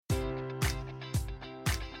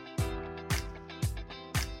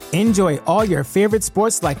Enjoy all your favorite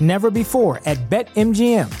sports like never before at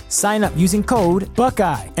BetMGM. Sign up using code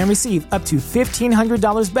Buckeye and receive up to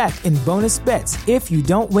 $1,500 back in bonus bets if you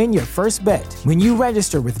don't win your first bet. When you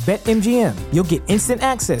register with BetMGM, you'll get instant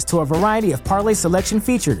access to a variety of parlay selection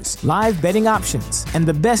features, live betting options, and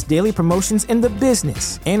the best daily promotions in the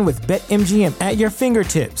business. And with BetMGM at your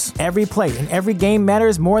fingertips, every play and every game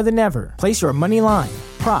matters more than ever. Place your money line,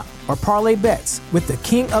 prop, or parlay bets with the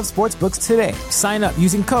king of sportsbooks today. Sign up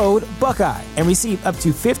using code Buckeye and receive up to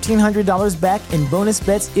 $1,500 back in bonus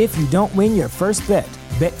bets if you don't win your first bet.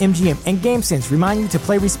 BetMGM and GameSense remind you to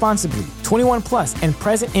play responsibly. 21 plus and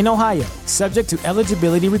present in Ohio, subject to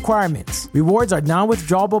eligibility requirements. Rewards are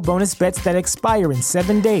non-withdrawable bonus bets that expire in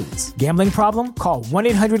 7 days. Gambling problem? Call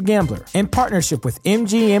 1-800-GAMBLER. In partnership with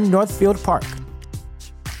MGM Northfield Park.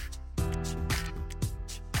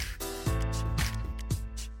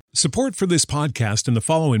 Support for this podcast and the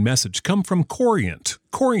following message come from Corient.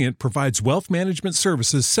 Corient provides wealth management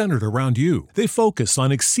services centered around you. They focus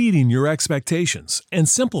on exceeding your expectations and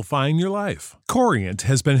simplifying your life. Corient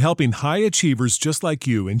has been helping high achievers just like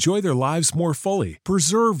you enjoy their lives more fully,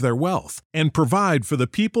 preserve their wealth, and provide for the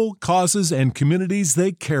people, causes, and communities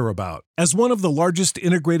they care about. As one of the largest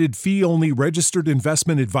integrated fee-only registered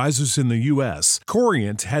investment advisors in the U.S.,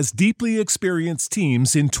 Corient has deeply experienced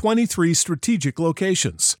teams in 23 strategic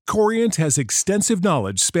locations. Corient has extensive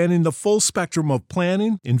knowledge spanning the full spectrum of planning,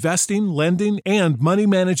 investing, lending, and money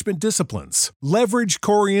management disciplines. Leverage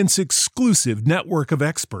Corient's exclusive network of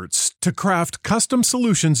experts to craft custom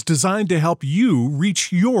solutions designed to help you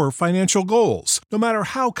reach your financial goals, no matter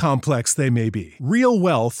how complex they may be. Real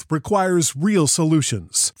wealth requires real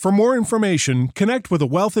solutions. For more information, connect with a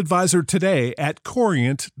wealth advisor today at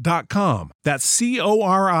Corient.com. That's Corient.com.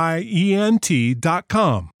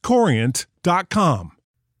 Corient.com.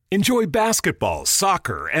 Enjoy basketball,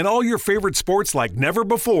 soccer, and all your favorite sports like never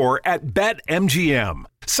before at BetMGM.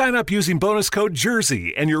 Sign up using bonus code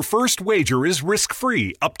JERSEY, and your first wager is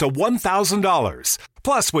risk-free up to $1,000.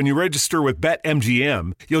 Plus, when you register with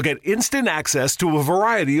BetMGM, you'll get instant access to a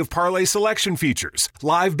variety of parlay selection features,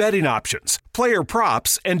 live betting options, player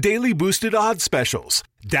props, and daily boosted odds specials.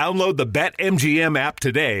 Download the BetMGM app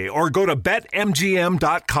today or go to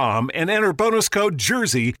BetMGM.com and enter bonus code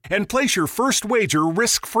JERSEY and place your first wager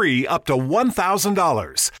risk-free up to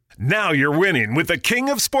 $1,000. Now you're winning with the king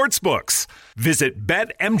of sportsbooks. Visit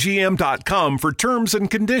BetMGM.com for terms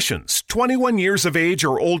and conditions. 21 years of age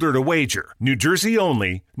or older to wager. New Jersey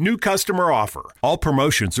only. New customer offer. All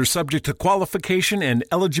promotions are subject to qualification and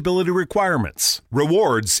eligibility requirements.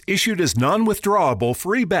 Rewards issued as non-withdrawable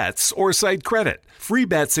free bets or site credit. Free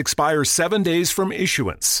bets expire 7 days from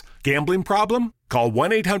issuance. Gambling problem? Call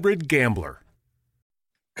 1-800-GAMBLER.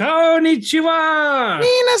 Konnichiwa!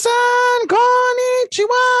 Minasan,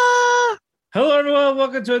 konnichiwa! Hello, everyone.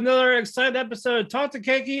 Welcome to another exciting episode of Talk to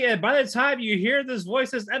Keiki. And by the time you hear this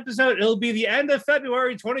this episode, it'll be the end of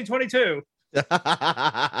February 2022.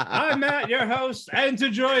 I'm Matt, your host. And to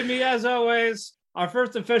join me, as always, our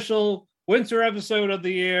first official winter episode of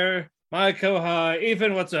the year, my co-host,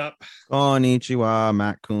 Ethan. What's up? Konnichiwa,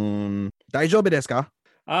 Matt-kun. Daijoubu desu ka?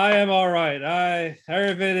 I am all right.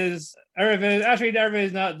 Everything is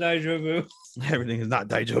not daijoubu. Everything is not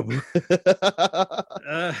daijoubu.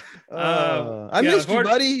 I missed you,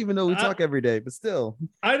 buddy, even though we talk every day, but still.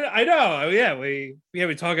 I know. Yeah, we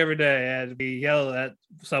talk every day and we yell at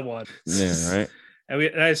someone. Yeah, right.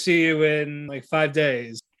 And I see you in like 5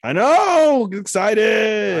 days. I know.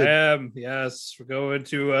 Excited. I am. Yes, we're going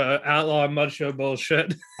to Outlaw Mud Show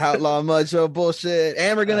bullshit. Outlaw Mud Show bullshit.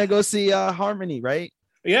 And we're going to go see Harmony, right?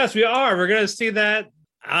 Yes, we are. We're going to see that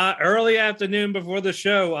early afternoon before the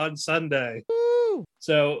show on Sunday. Woo.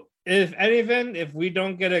 So, if we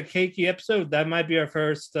don't get a Keiki episode, that might be our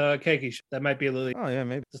first Keiki show. That might be a little. Oh, yeah,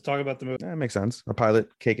 maybe. Let's talk about the movie. That makes sense. A pilot,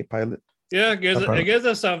 Keiki pilot. Yeah, it gives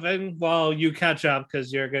us something while you catch up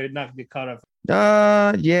because you're not going to be caught up.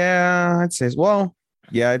 Yeah, I'd say. Well,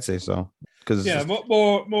 yeah, I'd say so. Because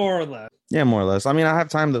more or less. Yeah, more or less. I mean, I have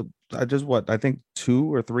time to. I think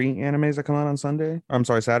 2 or 3 animes that come out on Saturday.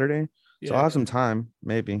 Yeah. So I'll have some time,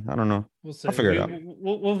 maybe. I don't know. We'll see. I'll figure it out.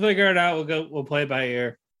 We'll figure it out. We'll play it by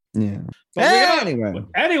ear. Yeah. But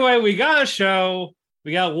Anyway, we got a show.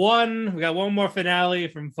 We got one more finale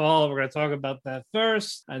from fall. We're going to talk about that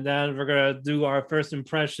first. And then we're going to do our first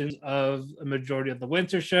impressions of a majority of the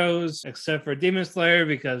winter shows, except for Demon Slayer,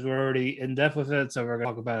 because we're already in depth with it. So we're going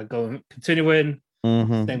to talk about it continuing.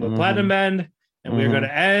 Same with Platinum End. And we're going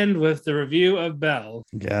to end with the review of Bell.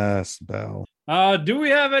 Yes, Bell. Do we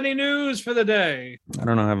have any news for the day? I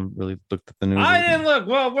don't know. I haven't really looked at the news. I didn't look.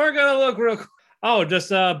 Well, we're going to look real quick. Oh, just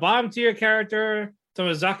bottom tier character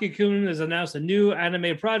Tomozaki-kun has announced a new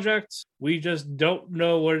anime project. We just don't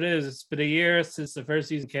know what it is. It's been a year since the first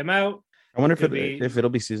season came out. I wonder if it'll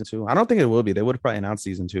be season 2. I don't think it will be. They would have probably announced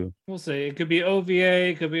season 2. We'll see. It could be OVA.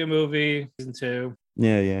 It could be a movie. Season 2.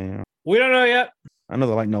 Yeah. We don't know yet. I know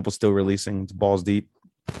the light novel's still releasing. It's balls deep.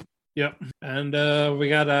 Yep. And we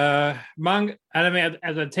got a manga anime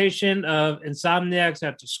adaptation of Insomniacs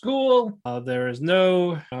After School. There is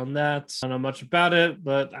no on that. I don't know much about it,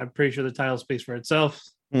 but I'm pretty sure the title speaks for itself.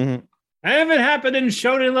 Mm-hmm. And if it happened in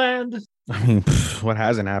Shonen Land. I mean, what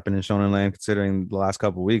hasn't happened in Shonen Land considering the last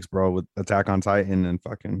couple of weeks, bro, with Attack on Titan and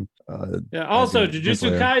fucking yeah. Also,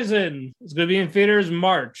 Jujutsu Kaisen is going to be in theaters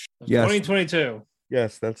March of 2022.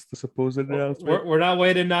 Yes, that's the supposed announcement. We're not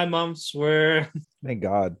waiting 9 months. Thank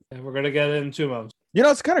God. We're going to get it in 2 months. You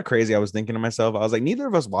know, it's kind of crazy. I was thinking to myself, I was like, neither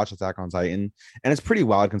of us watch Attack on Titan. And it's pretty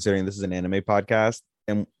wild considering this is an anime podcast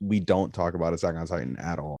and we don't talk about Attack on Titan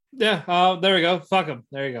at all. Yeah. There we go. Fuck them.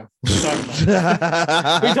 There you go. We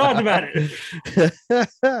talked about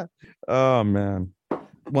it. Oh, man.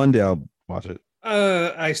 One day I'll watch it.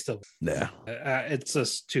 I still it's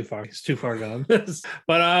just too far. It's too far gone.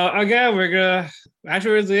 But again, we're gonna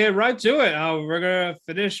get right to it. We're gonna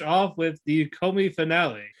finish off with the Komi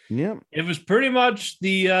finale. Yep. It was pretty much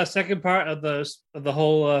the second part of the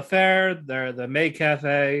whole affair. They're the Maid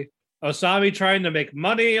Cafe. Osami trying to make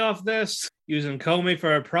money off this, using Komi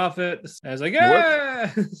for a profit. I was like,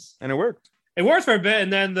 yeah, and it worked. It worked for a bit,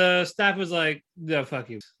 and then the staff was like, "No, fuck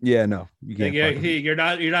you." Yeah, no, you can't. You're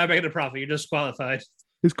not making a profit. You're disqualified.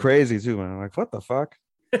 It's crazy too, man. Like, what the fuck?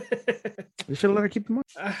 You should let her keep the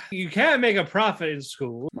money. You can't make a profit in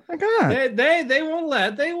school. Oh my God, they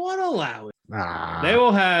won't They won't allow it. They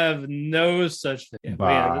will have no such thing.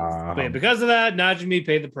 But because of that, Najimi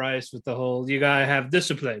paid the price with the whole. You gotta have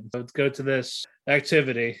discipline. So let's go to this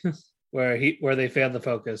activity where they fail to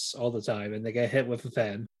focus all the time, and they get hit with a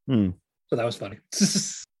fan. So that was funny.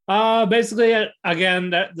 Basically,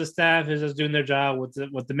 again, that the staff is just doing their job with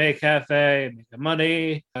the Maid Cafe and making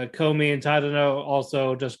money. Komi and Tadano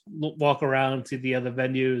also just walk around to the other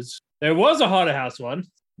venues. There was a haunted house one.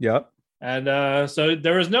 Yep. And so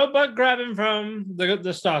there was no butt grabbing from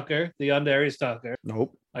the stalker, the underage stalker.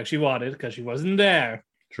 Nope. Like she wanted because she wasn't there.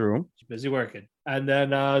 True. She's busy working. And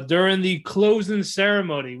then during the closing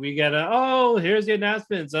ceremony, we get here's the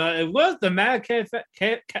announcements. It was the Mad Cafe,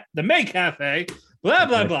 the Maid Cafe, blah,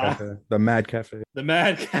 blah, blah. The Mad Cafe. The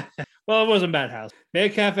Mad Cafe. Well, it wasn't Madhouse.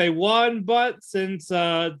 Maid Cafe won, but since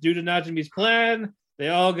due to Najimi's plan, they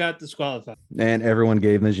all got disqualified. And everyone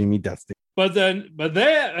gave Najimi death stick. But then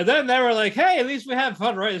they were like, hey, at least we have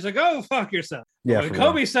fun, right? It's like, go fuck yourself. Yeah. When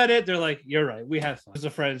Kobe said it, they're like, you're right. We have fun. As a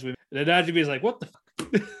friends. And then Najimi's like, what the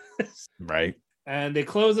fuck? Right. And they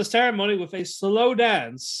close the ceremony with a slow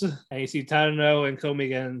dance. And you see Tadano and Komi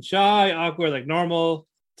getting shy, awkward, like normal,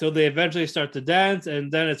 till they eventually start to dance.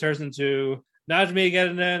 And then it turns into Najimi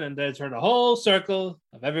getting in, and then turn a whole circle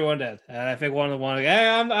of everyone dead. And I think one of them wanted, hey,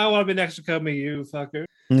 I want to be next to Komi, you fucker.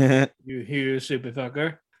 you stupid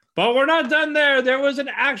fucker. But we're not done there. There was an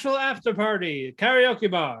actual after party,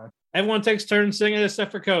 karaoke bar. Everyone takes turns singing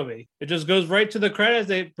except for Komi. It just goes right to the credits.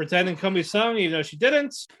 They pretending Komi sung, even though she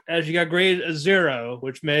didn't. And she got graded a 0,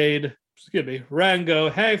 which made, Ran go,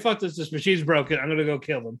 hey, fuck this machine's broken. I'm going to go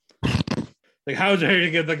kill them. Like, how dare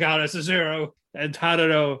you give the goddess a 0? And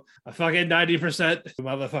Tadano, a fucking 90%,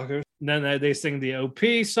 motherfuckers. And then they sing the OP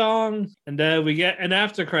song. And then we get an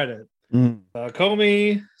after credit.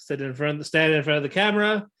 Komi standing in front of the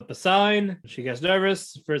camera, a sign. She gets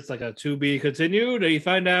nervous. First, like a to be continued. And you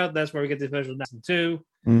find out that's where we get the official announcement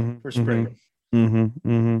 2 for spring.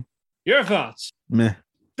 Your thoughts? Meh.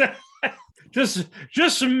 just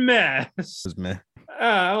meh. It was meh.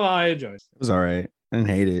 Well, I enjoyed it. It was all right. I didn't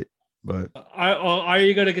hate it, but are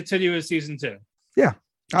you going to continue with season 2? Yeah,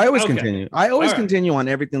 I always continue. I always All right. continue on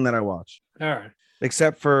everything that I watch. All right,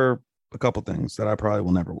 except for a couple things that I probably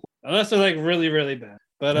will never watch. Unless they're like really, really bad.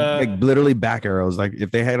 But like literally back arrows. Like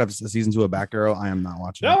if they had a season 2 of Back Arrow, I am not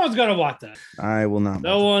watching. No one's gonna watch that. I will not.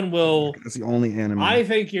 No one will. That's the only anime. I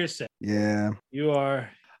think you're sick. Yeah. You are.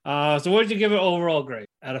 So what did you give it overall grade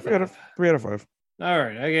out of 5? 3 out of 5. All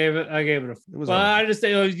right, I gave it a. It was. Well, I just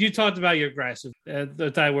you talked about your aggressive at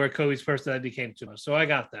the time where Kobe's personality became too much, so I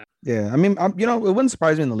got that. Yeah, I mean, it wouldn't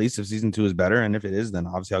surprise me in the least if season 2 is better, and if it is, then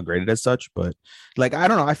obviously I'll grade it as such. But like, I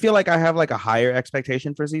don't know, I feel like I have like a higher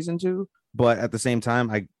expectation for season 2, but at the same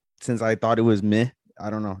time, since I thought it was meh,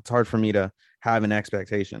 I don't know, it's hard for me to have an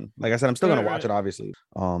expectation. Like I said, I'm still gonna watch it, obviously.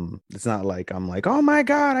 It's not like I'm like, oh my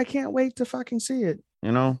god, I can't wait to fucking see it,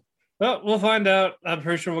 Well, we'll find out. I'm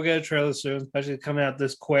pretty sure we'll get a trailer soon, especially coming out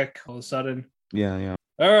this quick all of a sudden. Yeah.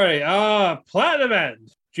 All right. Platinum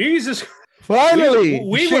End. Jesus. Finally,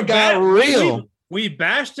 we shit were got real. We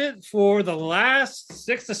bashed it for the last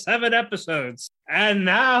 6 to 7 episodes, and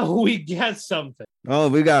now we get something. Oh,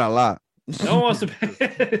 we got a lot. No one wants to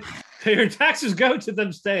pay. Your taxes go to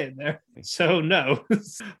them staying there. So no.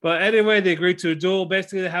 But anyway, they agreed to a duel.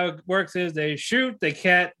 Basically, how it works is they shoot, they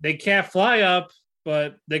can't fly up,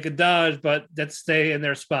 but they could dodge, but that's stay in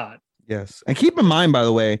their spot. Yes. And keep in mind, by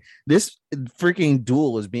the way, this freaking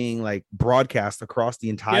duel is being like broadcast across the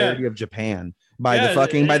entirety of Japan by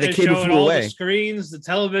the kid who flew away. The screens, the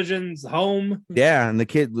televisions, the home. Yeah, and the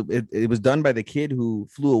kid, it was done by the kid who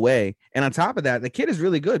flew away. And on top of that, the kid is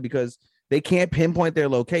really good because they can't pinpoint their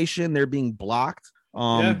location. They're being blocked.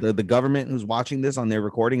 The government who's watching this on their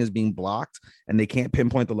recording is being blocked, and they can't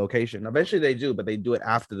pinpoint the location. Eventually they do, but they do it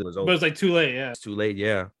after it was over. But it's like too late. Yeah, it's too late.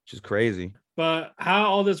 Yeah, which is crazy. But how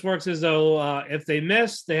all this works is though, if they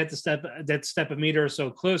miss, they have to step a meter or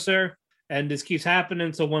so closer, and this keeps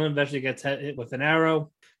happening. So one eventually gets hit with an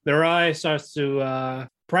arrow. Mirai starts to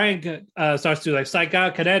psych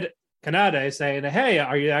out Kanade, saying, "Hey,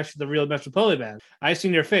 are you actually the real Metropoli Man? I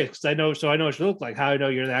seen your face because I know what you look like. How I know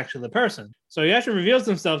you're actually the person." So he actually reveals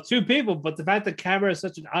himself to people, but the fact the camera is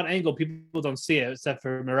such an odd angle, people don't see it except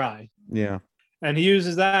for Mirai. Yeah, and he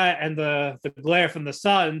uses that and the glare from the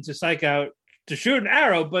sun to psych out to shoot an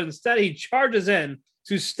arrow, but instead he charges in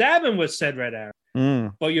to stab him with said red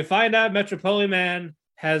arrow. But you find out Metropoli Man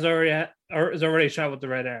is already shot with the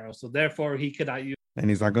red arrow, so therefore he cannot use. And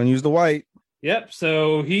he's not going to use the white. Yep,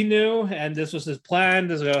 so he knew, and this was his plan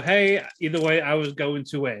to go, hey, either way, I was going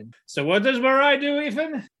to win. So what does Mirai do,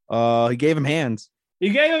 Ethan? He gave him hands.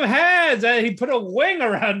 He gave him hands, and he put a wing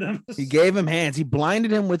around him. He gave him hands. He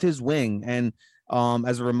blinded him with his wing, and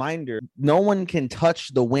as a reminder, no one can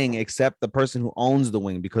touch the wing except the person who owns the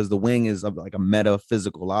wing, because the wing is like a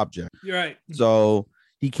metaphysical object. You're right. So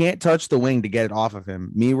he can't touch the wing to get it off of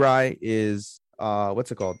him. Mirai is,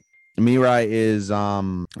 what's it called? Mirai is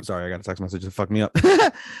sorry, I got a text message to fuck me up.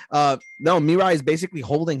 No, Mirai is basically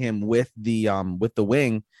holding him with the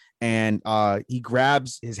wing, and he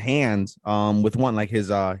grabs his hand with one, like his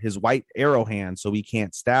white arrow hand, so he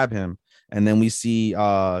can't stab him. And then we see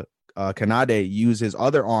Kanade use his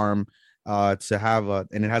other arm to have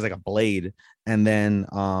and it has like a blade. And then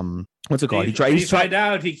what's it called? He tried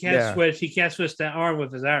out he can't switch that arm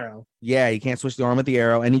with his arrow. Yeah, he can't switch the arm with the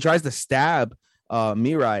arrow, and he tries to stab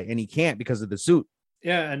Mirai, and he can't because of the suit.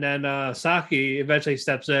 Yeah, and then Saki eventually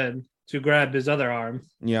steps in to grab his other arm.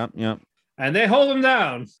 Yeah. And they hold him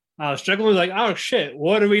down. Strickland was like, oh shit,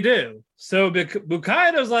 what do we do? So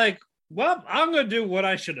Bukaido's like, well, I'm gonna do what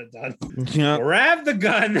I should have done. Yeah. Grab the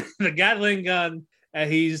gun, the Gatling gun,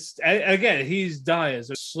 and he's dying,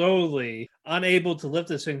 so slowly, unable to lift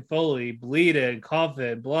this thing fully, bleeding,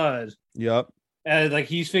 coughing, blood. Yep. And like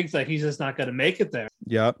he thinks like he's just not gonna make it there.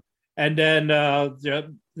 Yep. And then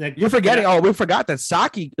you're forgetting. Oh, we forgot that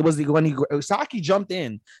Saki Saki jumped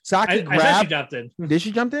in. Saki grabbed. I said she jumped in. Did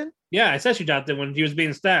she jump in? Yeah, I said she jumped in when he was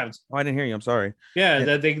being stabbed. Oh, I didn't hear you. I'm sorry.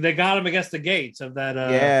 Yeah, they got him against the gates of that.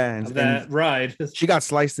 That ride. She got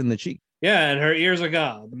sliced in the cheek. Yeah, and her ears are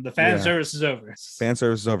gone. The fan service is over. Fan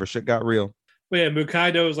service is over. Shit got real. But yeah,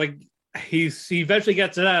 Mukaido was like, he eventually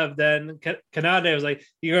gets it up. Then Kanade was like,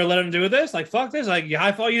 "You gonna let him do this? Like, fuck this! Like,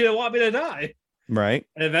 I thought you didn't want me to die." Right.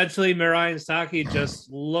 And eventually Mirai and Saki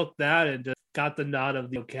just looked at it and just got the nod of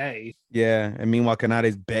the okay. Yeah. And meanwhile,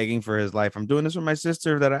 Kanade's begging for his life. I'm doing this for my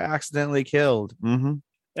sister that I accidentally killed. Mm-hmm.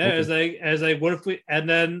 Yeah, okay. as what if we, and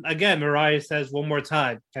then again, Mirai says one more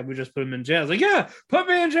time, can we just put him in jail? I was like, yeah, put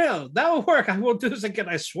me in jail. That will work. I won't do this again.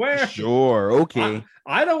 I swear. Sure. Okay.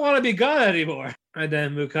 I don't want to be gone anymore. And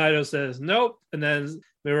then Mukaido says, nope. And then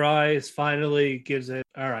Mirai finally gives it.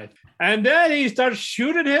 All right. And then he starts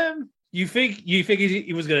shooting him. You think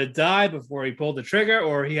he was going to die before he pulled the trigger,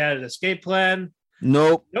 or he had an escape plan?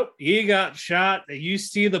 Nope. He got shot. You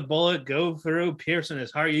see the bullet go through, piercing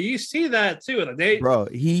his heart. You see that too. Bro,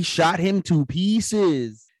 he shot him to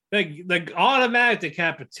pieces. Like automatic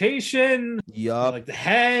decapitation. Yup. Like the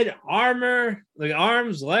head, armor, like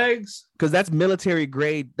arms, legs. Because that's military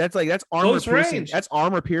grade. That's armor Close piercing. range. That's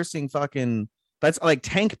armor piercing. That's like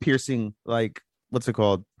tank piercing. Like what's it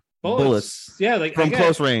called? Bullets. Yeah, like from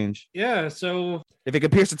close range. Yeah, so if it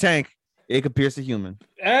could pierce a tank, it could pierce a human.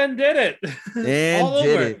 And did it. And all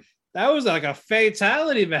did over. it. That was like a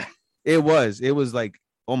fatality, man. It was like,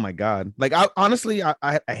 oh my god. Like honestly,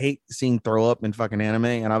 I hate seeing throw up in fucking anime,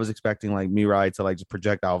 and I was expecting like Mirai to like just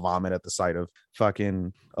projectile vomit at the sight of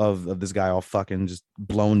fucking of this guy all fucking just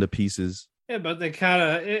blown to pieces. Yeah, but they kind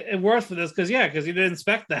of it works for this because you didn't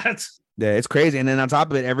expect that. Yeah, it's crazy. And then on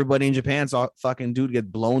top of it, everybody in Japan saw fucking dude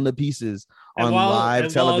get blown to pieces on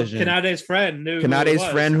live television. Kanade's friend knew Kanade's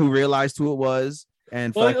friend who realized who it was.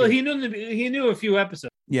 And he knew a few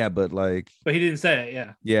episodes. Yeah, but he didn't say it.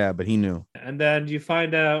 Yeah. Yeah, but he knew. And then you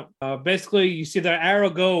find out, basically, you see their arrow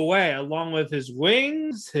go away along with his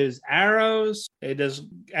wings, his arrows.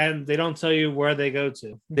 And they don't tell you where they go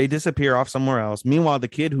to. They disappear off somewhere else. Meanwhile, the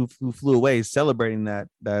kid who flew away is celebrating that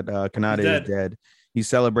Kanade is dead. He's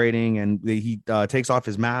celebrating, and he takes off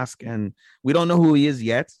his mask, and we don't know who he is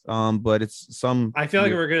yet. But it's some. I feel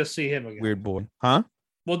like we're gonna see him again. Weird boy, huh?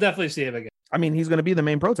 We'll definitely see him again. I mean, he's gonna be the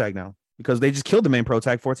main pro tag now because they just killed the main pro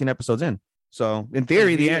tag 14 episodes in. So in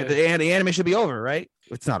theory, the anime should be over, right?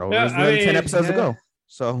 It's not over. There's 10 episodes to go.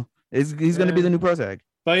 So he's gonna be the new pro tag.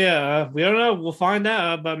 But yeah, we don't know. We'll find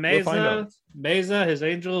out. But Mesa, his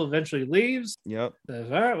angel, eventually leaves. Yep.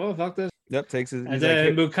 Says, all right, well, fuck this. Yep, takes it. And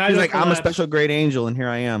then Mukaido he's like, I'm a special grade angel, and here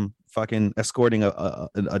I am, fucking escorting a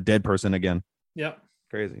dead person again. Yep.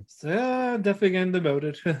 Crazy. So definitely getting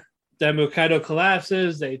demoted. Then Mukaido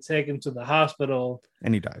collapses. They take him to the hospital,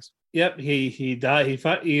 and he dies. Yep, he died. He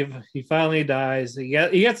finally dies. He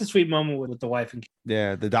gets a sweet moment with the wife and kid.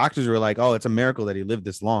 Yeah, the doctors were like, "Oh, it's a miracle that he lived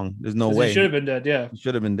this long. There's no way he should have been dead." Yeah, he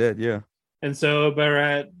should have been dead. Yeah. And so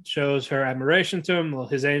Barat shows her admiration to him,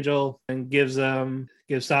 his angel, and gives Saki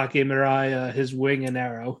and Mirai his wing and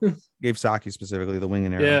arrow. Gave Saki specifically the wing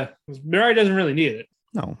and arrow. Yeah, Mirai doesn't really need it.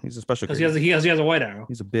 No, he's a special because he has a white arrow.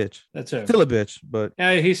 He's a bitch. That's it. Still a bitch, but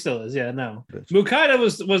yeah, he still is. Yeah, no. Bitch.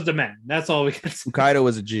 Mukaido was the man. That's all we can say. Mukaido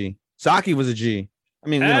was a G. Saki was a G. I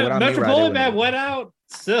mean, Metropolitan Man went out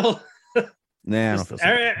still. Nah, I don't feel so.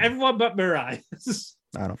 Everyone but Mirai.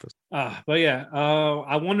 I don't feel so. But yeah,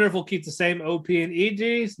 I wonder if we'll keep the same OP and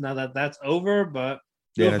EGs now that that's over. But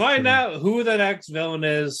we'll find out who the next villain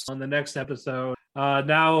is on the next episode.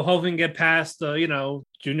 Now, hoping to get past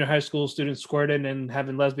junior high school students squirting and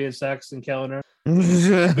having lesbian sex and killing her.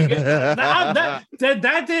 that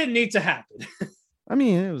didn't need to happen. I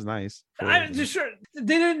mean, it was nice. I'm just sure they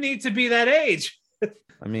didn't need to be that age.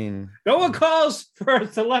 I mean, no one calls for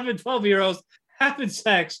 11, 12-year-olds having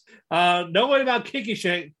sex. No one about kinky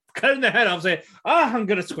shit, cutting the head off, saying, I'm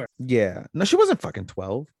going to squirt. Yeah. No, she wasn't fucking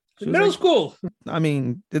 12. Middle school. I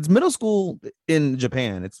mean, it's middle school in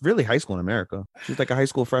Japan. It's really high school in America. She's like a high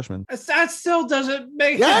school freshman. That still doesn't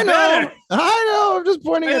make it better. I know. I'm just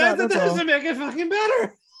pointing it out. That doesn't make it fucking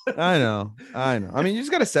better. I know. I mean, you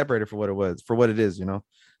just got to separate it for what it is,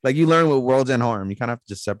 Like you learn with World's End Harm. You kind of have to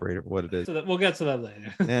just separate it for what it is. So we'll get to that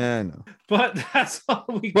later. Yeah, I know. But that's all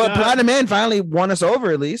we got. But Platinum Man finally won us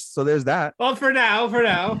over at least. So there's that. Well, for now.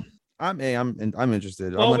 I'm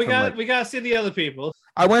interested. Well, we got to see the other people.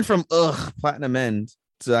 I went from Platinum End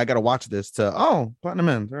to I got to watch this to Platinum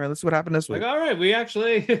End. All right, let's see what happened this week. Like, all right, we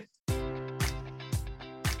actually.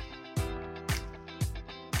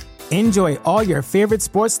 Enjoy all your favorite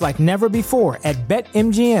sports like never before at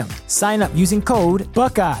BetMGM. Sign up using code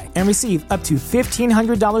Buckeye and receive up to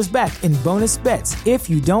 $1,500 back in bonus bets if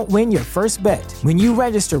you don't win your first bet. When you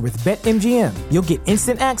register with BetMGM, you'll get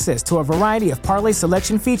instant access to a variety of parlay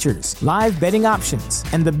selection features, live betting options,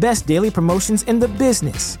 and the best daily promotions in the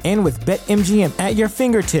business. And with BetMGM at your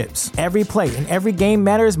fingertips, every play and every game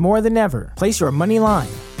matters more than ever. Place your money line,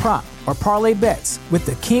 prop, or parlay bets with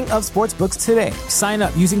the king of sportsbooks today. Sign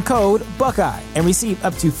up using code Buckeye and receive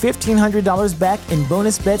up to $1,500 back in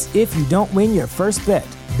bonus bets if you don't win your first bet.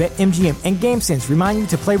 BetMGM and GameSense remind you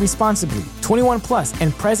to play responsibly. 21 plus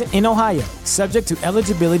and present in Ohio, subject to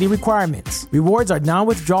eligibility requirements. Rewards are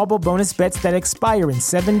non-withdrawable bonus bets that expire in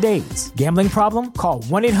 7 days. Gambling problem? Call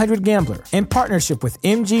 1-800-GAMBLER. In partnership with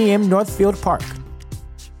MGM Northfield Park.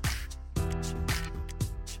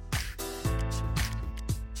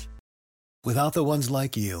 Without the ones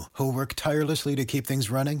like you, who work tirelessly to keep things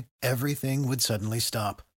running, everything would suddenly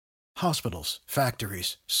stop. Hospitals,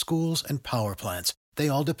 factories, schools, and power plants, they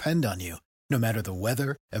all depend on you. No matter the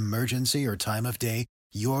weather, emergency, or time of day,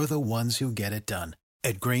 you're the ones who get it done.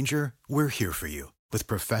 At Grainger, we're here for you with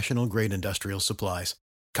professional-grade industrial supplies.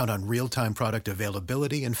 Count on real-time product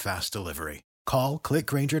availability and fast delivery. Call,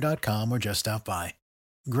 clickgrainger.com, or just stop by.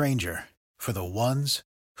 Grainger, for the ones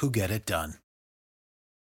who get it done.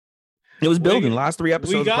 It was building. Last 3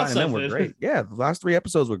 episodes of Platinum Men were great. Yeah, the last 3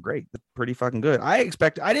 episodes were great. Pretty fucking good. I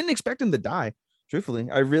didn't expect him to die. Truthfully,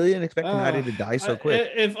 I really didn't expect Ed to die so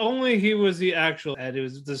quick. If only he was the actual Ed. It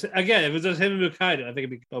was just it was just him and Mukaido. I think it'd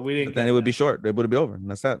be, but we didn't. But then it would be short. It would be over, and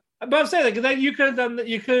that's that. But I'm saying that you could have done that.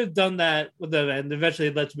 You could have done that with them, and eventually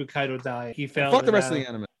it led to Mukaido die. He failed. Fuck the rest of the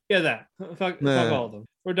anime. Yeah, that. Fuck all of them.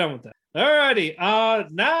 We're done with that.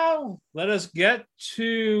 Alrighty. Now let us get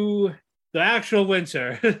to The actual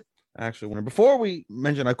winter. Actual winter. Before we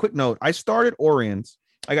mention a quick note, I started Orient.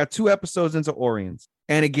 I got 2 episodes into Orient,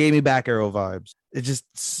 and it gave me Back Arrow vibes. It's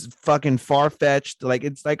just fucking far-fetched. Like,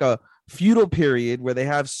 it's like a feudal period where they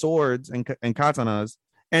have swords and katanas,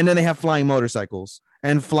 and then they have flying motorcycles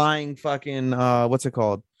and flying fucking what's it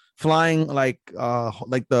called? Flying like the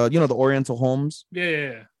the Oriental homes.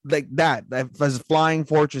 Yeah. Like that was flying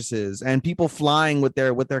fortresses and people flying with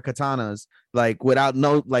their katanas, like without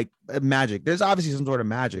no like magic. There's obviously some sort of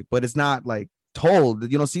magic, but it's not like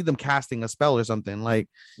told. You don't see them casting a spell or something. Like,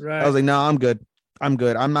 right. I was like, no, I'm good.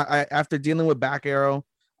 I'm not. After dealing with Back Arrow,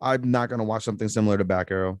 I'm not gonna watch something similar to Back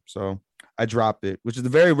Arrow. So I dropped it, which is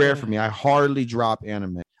very rare for me. I hardly drop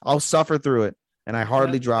anime. I'll suffer through it, and I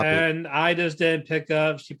hardly drop it. And I just didn't pick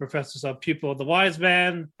up. She professed herself pupil of the wise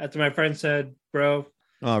man. After my friend said, "Bro."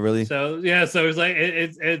 Oh, really? So yeah, so it's like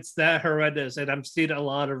it's that horrendous, and I'm seeing a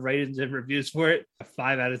lot of ratings and reviews for it.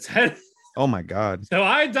 5 out of 10. Oh my god! So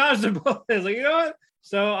I dodged the bullet. I was like, you know what?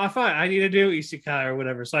 So I thought I need to do Isekai or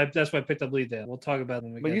whatever. So that's why I picked up Lead Dale. We'll talk about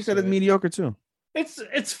it. But you said it's mediocre too.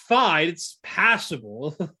 It's fine. It's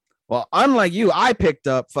passable. Well, unlike you, I picked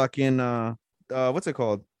up fucking what's it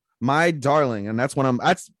called? My Darling, and that's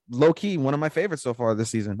low key one of my favorites so far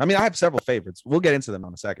this season. I mean, I have several favorites. We'll get into them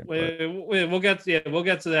in a second. We'll get to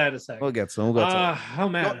that in a second. We'll get to them. Oh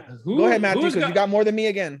man, go ahead, Matthew, because you got more than me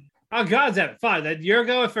again. Oh god damn it! Fine, then you're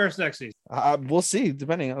going first next season. We'll see.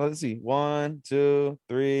 Depending. Let's see. 1, 2,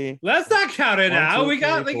 3. Let's not count it now. We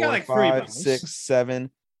got like 5, 6,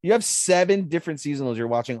 7. You have 7 different seasonals you're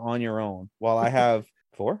watching on your own, while I have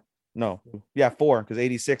 4. No, yeah, 4, because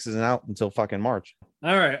 86 isn't out until fucking March.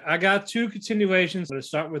 All right, I got 2 continuations. So to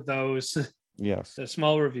start with those. Yes. The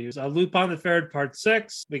small reviews. Lupin the Third, Part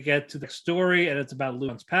 6. We get to the story, and it's about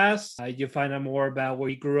Lupin's past. You find out more about where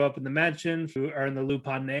he grew up in the mansion, who earned the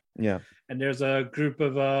Lupin name. Yeah. And there's a group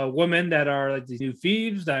of women that are like these new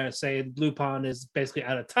thieves that are saying Lupin is basically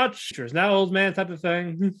out of touch. She's now old man type of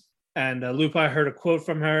thing. And Lupin heard a quote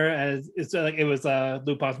from her, and it's like it was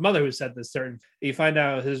Lupin's mother who said this. You find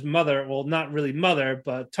out his mother, well, not really mother,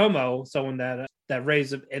 but Tomo, someone that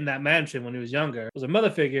raised him in that mansion when he was younger, was a mother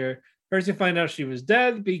figure. First, you find out she was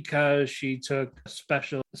dead because she took a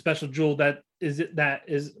special jewel that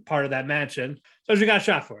is part of that mansion. So she got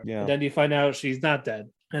shot for it. Yeah. And then you find out she's not dead,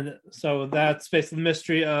 and so that's basically the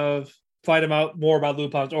mystery of finding out more about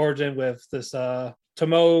Lupin's origin with this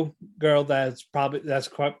Tomo girl that's probably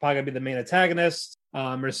gonna be the main antagonist.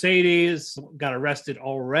 Mercedes got arrested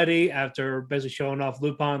already after basically showing off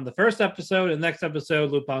Lupin the first episode. And the next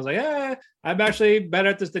episode, Lupin's like, I'm actually better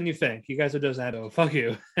at this than you think. You guys are just fuck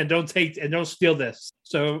you and don't steal this.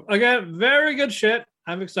 So again, very good shit.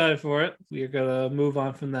 I'm excited for it. We're gonna move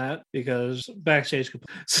on from that because backstage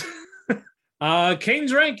complaints.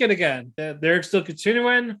 King's Rankin again. They're still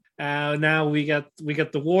continuing. Now we got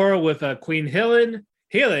the war with Queen Helen,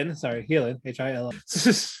 Hil,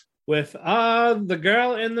 with the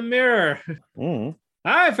girl in the mirror.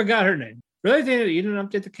 I forgot her name. Really? You didn't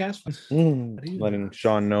update the cast? Letting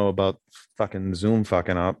Sean know about fucking Zoom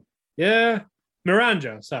fucking up. Yeah.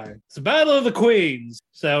 Miranjo, sorry. It's the Battle of the Queens.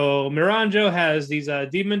 So Miranjo has these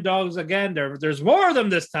demon dogs again. There's more of them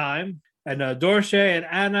this time. And Dorche and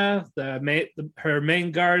Anna, her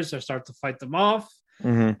main guards, are starting to fight them off.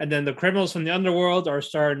 Mm-hmm. And then the criminals from the underworld are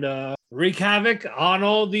starting to wreak havoc on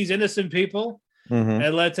all these innocent people. Mm-hmm.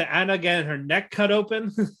 It led to Anna getting her neck cut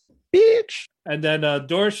open. Bitch. And then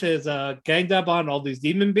Dorsch is ganged up on all these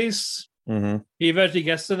demon beasts. Mm-hmm. He eventually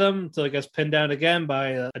gets to them until he gets pinned down again by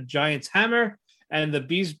a giant's hammer. And the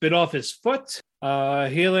beast bit off his foot.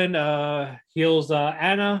 Healing heals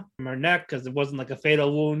Anna from her neck because it wasn't like a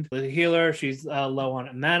fatal wound. The healer, she's low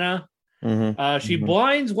on mana. Mm-hmm. She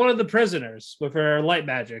blinds one of the prisoners with her light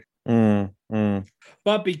magic. Mm-hmm.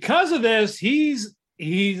 But because of this, he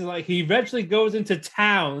eventually goes into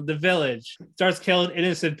town, the village, starts killing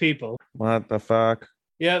innocent people. What the fuck?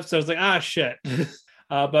 Yeah, so it's like, shit.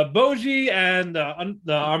 But Boji and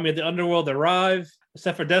the army of the underworld arrive,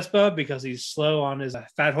 except for Despa because he's slow on his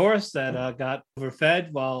fat horse that got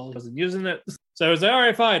overfed while he wasn't using it. So it's like, all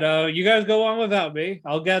right, fine. You guys go on without me.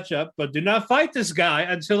 I'll catch up, but do not fight this guy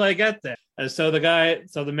until I get there. And so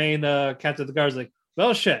the main captain of the guard is like,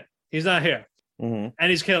 well, shit, he's not here. Mm-hmm. And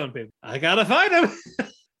he's killing people. I gotta fight him.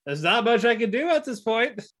 There's not much I can do at this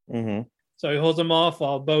point. Mm-hmm. So he holds him off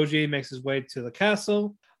while Boji makes his way to the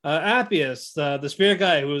castle. Appius, the spirit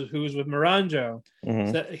guy who was with Miranjo,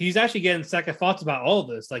 mm-hmm. He's actually getting second thoughts about all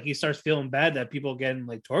this. Like he starts feeling bad that people are getting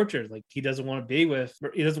like tortured. Like he doesn't want to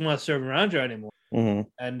serve Miranjo anymore.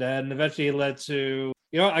 And then eventually it led to,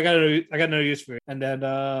 I got no use for it. And then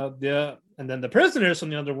And then the prisoners from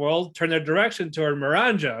the underworld turn their direction toward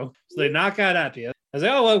Miranjo. So they knock out Appius. I say,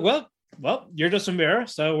 oh, well, you're just a mirror,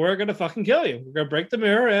 so we're going to fucking kill you. We're going to break the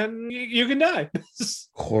mirror and you can die.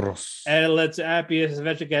 And it lets Appius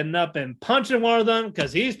eventually get up and punching one of them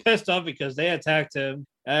because he's pissed off because they attacked him.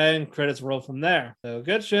 And credits roll from there. So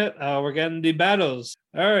good shit. We're getting the battles.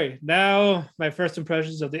 All right. Now, my first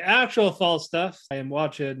impressions of the actual fall stuff. I am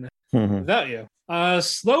watching without you.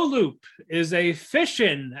 Slow Loop is a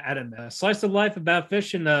fishing anime. A slice of life about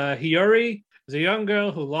fishing. Hiyori is a young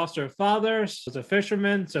girl who lost her father. She's a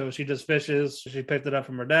fisherman, so she just fishes. She picked it up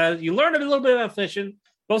from her dad. You learn a little bit about fishing,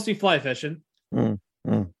 mostly fly fishing.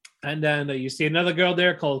 And then you see another girl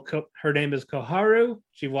there called, her name is Koharu.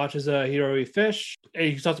 She watches Hiyori fish. And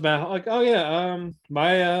he talks about, like, oh yeah,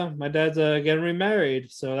 my dad's getting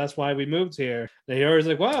remarried, so that's why we moved here. And Hiyori's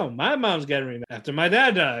like, wow, my mom's getting remarried after my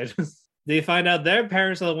dad died. They find out their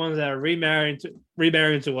parents are the ones that are remarrying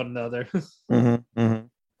to one another.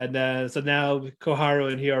 And so now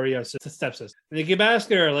Koharu and Hiyori are stepsisters. And they keep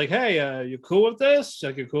asking her, like, hey, you cool with this?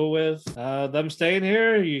 Like, you cool with them staying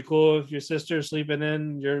here? You cool with your sister sleeping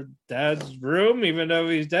in your dad's room, even though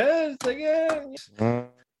he's dead? It's like, yeah.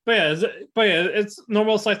 But yeah, it's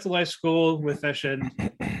normal slice of life school with fishing.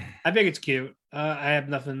 I think it's cute. I have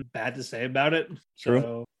nothing bad to say about it.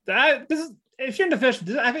 True. So if you're into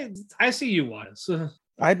fishing, I think I see you once.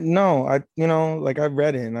 I read it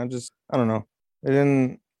and I don't know. It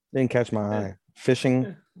didn't catch my eye.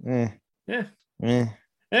 Fishing, Yeah,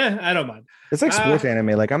 I don't mind. It's like sports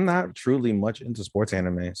anime. Like, I'm not truly much into sports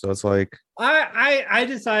anime, so it's like I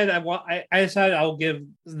decided I decided I'll give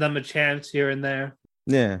them a chance here and there.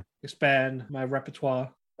 Yeah, expand my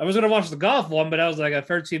repertoire. I was gonna watch the golf one, but I was like a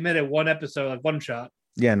 13-minute one episode, like one shot.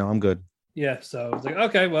 Yeah, no, I'm good. Yeah, so I was like,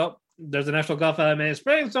 okay, well, there's a national golf anime in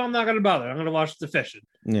spring, so I'm not gonna bother. I'm gonna watch the fishing.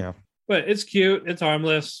 Yeah. But it's cute. It's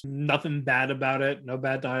harmless. Nothing bad about it. No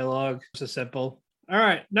bad dialogue. It's just simple. All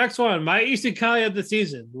right. Next one. My isekai of the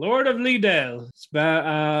season. Lord of Leedale. It's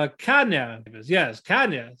about Kanya. Yes,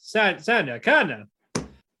 Kanya. Sanya. Kanya.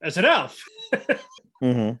 It's an elf.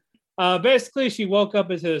 Basically, she woke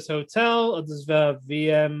up into this hotel at this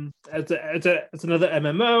VM. It's another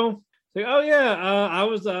MMO. It's like, oh yeah, I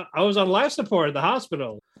was on life support at the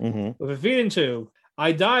hospital with a feeding tube.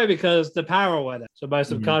 I died because the power went out. So my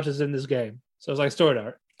subconscious in this game. So it's like Sword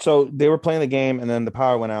Art. So they were playing the game and then the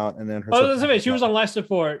power went out and then her. She was on life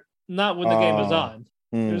support, not when the game was on.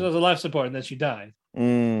 She was on life support and then she died.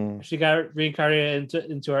 She got reincarnated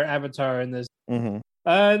into her avatar in this.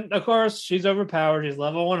 And of course, she's overpowered. She's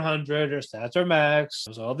level 100. Her stats are max.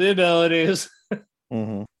 Has all the abilities.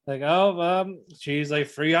 Like, she's like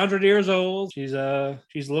 300 years old. She's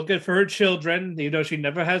looking for her children, even though she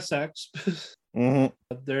never had sex.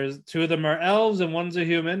 There's two of them are elves and one's a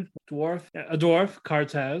human, a dwarf,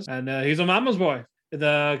 Kartaz, and he's a mama's boy.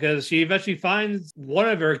 Because she eventually finds one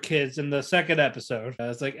of her kids in the second episode.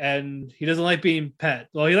 It's like, and he doesn't like being pet.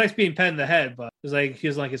 Well, he likes being pet in the head, but it's like he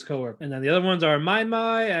doesn't like his coworker. And then the other ones are Mai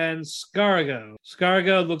Mai and Scarago.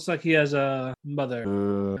 Scarago looks like he has a mother.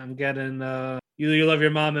 I'm getting you love your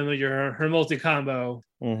mom and her multi combo.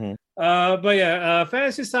 But yeah,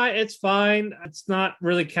 fantasy side, it's fine. It's not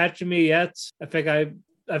really catching me yet. I think I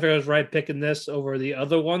was right picking this over the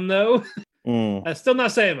other one though. I'm still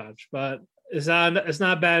not saying much, but it's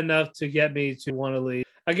not bad enough to get me to want to leave.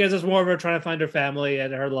 I guess it's more of her trying to find her family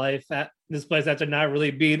and her life at this place after not really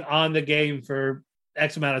being on the game for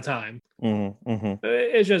X amount of time.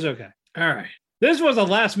 It's just okay. All right. This was a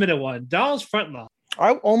last minute one. Dolls Frontline.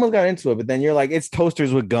 I almost got into it, but then you're like, it's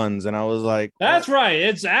toasters with guns. And I was like, that's right.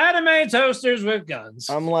 It's anime toasters with guns.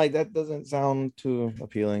 I'm like, that doesn't sound too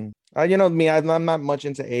appealing. You know me, I'm not much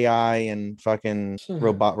into AI and fucking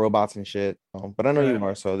robots and shit. But I know you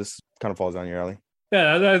are, so this kind of falls down your alley.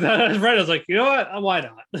 Yeah, that's right. I was like, you know what? Why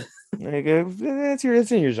not?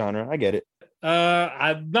 It's in your genre. I get it.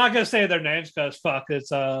 I'm not gonna say their names because fuck,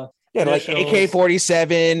 it's like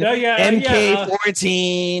AK-47,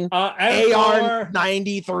 MK-14,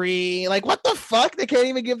 AR-93. Like, what the fuck? They can't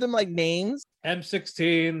even give them like names.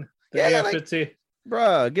 M16. Yeah, like,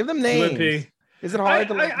 bruh, give them names. UMP. Is it hard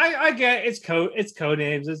to like? I get it's code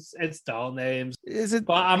names. It's doll names. Is it?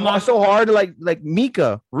 But I'm not so hard to like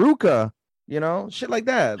Mika, Ruka, you know, shit like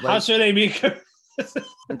that. Like, how should they Mika?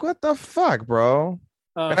 Like, what the fuck, bro?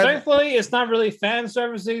 Thankfully, it's not really fan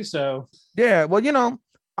servicey. So yeah, well, you know,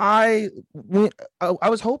 I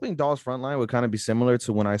was hoping Dolls Frontline would kind of be similar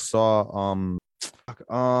to when I saw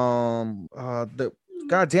the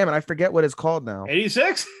god damn it, I forget what it's called now.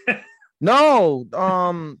 86.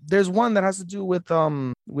 No, there's one that has to do with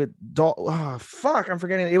fuck, I'm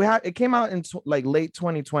forgetting. It came out in like late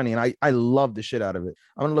 2020, and I love the shit out of it.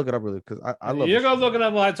 I'm gonna look it up really because I love. You're gonna look it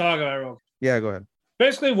up while I talk about it. Yeah, go ahead.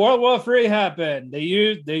 Basically, World War III happened. They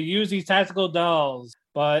use these tactical dolls,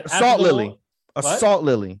 but Salt Lily.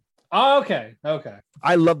 Oh, okay.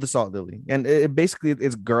 I love the Salt Lily, and it basically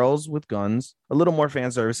it's girls with guns, a little more fan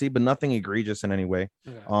servicey, but nothing egregious in any way.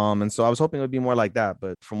 Okay. And so I was hoping it would be more like that,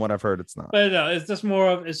 but from what I've heard, it's not. But no, it's just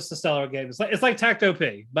a stellar game. It's like Tacto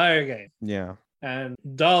P, buy your game. Yeah. And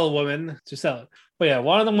doll woman to sell it. But yeah,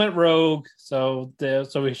 one of them went rogue, so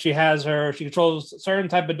she controls certain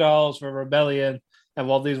type of dolls for rebellion, and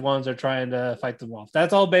while these ones are trying to fight them off.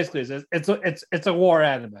 That's all basically. It's a war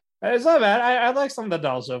anime. It's not bad. I like some of the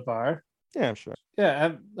dolls so far. Yeah, I'm sure.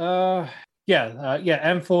 Yeah,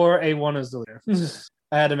 M4A1 is the leader.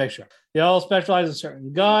 I had to make sure. They all specialize in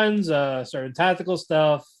certain guns, certain tactical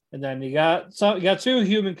stuff, and then you got two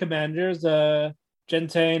human commanders,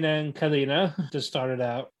 Gentane and Kalina, just started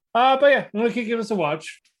out. But yeah, I'm gonna keep giving this a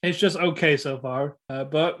watch. It's just okay so far.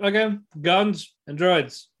 But again, guns and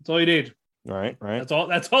droids. That's all you need. Right. That's all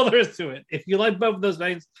there is to it. If you like both of those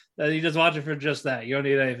things, then you just watch it for just that. You don't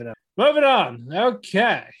need anything else. Moving on.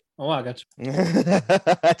 Okay. Oh, wow, I got you.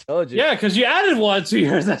 I told you. Yeah, because you added one to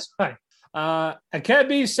yours. That's fine.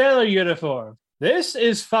 Akebi sailor uniform. This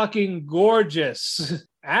is fucking gorgeous.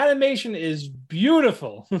 Animation is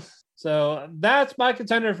beautiful. So that's my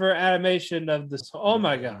contender for animation of this. Oh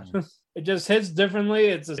my god. It just hits differently.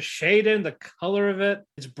 It's a shade in the color of it.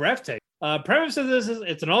 It's breathtaking. Premise of this is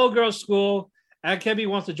it's an all-girls school. Akebi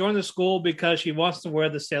wants to join the school because she wants to wear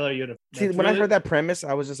the sailor uniform. See, when I heard that premise,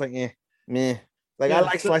 I was just like, meh. Like, yeah, I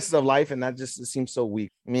like slices of life, and that just seems so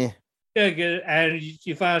weak. Meh. Yeah, good. And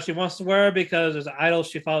she found out she wants to wear it because there's an idol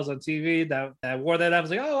she follows on TV that wore that. I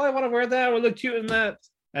was like, oh, I want to wear that. We look cute in that.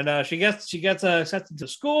 And she gets accepted to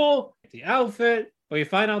school, the outfit. But you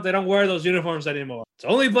find out they don't wear those uniforms anymore. It's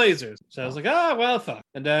only blazers. So I was like, well, fuck.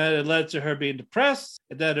 And then it led to her being depressed.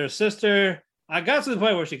 And then her sister, I got to the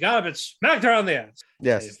point where she got up and smacked her on the ass.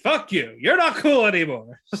 Yes. Said, fuck you. You're not cool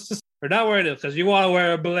anymore. You're not wearing it because you want to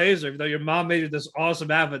wear a blazer, even though your mom made you this awesome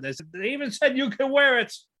outfit. They even said you can wear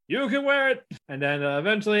it. You can wear it. And then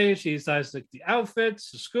eventually she decides to take the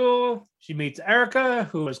outfits to school. She meets Erica,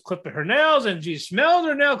 who was clipping her nails, and she smelled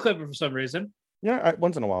her nail clipper for some reason. Yeah,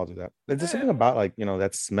 once in a while I'll do that. There's something about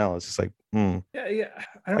that smell. It's just like, Yeah. You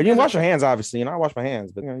can wash your hands, obviously. I wash my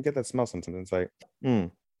hands, but you get that smell sometimes. It's like,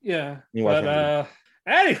 Yeah. But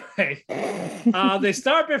anyway, they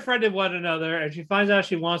start befriending one another, and she finds out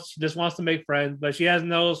she just wants to make friends, but she has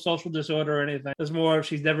no social disorder or anything. It's more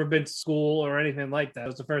she's never been to school or anything like that. It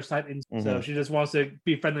was the first time, so she just wants to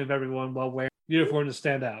be friendly with everyone while wearing uniform to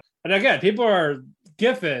stand out. And again, people are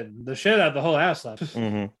gifting the shit out of the whole ass stuff.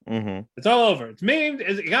 It's all over. It's memed.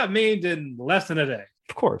 It got memed in less than a day.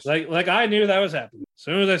 Of course. Like I knew that was happening as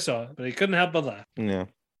soon as I saw it, but he couldn't help but laugh. Yeah.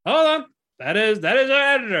 Hold on. That is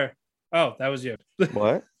our editor. Oh, that was you.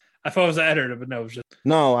 What? I thought it was the editor, but no, it was just.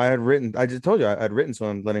 No, I just told you I had written, so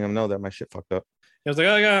I'm letting him know that my shit fucked up. He was like,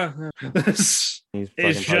 oh, yeah. It's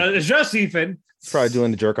just Ethan. He's probably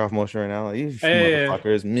doing the jerk off motion right now. Like, you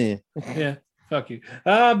motherfuckers, me. Yeah. Fuck you.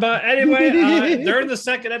 But anyway, during the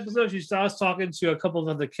second episode, she starts talking to a couple of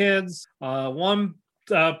other kids. One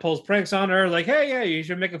pulls pranks on her, like, hey, yeah, you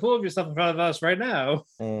should make a fool of yourself in front of us right now.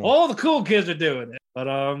 All the cool kids are doing it. But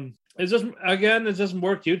it's just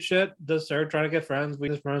more cute shit. Just her trying to get friends. We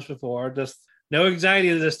just friends before. Just no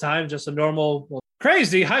anxiety this time. Just a normal,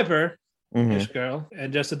 crazy, hyper-ish girl.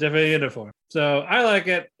 And just a different uniform. So I like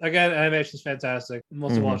it. Again, animation's fantastic. I'm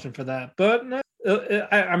also watching for that. But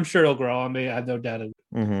I'm sure it'll grow on me. I have no doubt it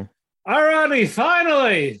will. Alrighty,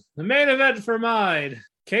 finally, the main event for mine.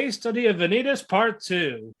 Case Study of Vanitas Part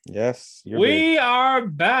 2. Yes. We are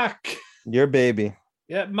back. Your baby.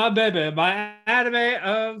 Yeah, my baby. My anime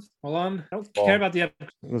of... Hold on. I don't care about the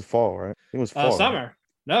episode. It was fall, right? It was fall. Summer. Right?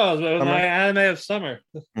 No, it was my anime of summer.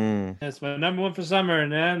 It's my number one for summer.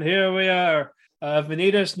 And then here we are.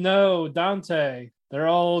 Vanitas, no, Dante. They're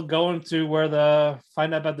all going to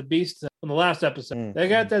find out about the beast from the last episode. They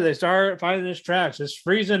get there. They start finding his tracks. It's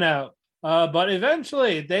freezing out. But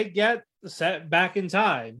eventually they get set back in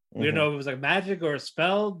time. We don't know if it was like magic or a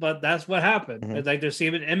spell, but that's what happened. It's like they're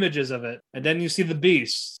seeing images of it. And then you see the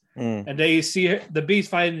beast. And then you see the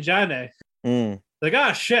beast fighting Jane. Like,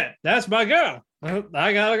 oh shit, that's my girl.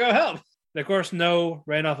 I gotta go help. And of course, No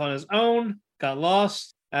ran off on his own, got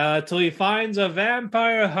lost, till he finds a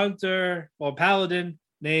vampire hunter or paladin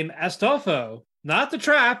named Astolfo. Not the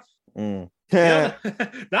trap. Not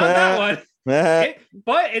that one.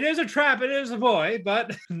 But it is a trap. It is a boy,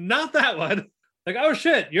 but not that one. Like, oh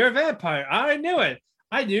shit, you're a vampire. I knew it.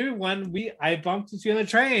 I knew when I bumped into you on the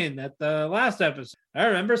train at the last episode. I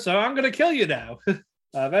remember, so I'm gonna kill you now.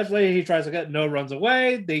 Eventually, he tries to get No, runs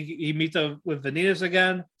away. He meets up with Vanitas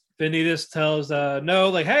again. Vanitas tells No,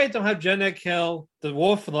 like, hey, don't have Jenna kill the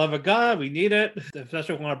wolf for the love of God. We need it.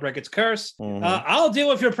 Especially if we want to break its curse. Mhm. I'll deal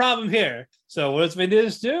with your problem here. So what does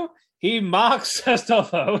Vanitas do? He mocks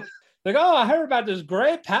Astolfo. Like, oh, I heard about this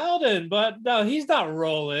great paladin, but no, he's not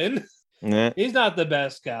rolling. Yeah. He's not the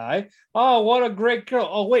best guy. Oh, what a great girl.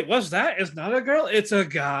 Oh, wait, what's that? It's not a girl. It's a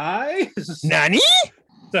guy. Nani?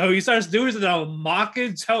 So he starts doing it in a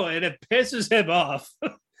mocking tone, and it pisses him off.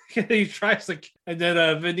 He tries to, and then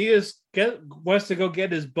Vanitas wants to go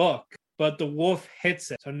get his book, but the wolf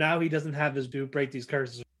hits it. So now he doesn't have his dude break these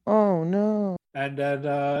curses. Oh no! And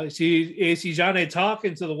then she sees Jane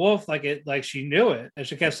talking to the wolf like she knew it, and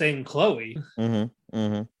she kept saying Chloe. Mm-hmm.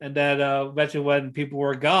 Mm-hmm. And then eventually, when people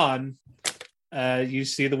were gone, you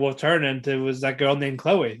see the wolf turn, and it was that girl named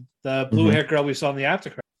Chloe, the blue-haired girl we saw in the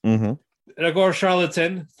aftercare. Mm-hmm. And of course,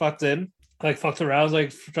 Charlatan fucked around,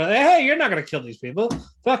 like, hey, you're not gonna kill these people.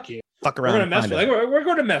 Fuck you. Fuck around. We're gonna mess with. We're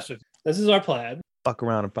going to mess with. This is our plan. Fuck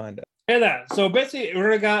around and find out. And that. So basically, we're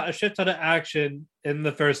gonna got a shit ton of action in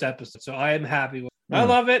the first episode. So I am happy with it. I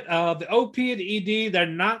love it. The OP and ED, they're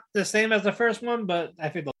not the same as the first one, but I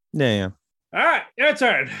think. Yeah. All right, your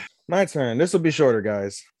turn. My turn. This will be shorter,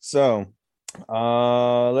 guys. So,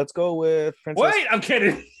 let's go with Princess. Wait, I'm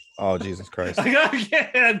kidding. Oh, Jesus Christ.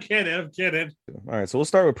 I'm kidding. All right, so we'll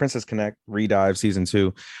start with Princess Connect Redive season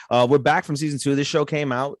 2. We're back from season 2. This show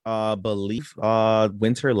came out, believe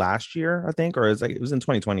winter last year, I think, or it was in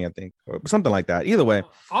 2020, I think, or something like that. Either way,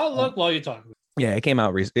 I'll look while you talk. Yeah, it came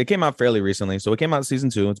out. It came out fairly recently, so it came out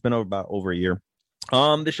season 2. It's been about over a year.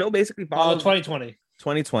 The show basically follows 2020.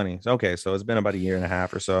 2020. Okay, so it's been about a year and a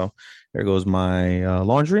half or so. There goes my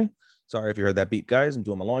laundry. Sorry if you heard that beep, guys. I'm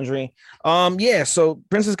doing my laundry. Yeah, so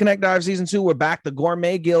Princess Connect Dive season 2, we're back. The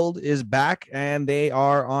Gourmet Guild is back, and they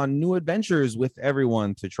are on new adventures with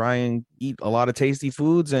everyone to try and eat a lot of tasty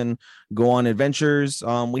foods and go on adventures.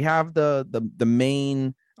 We have the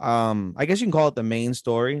main, I guess you can call it the main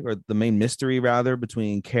story, or the main mystery rather,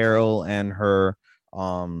 between Carol and her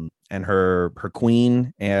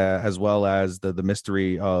queen, as well as the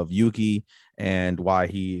mystery of Yuki and why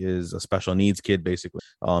he is a special needs kid. Basically,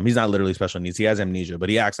 he's not literally special needs, he has amnesia, but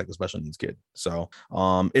he acts like a special needs kid. So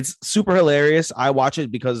it's super hilarious. I watch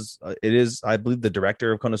it because it is, I believe, the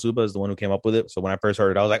director of Konosuba is the one who came up with it. So when I first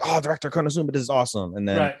heard it, I was like, oh, director Konosuba, this is awesome. And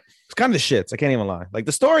then it's kind of the shits. I can't even lie. Like,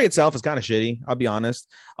 the story itself is kind of shitty, I'll be honest.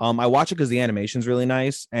 I watch it because the animation's really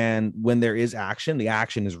nice, and when there is action, the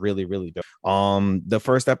action is really, really dope. The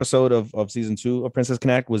first episode of season 2 of Princess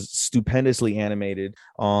Connect was stupendously animated.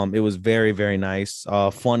 It was very, very nice.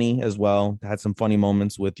 Funny as well. Had some funny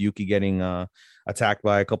moments with Yuki getting attacked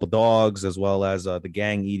by a couple dogs, as well as the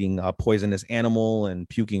gang eating a poisonous animal and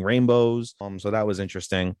puking rainbows. So that was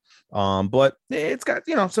interesting. But it's got,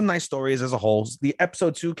 some nice stories as a whole. The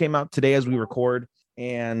episode 2 came out today as we record,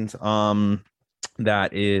 and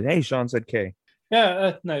that is, hey, Sean said K.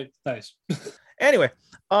 Yeah, no, nice. Anyway,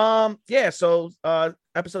 so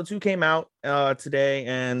episode 2 came out today,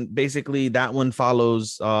 and basically that one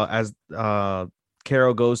follows as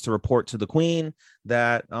Carol goes to report to the queen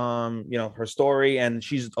that her story, and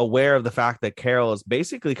she's aware of the fact that Carol has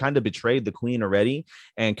basically kind of betrayed the queen already,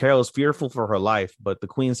 and Carol is fearful for her life, but the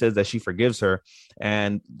queen says that she forgives her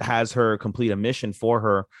and has her complete a mission for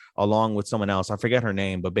her along with someone else. I forget her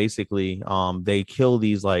name, but basically they kill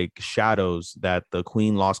these like shadows that the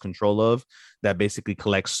queen lost control of, that basically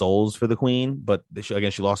collect souls for the queen, but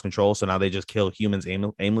she lost control, so now they just kill humans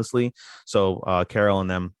aimlessly. So Carol and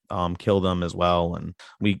them kill them as well, and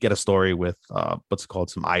we get a story with what's called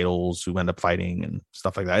some idols who end up fighting and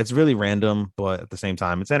stuff like that. It's really random, but at the same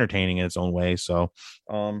time, it's entertaining in its own way. So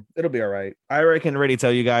it'll be all right. I can already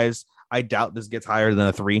tell you guys, I doubt this gets higher than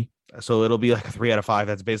a 3. So it'll be like a 3 out of 5.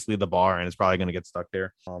 That's basically the bar, and it's probably going to get stuck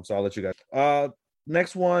there. So I'll let you guys.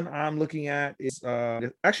 Next one I'm looking at is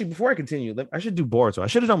actually, before I continue, I should do Boruto. I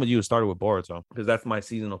should have done with you, started with Boruto, because that's my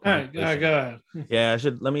seasonal. All right, go ahead. Yeah,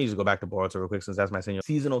 let me just go back to Boruto real quick, since that's my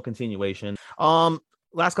seasonal continuation.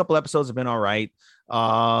 Last couple episodes have been all right.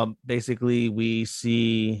 Basically we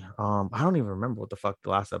see I don't even remember what the fuck the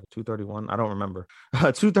last episode, 231, I don't remember.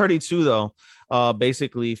 232 though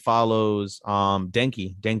basically follows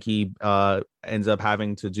Denki ends up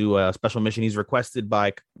having to do a special mission. He's requested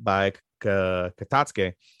by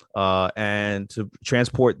Katatsuke, and to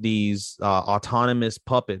transport these autonomous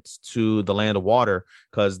puppets to the Land of Water,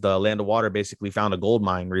 because the Land of Water basically found a gold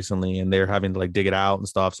mine recently and they're having to like dig it out and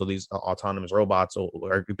stuff. So these autonomous robots,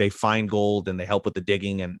 they find gold and they help with the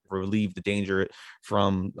digging and relieve the danger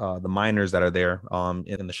from the miners that are there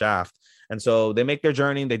in the shaft. And so they make their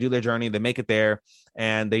journey, they do their journey, they make it there,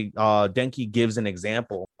 and they Denki gives an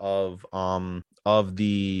example of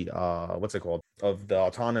the what's it called, of the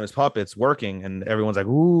autonomous puppets working, and everyone's like,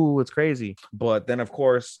 ooh, it's crazy. But then of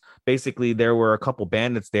course basically there were a couple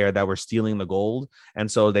bandits there that were stealing the gold, and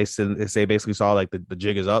so they basically saw like the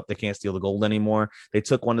jig is up, they can't steal the gold anymore. They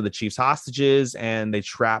took one of the chief's hostages and they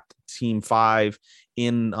trapped Team 5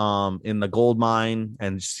 in the gold mine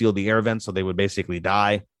and sealed the air vent so they would basically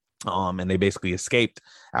die. And they basically escaped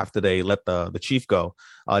after they let the chief go.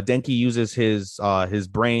 Denki uses his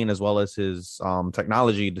brain as well as his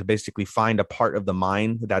technology to basically find a part of the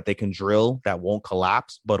mine that they can drill that won't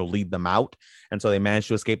collapse, but will lead them out. And so they manage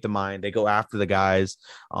to escape the mine. They go after the guys,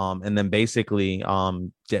 and then basically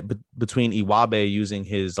between Iwabe using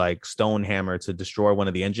his like stone hammer to destroy one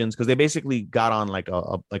of the engines, because they basically got on like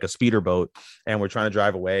a speeder boat and were trying to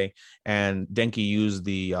drive away. And Denki used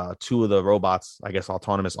the two of the robots, I guess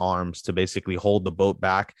autonomous arms, to basically hold the boat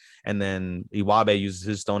back. And then Iwabe uses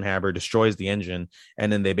his stone hammer, destroys the engine,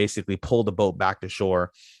 and then they basically pull the boat back to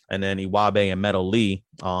shore. And then Iwabe and Metal Lee,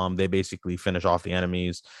 they basically finish off the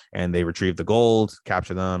enemies and they retrieve the gold,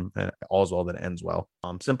 capture them, and all's well that ends well.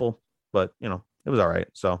 Simple, but you know, it was all right.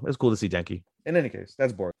 So it's cool to see Denki. In any case,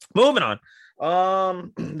 that's boring. Moving on.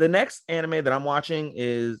 The next anime that I'm watching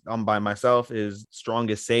is by myself is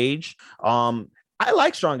Strongest Sage. I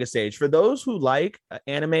like Strongest Sage. For those who like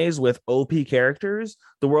animes with OP characters,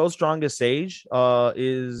 The World's Strongest Sage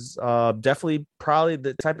is definitely probably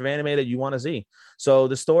the type of anime that you want to see. So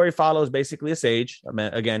the story follows basically a sage. I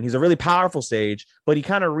mean, again, he's a really powerful sage, but he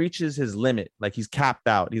kind of reaches his limit. Like he's capped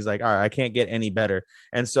out. He's like, all right, I can't get any better.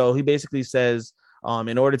 And so he basically says,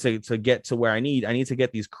 in order to get to where I need to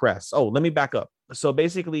get these crests. Oh, let me back up. So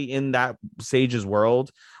basically in that sage's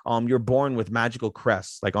world, you're born with magical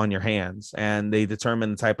crests like on your hands, and they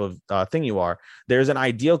determine the type of thing you are. There's an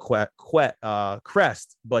ideal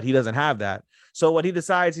crest, but he doesn't have that. So what he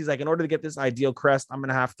decides, he's like, in order to get this ideal crest, I'm going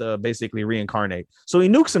to have to basically reincarnate. So he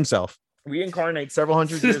nukes himself, reincarnates several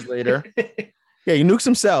hundred years later. Yeah, he nukes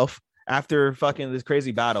himself after fucking this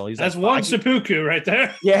crazy battle. He's that's like, one seppuku right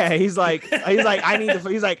there. Yeah, he's like,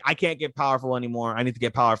 I can't get powerful anymore. I need to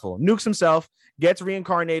get powerful. Nukes himself, gets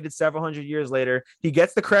reincarnated several hundred years later. He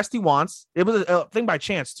gets the crest he wants. It was a thing by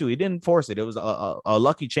chance too. He didn't force it. It was a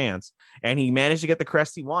lucky chance, and he managed to get the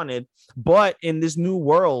crest he wanted. But in this new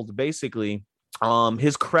world, basically,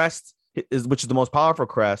 his crest which is the most powerful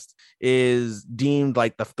crest, is deemed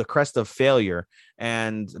like the crest of failure.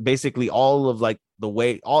 And basically all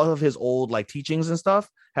of his old like teachings and stuff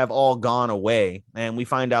have all gone away. And we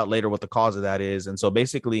find out later what the cause of that is. And so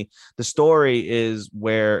basically the story is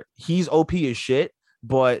where he's OP as shit,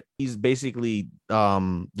 but he's basically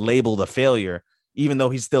labeled a failure, even though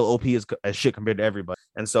he's still OP as shit compared to everybody.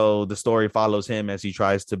 And so the story follows him as he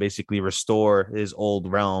tries to basically restore his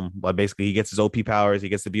old realm. But basically he gets his OP powers, he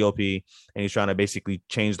gets to be OP, and he's trying to basically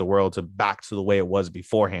change the world back to the way it was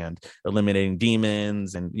beforehand, eliminating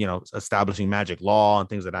demons and, you know, establishing magic law and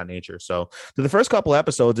things of that nature. So the first couple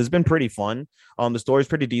episodes, it's been pretty fun. The story's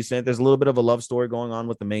pretty decent. There's a little bit of a love story going on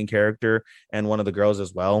with the main character and one of the girls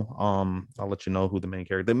as well. I'll let you know who the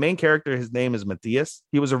main character, his name is Matthias.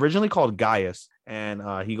 He was originally called Gaius, and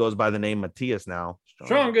he goes by the name Matthias now.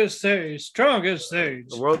 Strongest sage.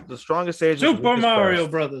 The strongest sage. Super Mario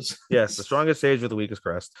Brothers. Yes, the strongest sage with the weakest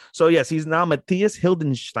crest. So yes, he's now Matthias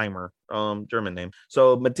Hildensteimer, German name.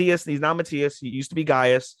 So Matthias, he's now Matthias. He used to be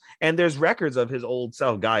Gaius, and there's records of his old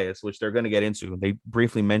self Gaius, which they're going to get into. They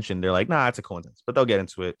briefly mentioned, they're like, nah, it's a coincidence, but they'll get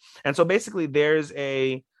into it. And so basically, there's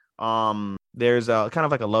a kind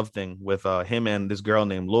of like a love thing with him and this girl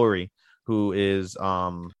named Lori, who is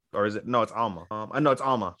or is it? No, it's Alma. I know it's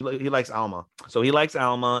Alma. He likes Alma. So he likes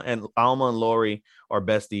Alma, and Alma and Lori are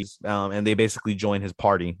besties. And they basically join his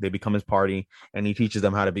party. They become his party, and he teaches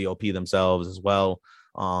them how to be OP themselves as well.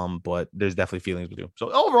 But there's definitely feelings we do.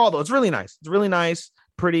 So overall, though, it's really nice. It's really nice.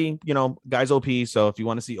 Pretty, you know, guys OP. So if you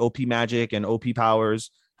want to see OP magic and OP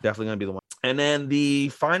powers, definitely gonna be the one. And then the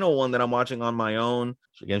final one that I'm watching on my own,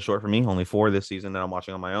 again, short for me, only 4 this season that I'm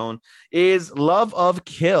watching on my own, is Love of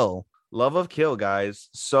Kill. Love of Kill, guys.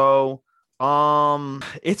 So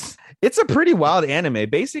it's a pretty wild anime.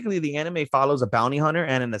 Basically, the anime follows a bounty hunter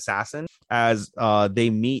and an assassin as they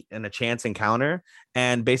meet in a chance encounter.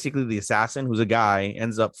 And basically the assassin, who's a guy,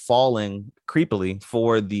 ends up falling creepily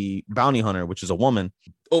for the bounty hunter, which is a woman.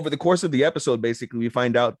 over the course of the episode, basically, we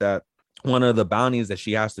find out that one of the bounties that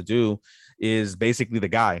she has to do is basically the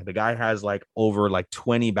guy. The guy has like over like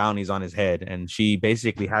 20 bounties on his head, and she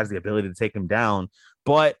basically has the ability to take him down.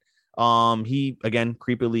 But he again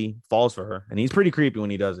creepily falls for her, and he's pretty creepy when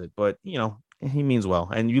he does it. But you know, he means well,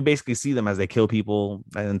 and you basically see them as they kill people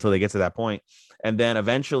until they get to that point, and then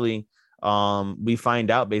eventually we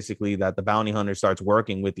find out basically that the bounty hunter starts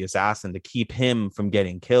working with the assassin to keep him from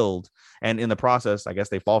getting killed, and in the process I guess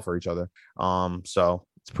they fall for each other. So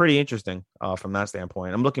it's pretty interesting from that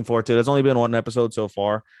standpoint. I'm looking forward to it. There's only been one episode so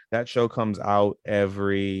far. That show comes out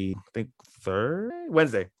every, I think,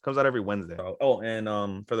 Wednesday. Comes out every Wednesday. Oh, and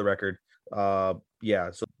for the record,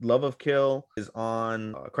 yeah, so Love of Kill is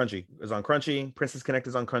on Crunchy. Princess Connect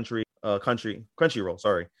is on Crunchyroll.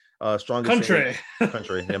 Sorry. Strongest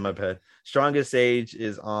Country. Yeah, my bad. Strongest Age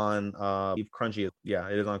is on Crunchy. Yeah,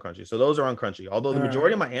 it is on Crunchy. So those are on Crunchy. Although the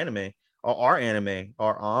majority of my anime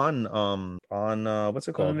are on what's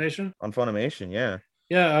it called? Funimation. On Funimation, yeah.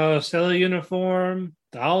 Yeah, Sailor Uniform,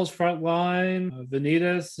 Dolls Frontline,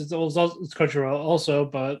 Vanitas. It's Crunchyroll also,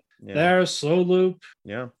 but there's Slow Loop.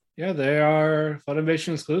 Yeah. Yeah, they are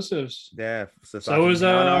Funimation exclusives. Yeah. So is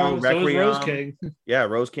Rose King. Yeah,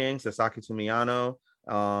 Rose King, Sasaki Tomiyano,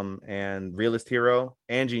 and Realist Hero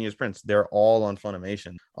and Genius Prince. They're all on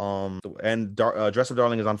Funimation. And Dress Up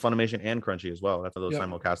Darling is on Funimation and Crunchy as well. That's those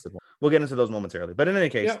simulcasted ones. We'll get into those momentarily. But in any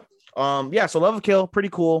case, so Love of Kill, pretty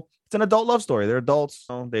cool. It's an adult love story. They're adults.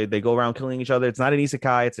 They go around killing each other. It's not an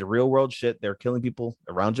isekai. It's a real world shit. They're killing people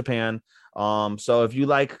around Japan. So if you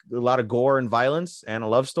like a lot of gore and violence and a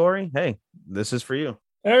love story, hey, this is for you.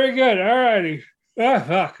 Very good. All righty.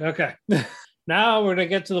 Fuck. Okay. Now we're going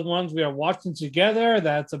to get to the ones we are watching together.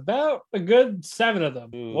 That's about a good 7 of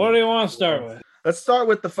them. Ooh. What do you want to start with? Let's start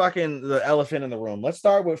with the elephant in the room. Let's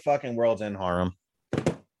start with fucking World's End Harem.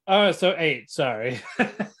 Oh, so 8. Sorry.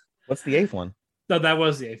 What's the 8th one? No, that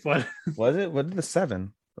was the 8th one. Was it? What did the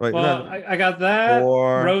 7? Wait, well, I got that.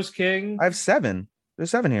 4. Rose King. I have 7.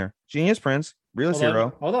 There's 7 here. Genius Prince, Realist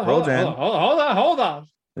Hero, Hold on.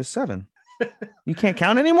 There's 7. You can't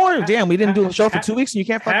count anymore? Damn, we didn't do a show for 2 weeks and you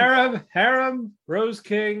can't fucking... Harem, Rose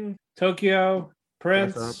King, Tokyo,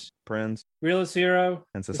 Prince, Realist Hero,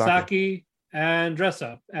 and Sasaki, and Dress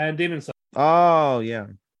Up, and Demon Slayer. Oh, yeah.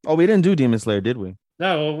 Oh, we didn't do Demon Slayer, did we?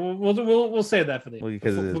 No, we'll save that for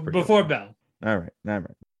the before Bell. All right.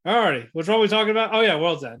 Alrighty, which one are we talking about? Oh yeah,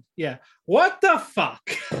 World's End. Yeah. What the fuck?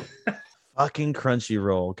 Fucking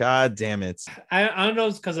Crunchyroll. God damn it. I don't know,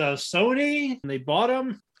 it's because of Sony and they bought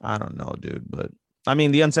them. I don't know, dude, but I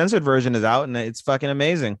mean the uncensored version is out and it's fucking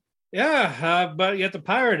amazing. Yeah, but you have to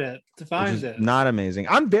pirate it to find it. Not amazing.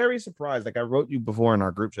 I'm very surprised. Like I wrote you before in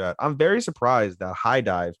our group chat. I'm very surprised that High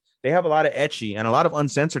Dive, they have a lot of ecchi and a lot of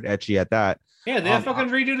uncensored ecchi at that. Yeah, they have fucking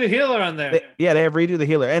Redo the Healer on there. They have Redo the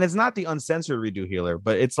Healer. And it's not the uncensored Redo Healer,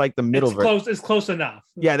 but it's like the middle version. It's close enough.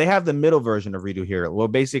 Yeah, they have the middle version of Redo Healer. Well,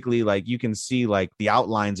 basically, like you can see like the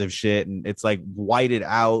outlines of shit and it's like whited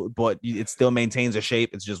out, but it still maintains a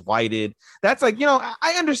shape. It's just whited. That's like,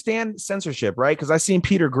 I understand censorship, right? Because I've seen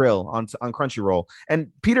Peter Grill on Crunchyroll.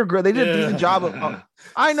 And Peter Grill, they did a decent job of...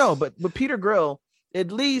 I know, but Peter Grill,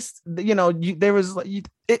 at least, there was...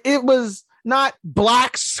 It was... not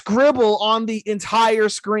black scribble on the entire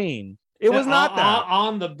screen. It was not that.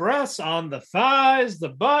 On the breasts, on the thighs, the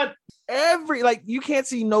butt. You can't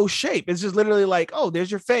see no shape. It's just literally like, oh, there's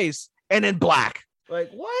your face. And then black. Like,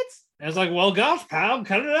 what? And it's like, well, gosh, pal,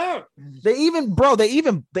 cut it out. They even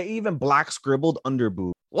black scribbled under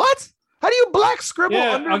boob. What? How do you black scribble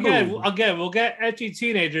under boob? Again, we'll get ecchi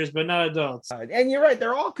teenagers, but not adults. And you're right.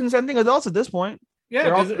 They're all consenting adults at this point. Yeah,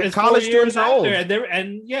 because it's college students are old. What do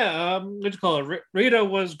you call it? Rita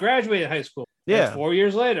was graduating high school. Yeah, that's 4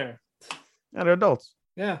 years later. And they're adults.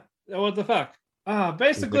 Yeah, what the fuck?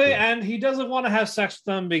 Basically, and he doesn't want to have sex with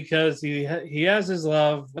them because he has his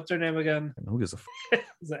love. What's her name again? Who gives a fuck?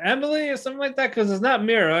 Is it Emily or something like that? Because it's not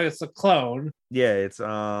Mira, it's a clone. Yeah, it's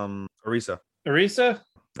Arisa. Arisa?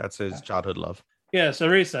 That's his childhood love. Yes,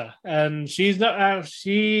 Arisa, and she's not.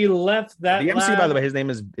 She left that. The MC, by the way, his name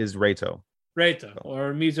is Reito.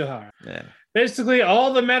 Or Mizuhara. Yeah. Basically,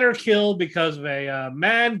 all the men are killed because of a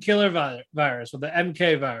man killer virus, or the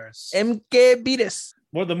MK virus. MK virus.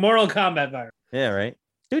 Or the Mortal Kombat virus. Yeah, right.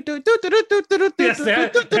 Yes,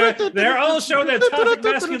 they're all showing their toxic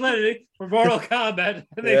masculinity for Mortal Kombat,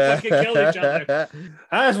 and they fucking kill each other.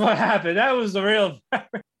 That's what happened. That was the real virus.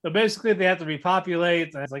 So basically, they have to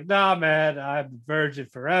repopulate. And it's like, nah, man, I'm a virgin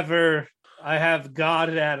forever. I have God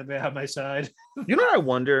and anime on my side. You know what I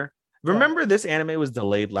wonder? Remember this anime was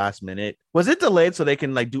delayed last minute. Was it delayed so they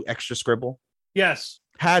can like do extra scribble? Yes.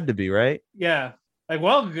 Had to be, right? Yeah. Like,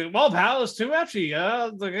 well, pal, it's too much.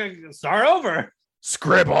 Start over.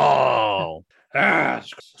 Scribble.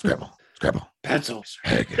 Scribble. Pencils.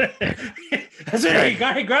 That's it.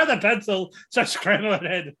 He grabbed the pencil, started scribbling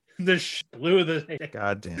it. Blew the.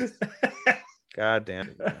 God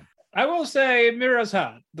damn. I will say, Mira's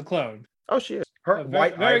hot. The clone. Oh, she is. Her very,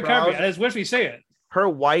 white very eyebrows. curvy. I just wish we see it. Her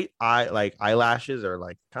white eyelashes are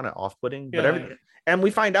like kind of off-putting, but everything. And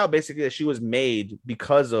we find out basically that she was made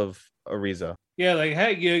because of Ariza. Yeah, like,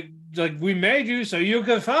 hey, we made you so you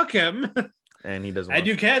could fuck him. And he doesn't. And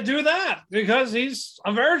you can't do that because he's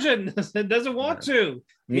a virgin and doesn't want to.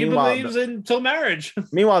 He believes until marriage.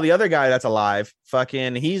 Meanwhile, the other guy that's alive,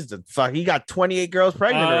 he got 28 girls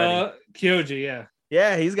pregnant already. Kyoji, yeah.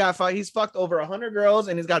 Yeah, he's fucked over 100 girls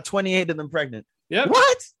and he's got 28 of them pregnant. Yep.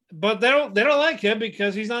 What? But they don't like him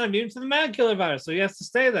because he's not immune to the mad killer virus, so he has to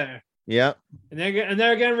stay there. Yep. And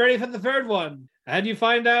they're getting ready for the third one. And you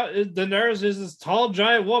find out the nurse is this tall,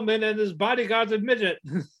 giant woman, and his bodyguard's a midget.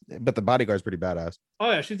 But the bodyguard's pretty badass. Oh,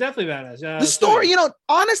 yeah, she's definitely badass. Yeah, the story,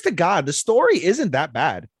 honest to God, the story isn't that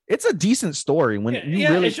bad. It's a decent story when you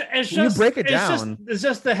break it down. It's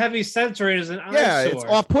just the heavy sensory is an eyesore. Yeah, it's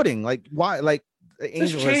off-putting. Like, why? Like,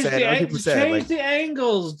 Angel has said, other people said, change the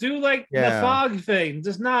angles, do the fog thing,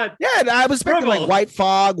 just not. Yeah, I was expecting like white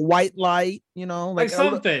fog, white light, like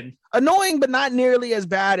something annoying, but not nearly as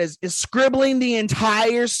bad as scribbling the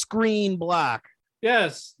entire screen black.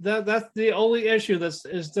 Yes, that's the only issue.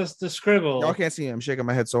 Is just the scribble. Y'all can't see me. I'm shaking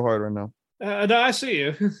my head so hard right now. No, I see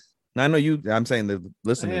you. I know you. I'm saying the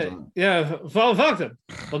listeners. Fuck them.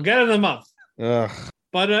 We'll get in a month. Ugh.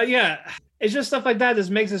 But it's just stuff like that that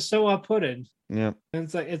makes it so off-putting. Yeah, and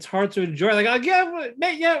it's like it's hard to enjoy. Like,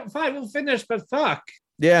 fine, we'll finish, but fuck.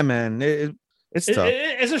 Yeah, man, it's tough.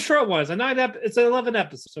 It's a short one. It's an 11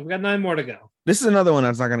 episodes, so we got 9 more to go. This is another one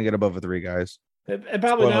that's not going to get above a 3, guys. It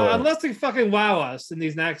probably not, unless they fucking wow us in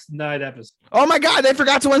these next 9 episodes. Oh my god, they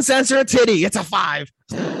forgot to uncensor a titty. It's a 5.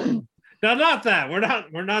 No, not that. We're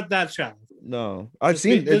not that child. No, I've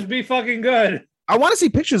seen it. Just be fucking good. I want to see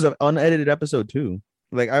pictures of unedited episode 2.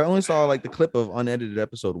 Like, I only saw like the clip of unedited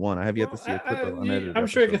episode 1. I have yet to see a clip of unedited. I'm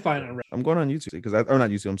sure you can find it. I'm going on YouTube because not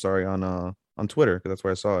YouTube. I'm sorry, on Twitter because that's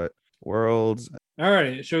where I saw it. Worlds. All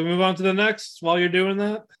right, should we move on to the next while you're doing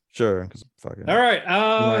that? Sure. Fucking. All right.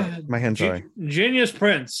 My hentai. Genius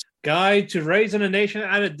Prince: Guide to Raising a Nation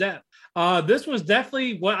Out of Debt. This was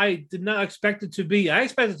definitely what I did not expect it to be. I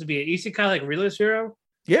expected it to be an isekai like realist hero.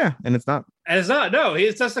 Yeah, and it's not. And it's not. No,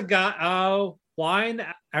 it's just a guy. Wine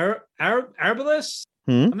Arbalest.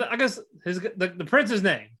 I guess the prince's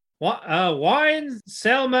name. Wine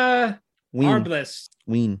Selma Arbalest.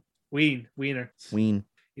 Wiener.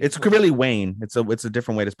 It's really Wayne. It's a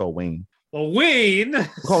different way to spell Wayne. Well, Ween. We'll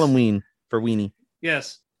call him Ween for Weenie.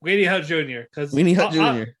 Yes, Weenie Hut Jr. Weenie Hut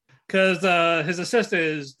Jr. Because his assistant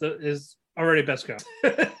is already best girl.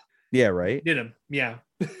 Yeah, right. Did him? Yeah.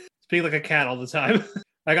 Speak like a cat all the time.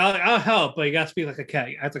 Like I'll help, but you gotta speak like a cat.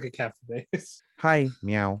 Act like a cat for me. Hi,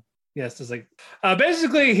 meow. Yes, it's like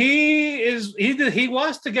basically he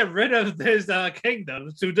wants to get rid of his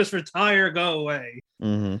kingdom to just retire, go away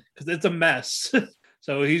because it's a mess.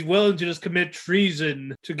 So he's willing to just commit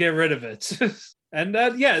treason to get rid of it. And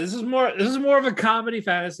this is more of a comedy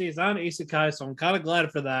fantasy. It's not an isekai, so I'm kind of glad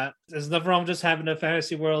for that. There's nothing wrong with just having a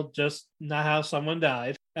fantasy world, just not how someone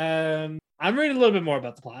died. I'm reading a little bit more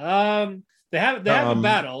about the plot. They have a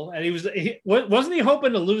battle, and wasn't he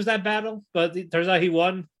hoping to lose that battle? But it turns out he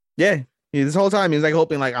won. Yeah, this whole time he's like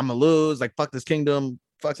hoping like I'm gonna lose, like fuck this kingdom,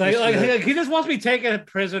 fuck. So like he just wants to be taken a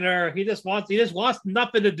prisoner. He just wants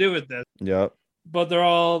nothing to do with this. Yep. But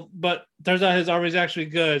turns out his army's actually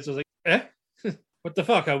good. So it's like, what the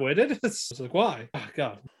fuck? I waited. It's like, why? Oh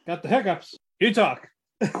god, got the hiccups. You talk.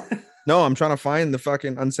 No, I'm trying to find the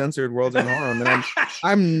fucking uncensored Worlds in Harm, and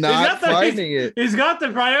I'm not finding it. He's got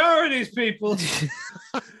the priorities, people.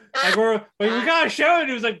 Like we gotta show it.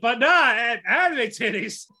 He was like, but not anime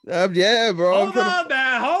titties. Yeah, bro. Hold on,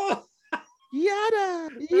 man. Hold.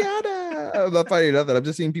 Yada. I'm not finding nothing. I'm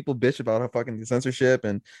just seeing people bitch about how fucking censorship,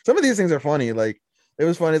 and some of these things are funny. Like it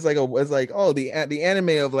was funny. It's like the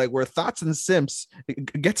anime of like where thoughts and simps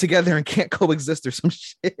get together and can't coexist or some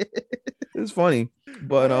shit. It's funny,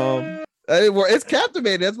 but it's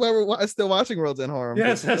captivating. That's why we're still watching Worlds in Harm.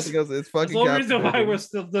 Yes, it's fucking. That's the reason why we're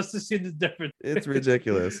still just to see the difference. It's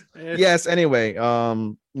ridiculous. Yes. Anyway,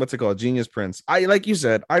 what's it called? Genius Prince. I like you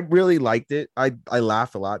said, I really liked it. I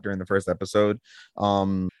laughed a lot during the first episode.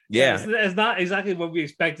 Yeah, it's not exactly what we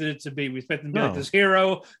expected it to be. We expected him to be like this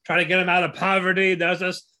hero trying to get him out of poverty. That was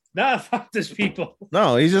just fuck this people.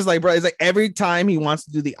 No, he's just like, bro. It's like every time he wants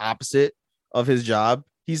to do the opposite of his job,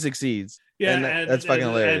 he succeeds. Yeah, and that's fucking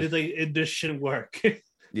hilarious. And like, it just shouldn't work.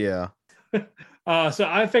 Yeah. So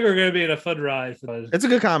I think we're gonna be in a fun ride. It's a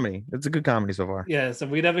good comedy. It's a good comedy so far. Yeah, so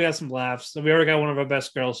we definitely got some laughs. We already got one of our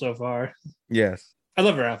best girls so far. Yes. I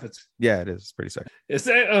love her outfits. Yeah, it is. It's pretty sick.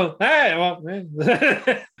 Hey, well, man.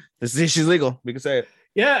 She's legal. We can say it.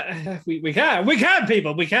 Yeah, we can,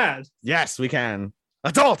 people. We can. Yes, we can.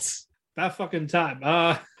 Adults. About fucking time.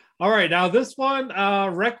 All right, now this one,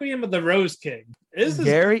 Requiem of the Rose King. This is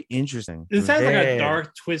very interesting. This has like a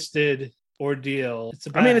dark, twisted ordeal.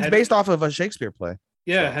 It's based off of a Shakespeare play.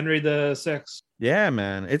 Yeah, so. Henry VI. Yeah,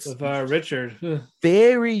 man. It's with Richard.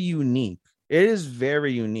 Very unique. It is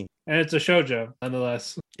very unique. And it's a shoujo,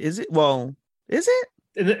 nonetheless. Is it? Well, is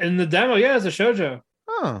it? In the demo, yeah, it's a shoujo.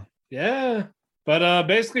 Oh. Yeah. But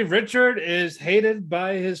basically, Richard is hated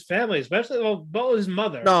by his family, especially his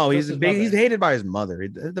mother. No, he's hated by his mother.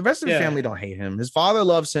 The rest of his family don't hate him. His father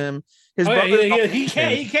loves him. His brother he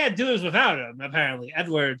can't do this without him. Apparently,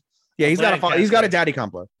 Edward. Yeah, he's got a daddy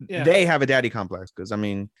complex. Yeah. They have a daddy complex because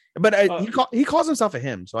he calls himself a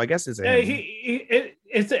him, so I guess it's a him.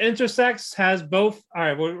 It's the intersex has both. All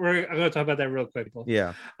right, I'm going to talk about that real quick.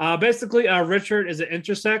 Yeah. Basically, Richard is an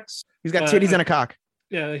intersex. He's got titties and a cock.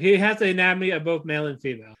 Yeah, he has the anatomy of both male and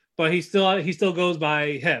female, but he still goes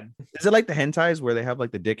by him. Is it like the hentais where they have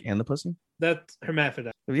like the dick and the pussy? That's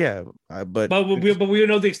hermaphrodite. Yeah, but we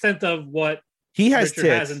know the extent of what he has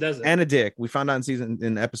Richard tits and a dick. We found out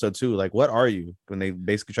in episode 2. Like, what are you? When they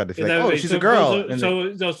basically tried to feel like, she's a girl.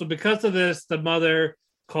 So because of this, the mother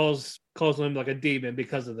calls him like a demon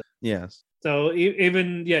because of this. Yes. So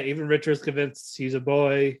even Richard's convinced he's a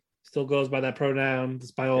boy. Still goes by that pronoun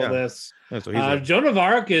despite all this. Joan of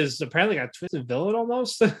Arc is apparently a twisted villain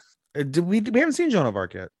almost. We haven't seen Joan of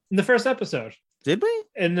Arc yet. In the first episode. Did we?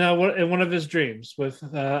 In one of his dreams with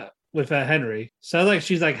Henry. Sounds like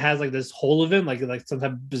she's like has like this hold of him, like some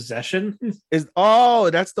type of possession. That's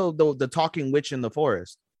the talking witch in the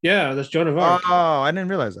forest. Yeah, that's Joan of Arc. Oh, I didn't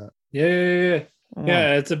realize that. Yeah. Oh.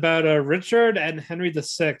 Yeah, it's about Richard and Henry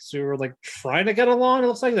VI who were like trying to get along. It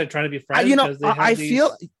looks like they're trying to be friends.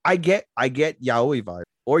 I get yaoi vibes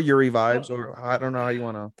or Yuri vibes, or I don't know how you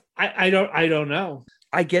want to. I don't know.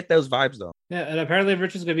 I get those vibes though. Yeah, and apparently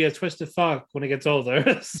Richard's gonna be a twisted fuck when he gets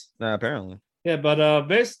older. Apparently. Yeah, but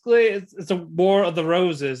basically it's a war of the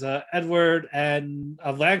roses. Edward and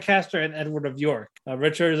Lancaster and Edward of York.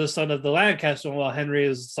 Richard is the son of the Lancaster, while Henry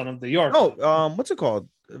is the son of the York. Oh, what's it called?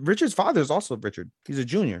 Richard's father is also Richard. He's a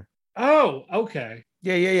junior. Oh, okay.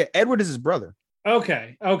 Yeah. Edward is his brother.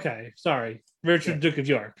 Okay. Sorry. Richard, Duke of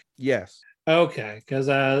York. Yes. Okay, because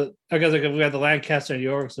we got the Lancaster and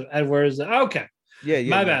York, so Edward's okay. Yeah.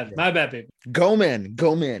 My bad, people. Go men.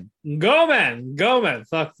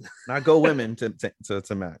 Fuck. Not go women to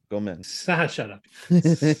Matt. Go men. Shut up.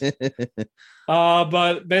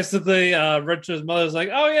 But basically, Richard's mother's like,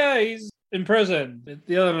 oh yeah, he's in prison.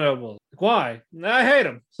 The other nobles. Like, why? I hate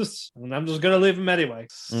him. I'm just gonna leave him anyway.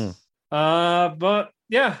 But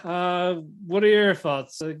yeah, what are your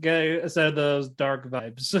thoughts? Aside of those dark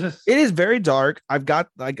vibes. It is very dark. I've got,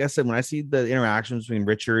 like I said, when I see the interactions between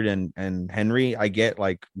Richard and Henry, I get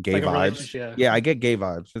like gay vibes. Yeah, I get gay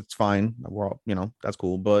vibes. It's fine. We're all, that's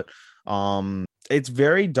cool. But it's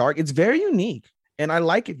very dark. It's very unique. And I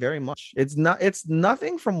like it very much. It's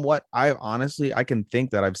nothing from what I can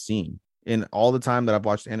think that I've seen in all the time that I've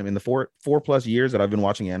watched anime, in the four plus years that I've been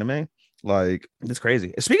watching anime. Like, it's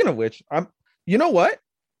crazy. Speaking of which, you know what?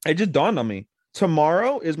 It just dawned on me.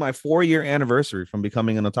 Tomorrow is my 4-year anniversary from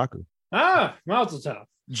becoming an otaku. Mazel tov.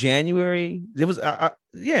 January. It was, I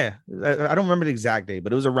don't remember the exact date,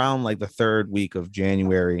 but it was around like the 3rd week of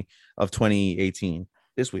January of 2018.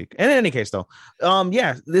 This week. And in any case, though,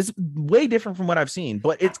 this is way different from what I've seen,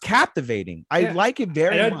 but it's captivating. I like it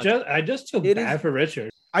very much. I just feel bad for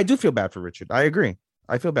Richard. I do feel bad for Richard. I agree.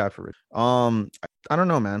 I feel bad for Richard. I don't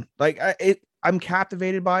know, man. Like, I'm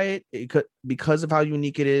captivated by it because of how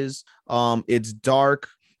unique it is. It's dark.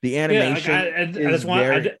 The animation. I just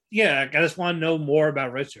want to know more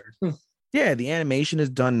about Richard. Yeah, the animation is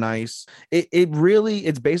done nice.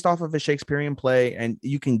 It's based off of a Shakespearean play, and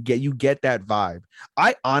you get that vibe.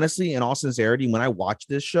 I honestly, in all sincerity, when I watch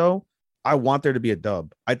this show, I want there to be a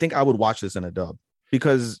dub. I think I would watch this in a dub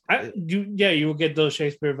because you will get those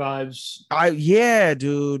Shakespeare vibes.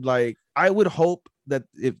 Dude. Like, I would hope that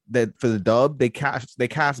for the dub they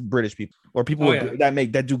cast British people or people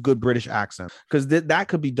that do good British accents, because that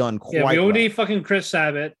could be done quite. We need fucking Chris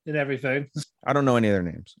Sabat and everything. I don't know any of their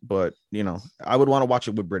names, but I would want to watch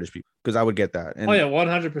it with British people because I would get that. And Oh yeah,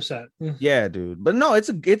 100%. yeah, dude. But no,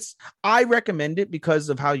 I recommend it because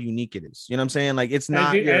of how unique it is. You know what I'm saying? Like it's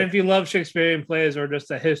not. And if you love Shakespearean plays or just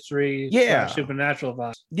the history, Yeah, supernatural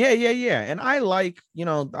vibe. Yeah. And I like,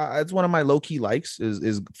 it's one of my low key likes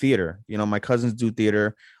is theater. My cousins do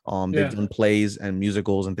theater. They've done plays and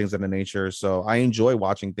musicals and things of that nature. So I enjoy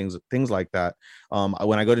watching things like that.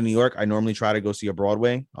 When I go to New York, I normally try to go see a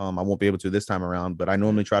Broadway. I won't be able to this time around, but I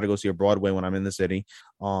normally try to go see a Broadway when I'm in the city.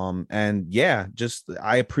 And yeah, just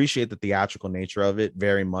I appreciate the theatrical nature of it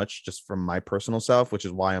very much, just from my personal self, which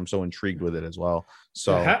is why I'm so intrigued with it as well.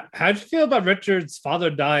 So how'd you feel about Richard's father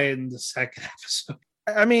dying in the second episode?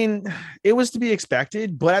 I mean, it was to be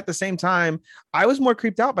expected, but at the same time, I was more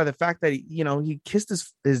creeped out by the fact that he kissed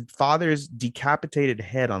his father's decapitated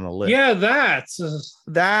head on the lip. Yeah,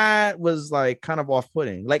 that was like kind of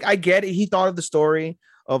off-putting. Like I get it. He thought of the story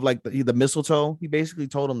of like the mistletoe. He basically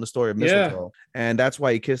told him the story of mistletoe, and that's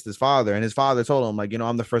why he kissed his father. And his father told him like,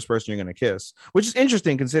 I'm the first person you're gonna kiss, which is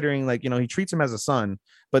interesting considering like he treats him as a son,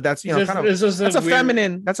 but that's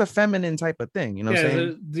that's a feminine type of thing. You know what I'm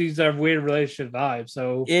saying? These are weird relationship vibes.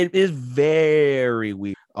 So it is very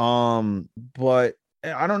weird. But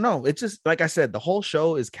I don't know. It's just like I said, the whole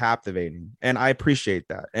show is captivating, and I appreciate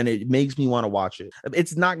that, and it makes me want to watch it.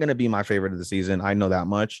 It's not going to be my favorite of the season, I know that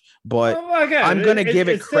much, but I'm going to give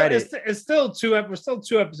it credit. It's still two episodes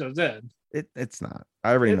in. It's not.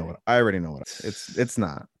 I already know what. It's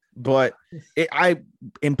not. But I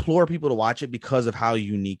implore people to watch it because of how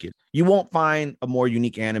unique it is. You won't find a more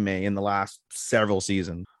unique anime in the last several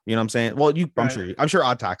seasons. You know what I'm saying? Well, I'm sure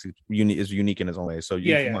Odd Taxi is unique in its own way. So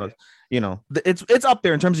it's up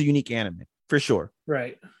there in terms of unique anime for sure.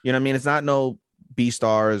 Right. You know what I mean? It's not no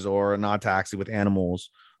Beastars or an Odd Taxi with animals.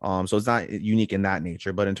 So it's not unique in that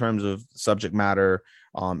nature, but in terms of subject matter,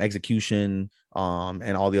 execution,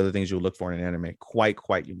 and all the other things you would look for in an anime, quite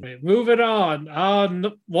unique. Wait, moving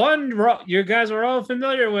on. One you guys are all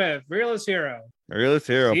familiar with, Realist Hero.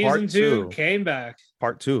 Season part 2 came back.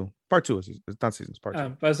 Part two. It's not seasons. Part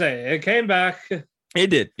 2. But I say it came back. It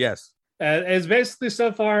did. Yes. It's basically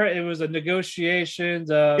so far it was a negotiation.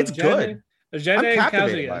 It's good. I'm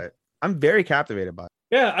captivated by it. I'm very captivated by it.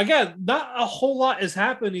 Yeah, again, not a whole lot has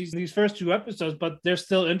happened in these first 2 episodes, but they're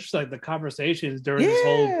still interesting, like the conversations during this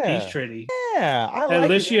whole peace treaty. Yeah, and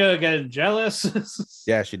Alicia getting jealous.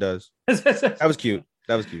 Yeah, she does. That was cute.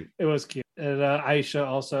 It was cute. And Aisha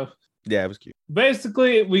also. Yeah, it was cute.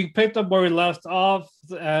 Basically, we picked up where we left off.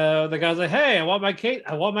 The guy's like, "Hey, I want my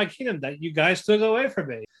kingdom that you guys took away from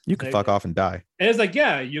me. You can fuck off and die." And it's like,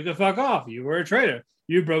 "Yeah, you can fuck off. You were a traitor.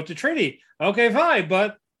 You broke the treaty. Okay, fine,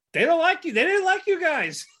 but they don't like you. They didn't like you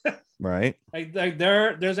guys." Right. Like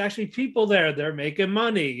there's actually people there. They're making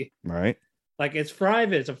money. Right. Like it's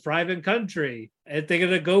private. It's a private country. And they're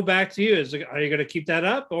gonna go back to you. Are you gonna keep that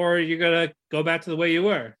up, or are you gonna go back to the way you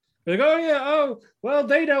were? They're like, oh yeah, oh well,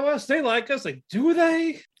 they know us. They like us. Like, do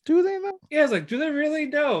they? Do they know? Yeah, it's like, do they really?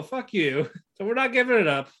 No, fuck you. So we're not giving it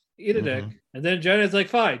up. Eat a dick. And then Jenna's like,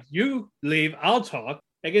 fine, you leave. I'll talk.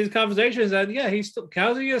 And get his conversations, and yeah,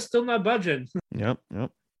 Kazuya's still not budging. Yep.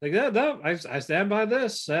 Like that, no, I stand by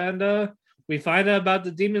this. And we find out about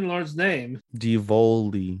the Demon Lord's name.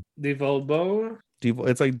 Devolbo.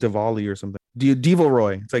 It's like Diwali or something.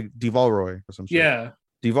 Devolroy. It's like Devolroy or something. Yeah.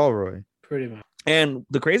 Devolroy. Pretty much. And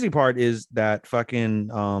the crazy part is that fucking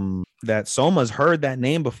that Soma's heard that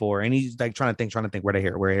name before, and he's like trying to think where to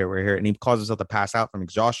hear it, and he caused himself to pass out from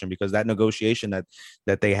exhaustion because that negotiation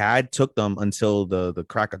that they had took them until the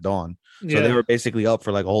crack of dawn. So they were basically up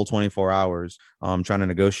for like a whole 24 hours trying to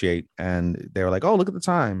negotiate, and they were like, oh, look at the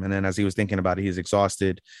time. And then as he was thinking about it, he's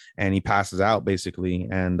exhausted and he passes out basically.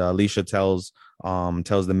 And Alicia tells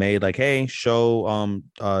the maid like, hey, show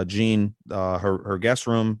Jean her guest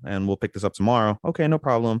room and we'll pick this up tomorrow. Okay, no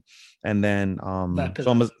problem. And then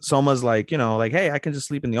Soma's like, like, hey, I can just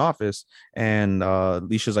sleep in the office. And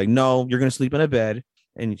Alicia's like, no, you're gonna sleep in a bed.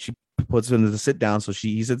 And she puts him to sit down, so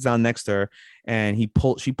he sits down next to her, and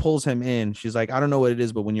she pulls him in. She's like, I don't know what it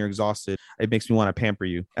is, but when you're exhausted, it makes me want to pamper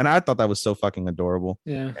you. And I thought that was so fucking adorable.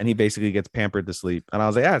 Yeah. And he basically gets pampered to sleep, and I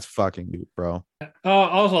was like, that's fucking cute, bro.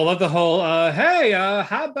 Also, I love the whole hey,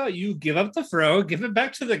 how about you give up the throw, give it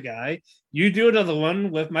back to the guy, you do another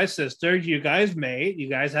one with my sister, you guys mate, you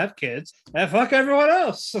guys have kids, and fuck everyone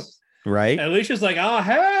else. Right. And Alicia's like, oh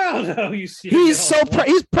hell no, you see, he's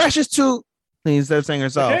he's precious to. Instead of saying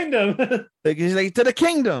herself, the kingdom. He's like, to the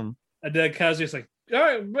kingdom. And then Kazuya's like, all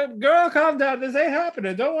right, girl, calm down. This ain't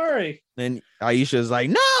happening. Don't worry. And Aisha's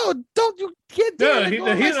like, no, don't you get there.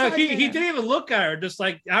 No, he didn't even look at her. Just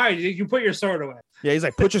like, all right, you put your sword away. Yeah, he's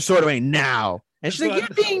like, put your sword away now. And she's like, "You're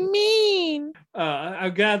being mean."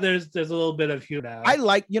 I'm glad there's a little bit of humor now. I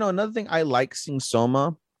like, another thing I like seeing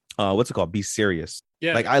Soma. What's it called? Be serious.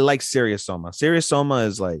 Yeah. Like I like serious Soma. Serious Soma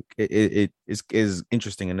is like it is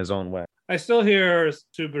interesting in his own way. I still hear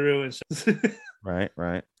Subaru and stuff. Right.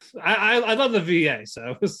 I love the VA,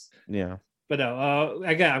 so Yeah. But no,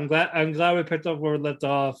 again, I'm glad we picked up where we left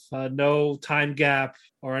off. No time gap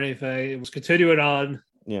or anything. It was continuing on.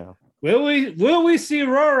 Yeah. Will we see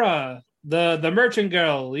Rora, the merchant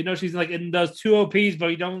girl? She's like in those two OPs, but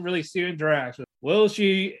you don't really see her interact. Will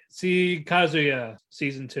she see Kazuya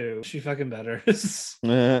season 2? She fucking better.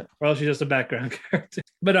 Or else she's just a background character.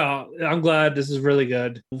 But no, I'm glad this is really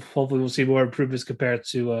good. Hopefully we'll see more improvements compared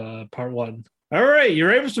to part 1. All right, you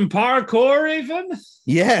ready for some parkour, Ethan?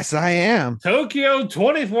 Yes, I am. Tokyo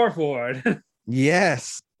 24 Forward.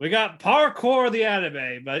 Yes. We got parkour the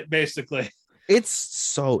anime, but basically. It's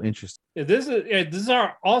so interesting. This is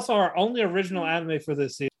our only original anime for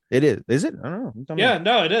this season. It is. Is it? I don't know. Yeah,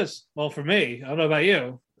 no, it is. Well, for me. I don't know about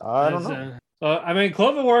you. I don't know.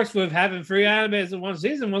 Cloverworks with having 3 animes in one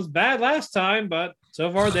season was bad last time, but so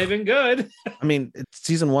far they've been good. I mean,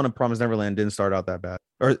 season 1 of Promised Neverland didn't start out that bad.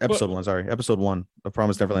 Or episode 1, sorry. Episode 1 of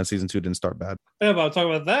Promised Neverland season 2 didn't start bad. Yeah, but I'm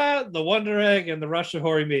talking about that, the Wonder Egg, and the Rush of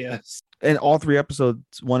Horimiya. And all 3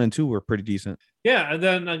 episodes 1 and 2 were pretty decent. Yeah, and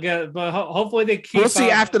then again, but hopefully they keep. We'll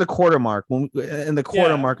see after the quarter mark. And the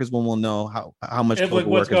quarter mark is when we'll know how much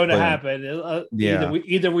what's going to happen.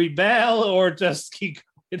 Either we bail or just keep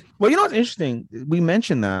going. Well, what's interesting? We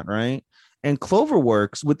mentioned that, right? And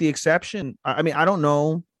Cloverworks, with the exception, I mean, I don't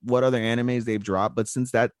know what other animes they've dropped, but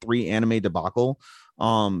since that 3 anime debacle,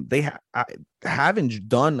 they haven't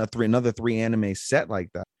done another 3 anime set like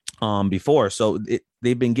that before. So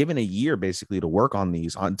they've been given a year basically to work on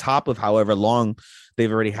these on top of however long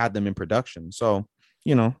they've already had them in production. So,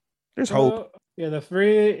 there's hope. Yeah, the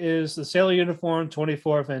 3 is the Sailor Uniform,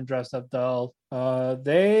 24th, and Dressed Up Doll.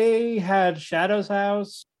 They had Shadow's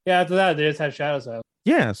House. Yeah, after that, they just had Shadow's House.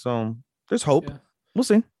 Yeah, so there's hope. Yeah. We'll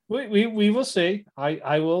see. We will see.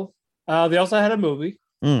 I will. They also had a movie.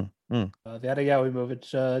 They had a yaoi movie,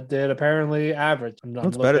 which did apparently average.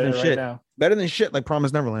 That's better than shit. Now. Better than shit like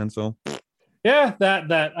Promised Neverland. So yeah,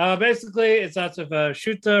 that basically it's lots of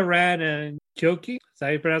Shuta, Ran, and Kyoki. Is that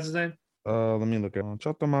how you pronounce his name? Let me look at it.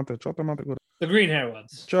 Chotomate. The green hair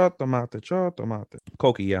ones. Chotomate.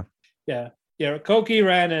 Koki, yeah. Yeah, Koki,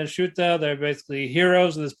 Ran, and Shuta, they're basically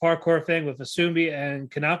heroes of this parkour thing with Asumi and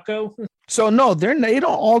Kanako. So no, they don't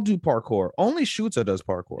all do parkour. Only Shuta does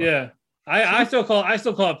parkour. Yeah. I still call it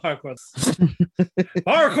parkour.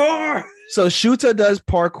 Parkour. So Shuta does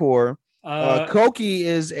parkour. Koki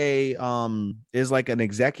is like an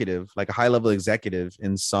executive, like a high-level executive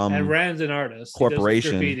in some and Ran's an artist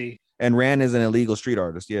corporation. And Ran is an illegal street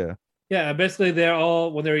artist, yeah. Yeah, basically they're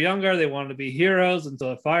all when they were younger, they wanted to be heroes until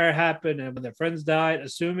a fire happened and when their friends died,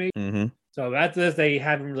 Asumi. Mm-hmm. So after this, they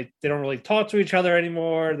don't really talk to each other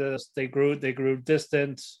anymore. They grew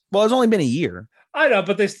distant. Well, it's only been a year. I know,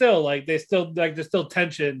 but there's still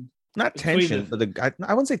tension. Not tension, but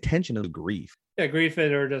I wouldn't say tension is grief. Yeah, grief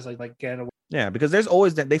or just like getting away. Yeah, because there's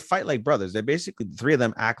always that they fight like brothers. They're basically the 3 of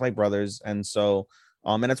them act like brothers, and so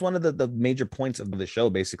and it's one of the major points of the show.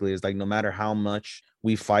 Basically, is like no matter how much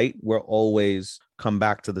we fight, we'll always come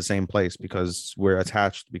back to the same place because we're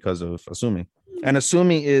attached because of Asumi, and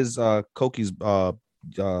Asumi is Koki's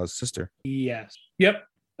sister. Yes. Yep.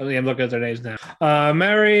 I'm looking at their names now.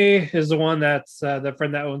 Mary is the one that's the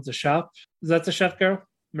friend that owns the shop. Is that the chef girl,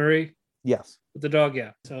 Marie? Yes. With the dog,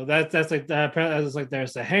 yeah. So that's like apparently it's like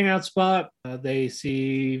there's a hangout spot. They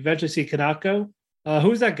eventually see Kanako.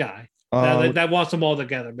 Who's that guy that wants them all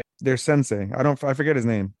together? Their sensei. I forget his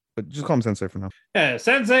name, but just call him Sensei for now. Yeah,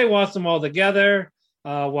 Sensei wants them all together.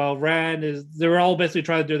 While they're all basically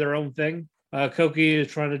trying to do their own thing. Koki is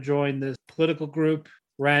trying to join this political group.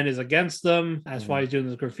 Ran is against them. That's why he's doing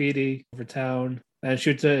this graffiti over town. And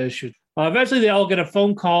Shuta is Shuta. Eventually, they all get a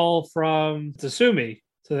phone call from Tasumi.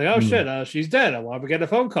 So they shit, she's dead. Why we get a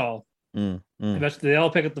phone call? Eventually, they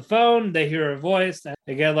all pick up the phone. They hear her voice. And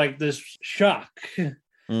they get like this shock.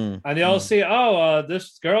 And they all see,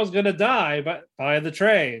 this girl's going to die by the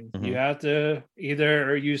train. You have to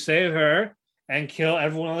either you save her and kill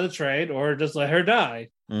everyone on the train or just let her die.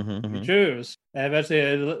 You choose. And eventually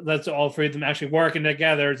it lets all 3 of them actually working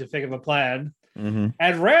together to think of a plan. And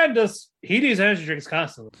Rand he needs energy drinks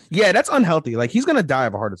constantly. Yeah, that's unhealthy. Like he's gonna die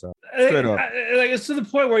of a heart attack. Straight up. It's to the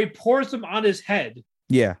point where he pours them on his head.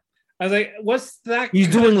 Yeah. I was like, what's that? He's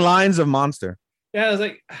doing lines of Monster. Yeah, I was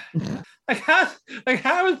like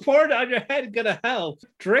how is pouring on your head gonna help?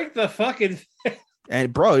 Drink the fucking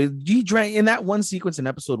And bro, he drank in that one sequence in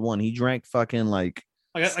episode 1. He drank fucking like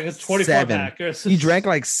like a 24 7. pack. He drank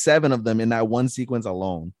like 7 of them in that one sequence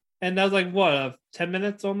alone. And that was like what, 10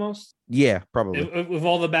 minutes almost? Yeah, probably. With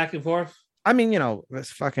all the back and forth. I mean,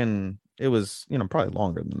 it was, probably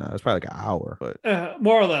longer than that. It's probably like an hour, but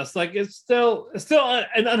more or less. Like it's still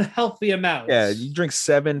an unhealthy amount. yeah, you drink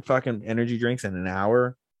 7 fucking energy drinks in an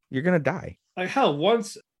hour, you're gonna die. Like hell,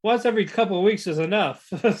 once every couple of weeks is enough.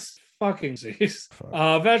 Fucking jeez.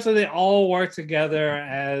 Eventually they all work together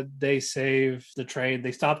and they save the train.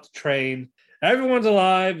 They stop the train. Everyone's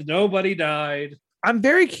alive. Nobody died. I'm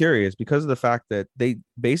very curious because of the fact that they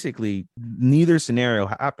basically neither scenario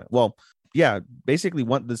happened. Well, yeah, basically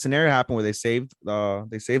the scenario happened where they saved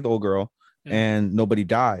the old girl and nobody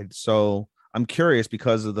died. So I'm curious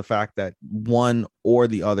because of the fact that one or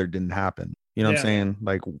the other didn't happen. You know what I'm saying?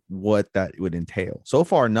 Like what that would entail. So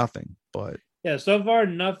far, nothing. But yeah, so far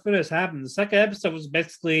nothing has happened. The second episode was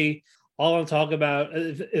basically all I'm talking about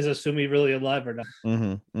is Asumi really alive or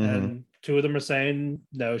not. And 2 of them are saying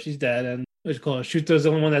no, she's dead, and what you call it? Shuto's the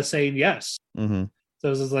only one that's saying yes. So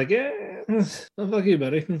it's just like, yeah, fuck you,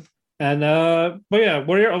 buddy. And but yeah,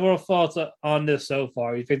 what are your overall thoughts on this so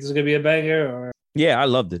far? You think this is gonna be a banger? Or yeah, I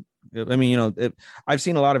loved it. I mean, I've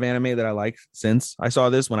seen a lot of anime that I like since I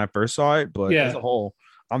saw this when I first saw it, but as a whole,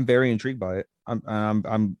 I'm very intrigued by it.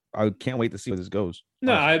 I can't wait to see where this goes.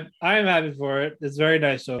 No, I am happy for it. It's very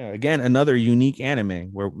nice. So again, another unique anime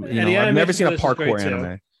where I've never seen a parkour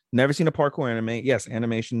anime. Never seen a parkour anime. Yes,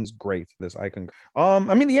 animation is great. This icon.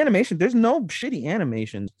 I mean, the animation. There's no shitty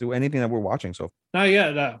animations through anything that we're watching. So not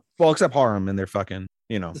yet, no. Well, except Harem and their fucking,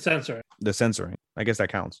 the censoring. I guess that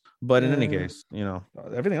counts. But in any case,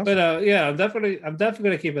 everything else. But yeah, I'm definitely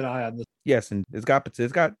gonna keep an eye on this. Yes, and it's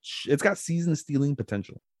got season stealing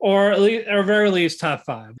potential, or at least, or very least, top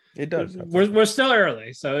 5. It does. We're still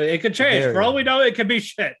early, so it could change. For all we know, it could be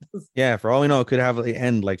shit. Yeah, for all we know, it could have the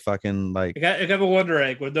end like fucking like. It could have a Wonder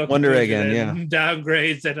Egg with no Wonder Egg again, yeah.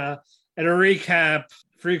 Downgrades and a recap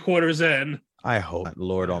 3/4 in. I hope,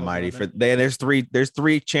 Lord Almighty, there's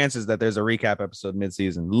three chances that there's a recap episode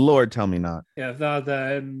mid-season. Lord, tell me not. Yeah, if not,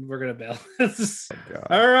 then we're gonna bail.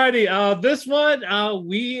 Alrighty, this one,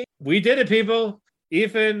 we did it, people.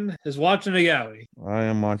 Ethan is watching a yaoi. I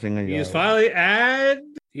am watching a yaoi. He's finally, and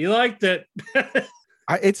he liked it.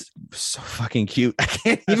 It's so fucking cute. I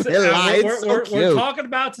can't even lie. We're talking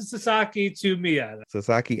about Sasaki to Miyano.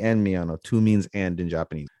 Sasaki and Miyano. Two means and in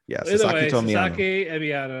Japanese. Yeah, Sasaki and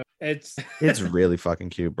Miyano. It's really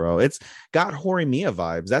fucking cute, bro. It's got Horimiya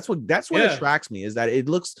vibes. That's what attracts me, is that it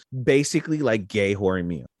looks basically like gay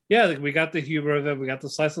Horimiya. Yeah, like we got the humor of it, we got the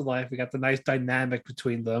slice of life, we got the nice dynamic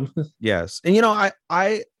between them. Yes. And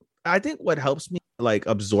I think what helps me like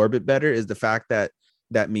absorb it better is the fact that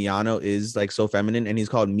Miyano is like so feminine, and he's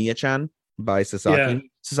called Miya-chan by Sasaki. Yeah.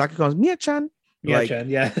 Sasaki calls Miya-chan. Miya-chan,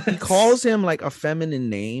 he calls him like a feminine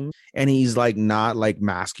name, and he's like not like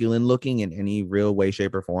masculine looking in any real way,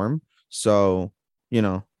 shape, or form. So,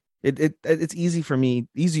 it's easier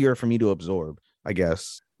for me to absorb, I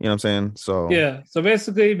guess. You know what I'm saying? So yeah. So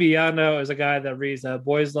basically, Miyano is a guy that reads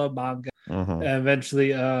Boys Love Manga, and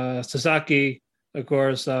eventually, Sasaki, of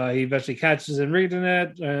course, he eventually catches him reading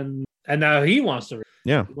it, and now he wants to read.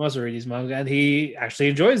 Yeah, he wants to read these manga, and he actually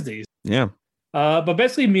enjoys these. Yeah. But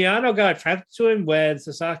basically, Miyano got attracted to him when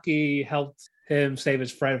Sasaki helped him save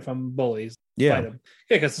his friend from bullies. Yeah. Fight him.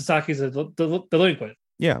 Yeah, because Sasaki's a delinquent.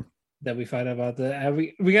 Yeah. That we find about that. And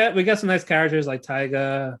we got some nice characters like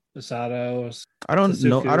Taiga, Masato. I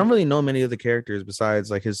don't really know many of the characters besides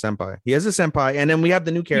like his senpai. He has a senpai, and then we have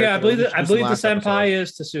the new character. Yeah, I believe the senpai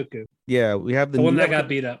is Tsuku. Yeah, we have the one that got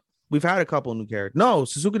beat up. We've had a couple new characters. No,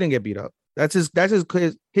 Suzuki didn't get beat up. That's his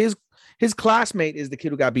classmate is the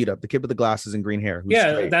kid who got beat up, the kid with the glasses and green hair. He's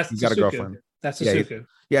got a girlfriend. That's Suzuki.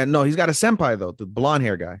 No, he's got a senpai though, the blonde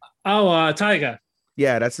hair guy. Oh, Taiga.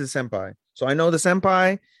 Yeah, that's his senpai. So I know the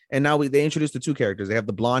senpai, and now they introduced the two characters. They have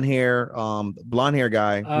the blonde hair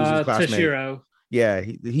guy who's his classmate. Toshiro. Yeah,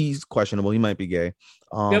 he's questionable. He might be gay.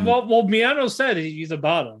 Well, Miyano said he's a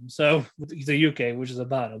bottom, so he's a UK, which is a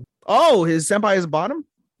bottom. Oh, his senpai is a bottom?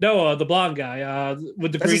 No, the blonde guy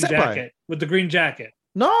with the green jacket. With the green jacket.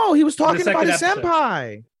 No, he was talking about his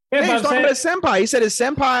senpai. Yeah, he was talking about his senpai. He said his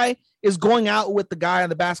senpai is going out with the guy on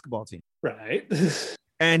the basketball team. Right.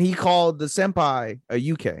 And he called the senpai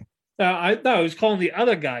a UK. No, he was calling the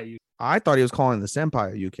other guy UK. I thought he was calling the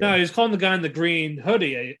senpai a UK. No, he was calling the guy in the green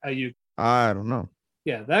hoodie a UK. I don't know.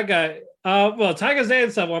 Yeah, that guy. Well, Tiger's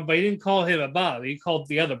dated someone, but he didn't call him a Bob. He called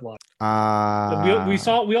the other bloke. We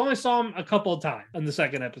only saw him a couple of times in the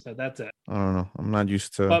second episode. That's it. I don't know. I'm not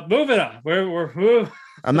used to. But moving on. We're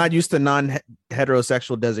I'm not used to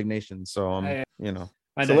non-heterosexual designations, so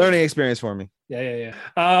I It's a know. learning experience for me. Yeah.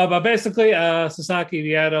 But basically, Sasaki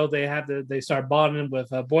and Miyano, they start bonding with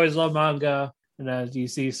Boys Love Manga. And as you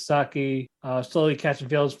see Sasaki slowly catching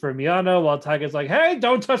feels for Miyano, while Taiga's like, hey,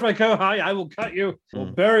 don't touch my kohai. I will cut you. We'll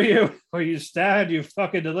bury you where you stand, you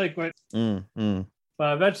fucking delinquent.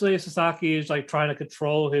 But eventually Sasaki is like trying to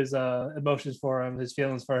control his emotions for him, his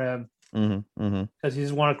feelings for him. Because he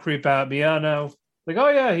just want to creep out Miyano. Like, oh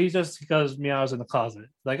yeah, he's just because Miyano's in the closet.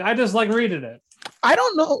 Like, I just like reading it. I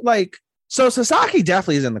don't know. Like, so Sasaki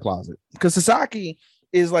definitely is in the closet because Sasaki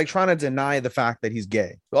is like trying to deny the fact that he's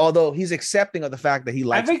gay, although he's accepting of the fact that he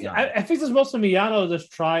likes. I think it's mostly Miyano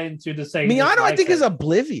just trying to just say. Miyano, I think, is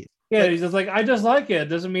oblivious. Yeah, he's just like, I just like it.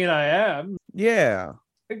 Doesn't mean I am. Yeah,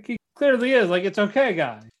 Like, he clearly is. Like, it's okay,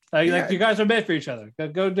 guy. Like you guys are made for each other.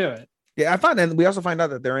 Go do it. Yeah, I found, and we also find out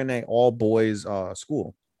that they're in a all boys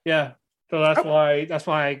school. Yeah. So that's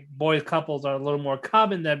why boys couples are a little more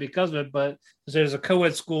common there because of it. But there's a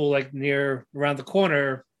co-ed school like near around the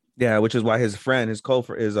corner. Yeah, which is why his friend, his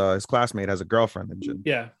classmate has a girlfriend and shit.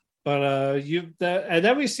 Yeah. But and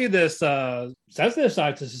then we see this sensitive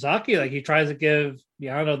side to Sasaki. Like, he tries to give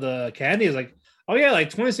Miyano the candy. He's like, oh yeah, like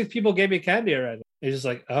 26 people gave me candy already. He's just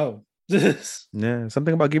like, oh. Yeah,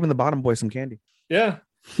 something about giving the bottom boy some candy. Yeah.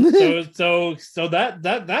 So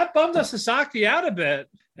that bummed us Sasaki out a bit.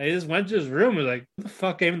 And he just went to his room and was like, what the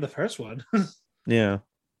fuck gave him the first one? Yeah.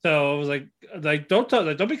 So it was like don't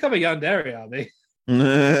become a yandere on me.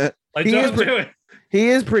 Like, He don't do it. He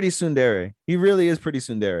is pretty tsundere. He really is pretty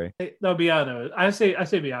tsundere. No, Miyano. I say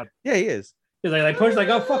Miyano. Yeah, he is. He's like push, like,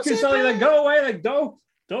 oh fuck yourself, like go away, like don't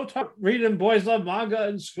talk reading Boys Love Manga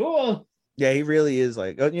in school. Yeah, he really is.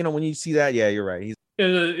 Like, when you see that, yeah, you're right.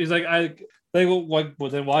 He's like, well,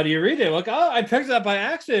 then why do you read it? Like, oh, I picked it up by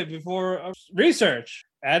accident before research.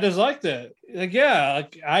 I just liked it. Like, yeah,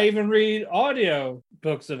 like I even read audio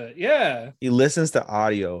books of it. Yeah, he listens to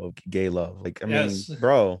audio of gay love. Like, I mean,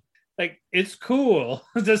 bro, like, it's cool.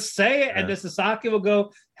 Just say it, and then Sasaki will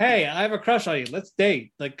go, "Hey, I have a crush on you. Let's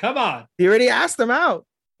date." Like, come on. He already asked him out.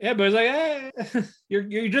 Yeah, but it's like, hey,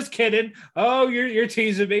 you're just kidding. Oh, you're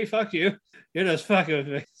teasing me. Fuck you. You're just fucking with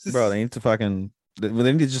me, bro. They need to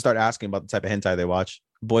just start asking about the type of hentai they watch.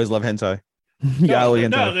 Boys love hentai.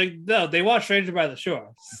 No, they watch Stranger by the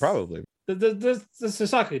Shore. Probably. The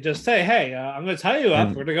Sasaki just say, hey, I'm going to tie you up.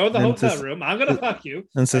 We're going to go in the hotel room. I'm going to fuck you.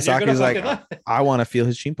 And Sasaki's like, I want to feel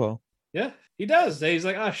his chimpo. Yeah, he does. He's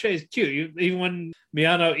like, oh, shit, he's cute. Even when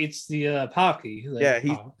Miyano eats the Pocky. Like,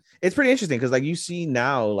 yeah, it's pretty interesting because, like, you see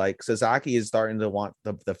now, like, Sasaki is starting to want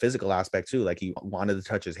the physical aspect too. Like, he wanted to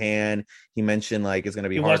touch his hand. He mentioned, like, it's going to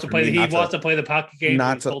be hard. He wants to play the Pocky game.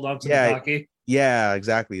 Not to hold on to the Pocky. Yeah,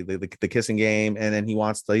 exactly. The kissing game, and then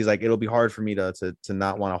he's like, it'll be hard for me to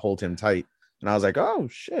not want to hold him tight. And I was like, oh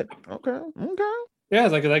shit, okay. Yeah,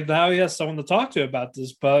 like now he has someone to talk to about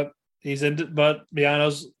this, but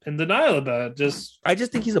Miyano's in denial about it. I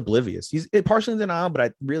just think he's oblivious. He's partially in denial, but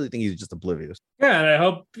I really think he's just oblivious. Yeah, and I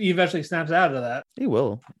hope he eventually snaps out of that. He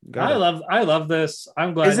will. I love this.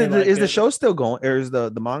 I'm glad. Is the show still going, or is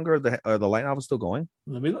the manga or the light novel still going?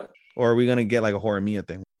 Let me look. Or are we gonna get like a Horimiya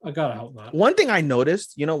thing? I gotta hope not. One thing I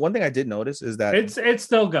noticed, one thing I did notice is that it's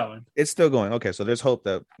still going. It's still going. Okay, so there's hope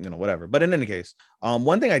that whatever. But in any case,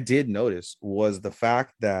 one thing I did notice was the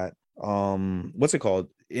fact that what's it called?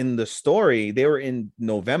 In the story, they were in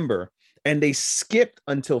November and they skipped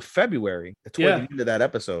until February toward the end of that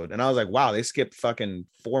episode. And I was like, wow, they skipped fucking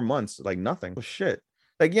 4 months, like nothing. Oh, shit.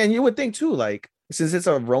 Like, yeah, and you would think too, like, since it's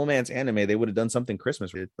a romance anime, they would have done something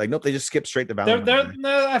Christmas. Like, nope, they just skipped straight to Valentine's.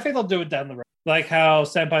 No, I think they'll do it down the road. Like how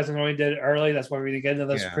Senpai Sengoin did it early. That's why we didn't get into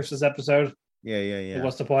this Christmas episode. Yeah. Like,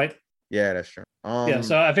 what's the point? Yeah, that's true.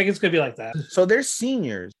 So I think it's gonna be like that. So they're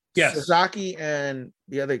seniors. Yes. Sasaki and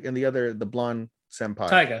the blonde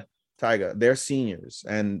senpai. Taiga. They're seniors,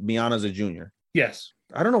 and Miyano's a junior. Yes.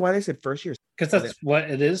 I don't know why they said first year. Because that's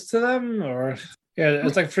what it is to them, or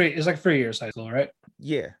it's like 3 years high school, right?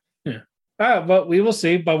 Yeah. But we will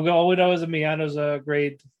see. But all we know is that Miyano's a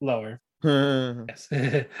grade lower. Yes.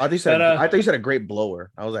 I thought you said a great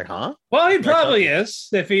blower. I was like, huh? Well, he probably is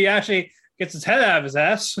if he actually gets his head out of his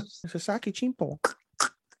ass. Sasaki Chimpo.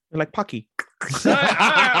 You're like Pucky. All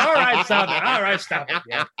right, stop it.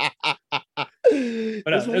 Yeah.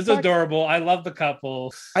 But it's adorable. I love the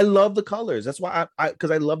couple. I love the colors. That's why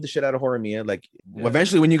because I love the shit out of Horimiya. Like,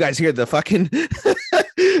 eventually, when you guys hear the fucking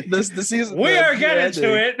the season, we are getting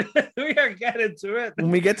to it. We are getting to it.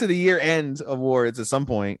 When we get to the year end awards at some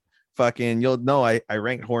point, fucking, you'll know I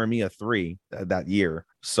ranked Horimiya 3 that year.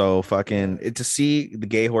 So fucking to see the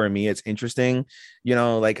gay Horimiya, it's interesting.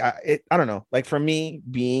 Like I don't know. Like, for me,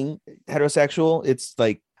 being heterosexual, it's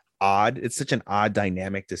like odd. It's such an odd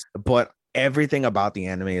dynamic but everything about the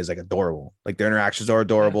anime is like adorable. Like their interactions are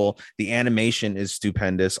adorable. The animation is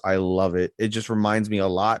stupendous. I love it. It just reminds me a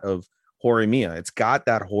lot of Horimiya. It's got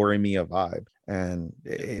that Horimiya vibe, and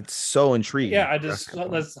it's so intriguing. Yeah,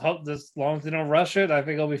 let's hope as long as they don't rush it, I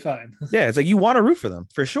think it'll be fine. Yeah, it's like you want to root for them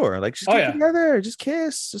for sure. Like just get together, just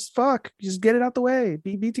kiss, just fuck, just get it out the way,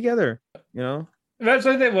 be together. You know,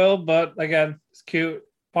 eventually they will, but again, it's cute.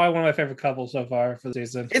 Probably one of my favorite couples so far for the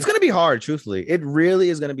season. It's gonna be hard, truthfully. It really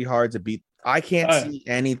is gonna be hard to beat. I can't see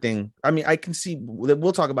anything. I mean, I can see.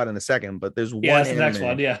 We'll talk about it in a second, but there's one. That's the next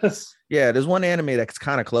one. Yes. Yeah, there's one anime that's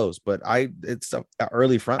kind of close, but it's an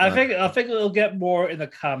early front. I think it'll get more in the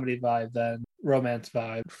comedy vibe than romance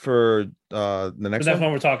vibe for the next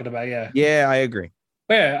one we're talking about. Yeah. Yeah, I agree.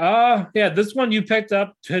 Yeah. This one you picked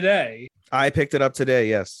up today. I picked it up today.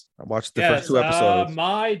 Yes, I watched the first 2 episodes.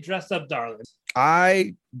 My Dressed Up Darling.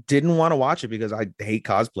 I didn't want to watch it because I hate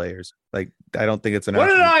cosplayers. Like, I don't think it's an. What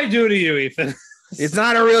did I do to you, Ethan? It's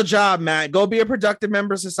not a real job, Matt. Go be a productive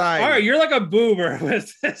member of society. All right, you're like a boomer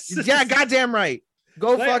with this. Yeah, goddamn right.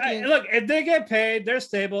 Go fucking look. If they get paid, they're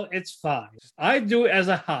stable. It's fine. I do it as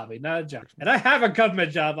a hobby, not a job. And I have a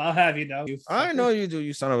government job. I'll have you know. I know you do,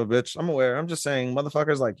 you son of a bitch. I'm aware. I'm just saying,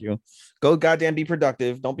 motherfuckers like you, go goddamn be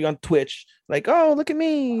productive. Don't be on Twitch like, oh, look at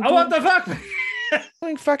me. What the fuck?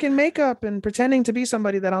 Doing fucking makeup and pretending to be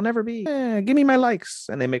somebody that I'll never be. Give me my likes,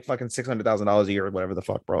 and they make fucking $600,000 a year or whatever the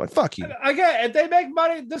fuck, bro. Like, fuck you. I get if they make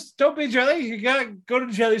money. Just don't be jelly. You gotta go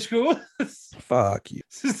to jelly school. Fuck you.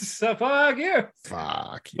 So fuck you.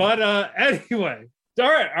 Fuck you. But anyway, all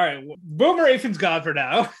right. Boomer Ethan's gone for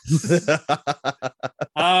now. We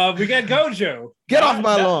got Gojo. Get off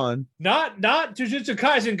my lawn. Not Jujutsu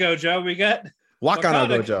Kaisen Gojo. We got Wakana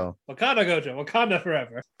Gojo. Wakanda Gojo. Wakanda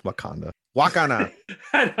forever. Wakanda.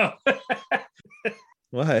 I know.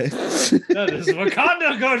 What? No, this is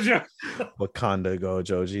Wakanda Gojo. Wakanda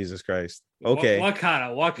Gojo. Jesus Christ. Okay.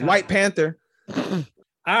 Wakanda. White Panther. All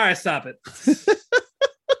right, stop it.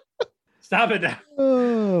 Stop it now.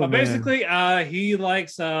 But basically, he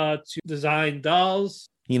likes to design dolls.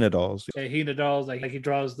 Hina dolls. Yeah, Hina dolls. Like he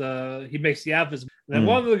draws he makes the outfits. And then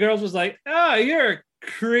one of the girls was like, "Oh, you're a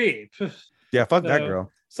creep." Yeah, fuck that girl.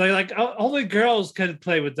 So like only girls can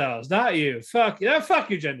play with dolls, not you. Fuck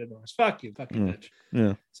you, gender norms. Fuck you, fucking bitch.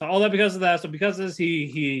 Yeah. So all that because of that. So because of this,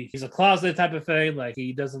 he's a closeted type of thing. Like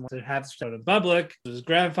he doesn't want to have shown in public. His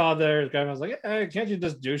grandfather's like, hey, can't you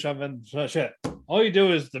just do something? So, shit. All you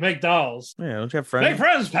do is to make dolls. Yeah, don't you have friends? Make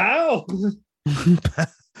friends, pal.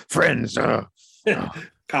 Friends.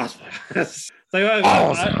 Cosplay. Like,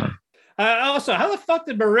 awesome. Also, how the fuck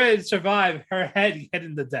did Marin survive her head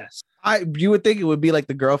hitting the desk? You would think it would be like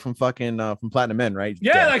the girl from fucking from Platinum Men, right?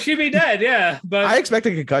 Yeah, dead. Like she'd be dead. Yeah, but I expect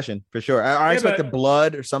a concussion for sure. I expect the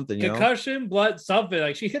blood or something. Concussion, blood, something.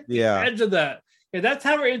 Like she hit the edge of that. Yeah, that's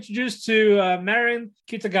how we're introduced to Marin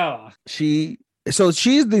Kitagawa. She's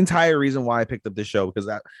the entire reason why I picked up this show, because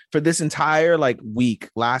for this entire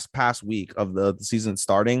past week of the season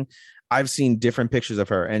starting, I've seen different pictures of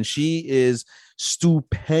her, and she is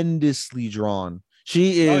stupendously drawn.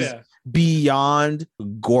 She is beyond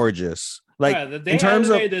gorgeous. Like in terms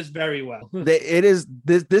of this very well. It is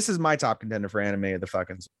this is my top contender for anime of the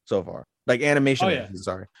fucking so far. Like animation.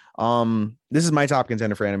 Sorry. This is my top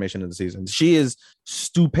contender for animation of the season. She is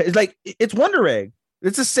stupid. Like it's Wonder Egg.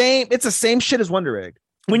 It's the same shit as Wonder Egg.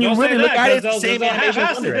 When you really look at it, it's the same animation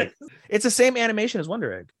as Wonder Egg. It's the same animation as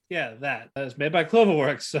Wonder Egg. Yeah, that's made by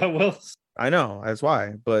Cloverworks. So I know that's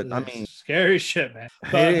why, but I mean, scary shit, man.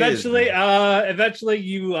 But eventually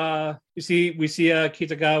we see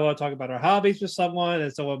Kitagawa talk about her hobbies with someone,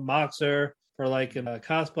 and someone mocks her for like in a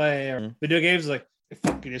cosplay or video games. Like,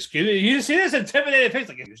 fucking excuse me, you see this intimidated face?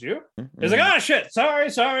 Like, excuse you? He's like, oh shit, sorry,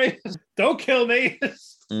 don't kill me.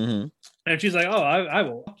 And she's like, oh, I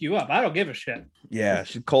will fuck you up. I don't give a shit. Yeah,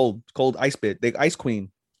 she's cold ice bit, big ice queen.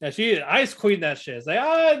 Yeah, she ice queen that shit. It's like,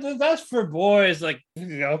 oh, that's for boys. Like,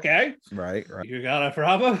 okay. Right. You got a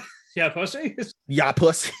problem? Yeah, pussy? Yeah,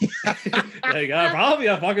 pussy. Yeah, you got a problem?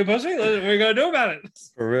 Yeah, fucking pussy? What are we going to do about it?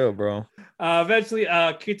 For real, bro. Eventually,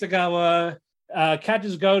 Kitagawa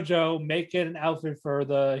catches Gojo making an outfit for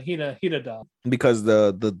the Hina doll. Because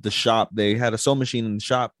the shop, they had a sewing machine in the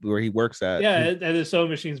shop where he works at. Yeah, and the sewing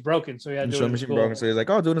machine's broken, so he had to do it in sewing machine school. broken, so he's like,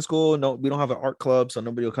 oh, doing it school. No, we don't have an art club, so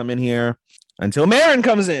nobody will come in here until Marin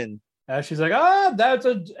comes in. She's like,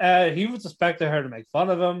 he was expecting her to make fun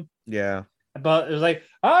of him. Yeah. But it was like,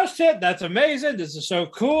 oh shit, that's amazing. This is so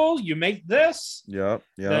cool. You make this. Yep.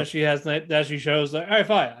 Then she shows like, all right,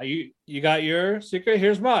 fine. You got your secret.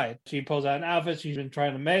 Here's mine. She pulls out an outfit she's been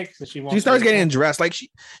trying to make. So she starts getting dressed. Like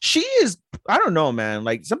she is, I don't know, man.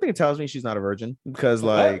 Like something tells me she's not a virgin because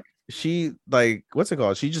like she like what's it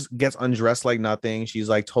called? She just gets undressed like nothing. She's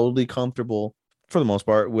like totally comfortable for the most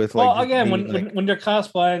part with like. Well, again, being, when you're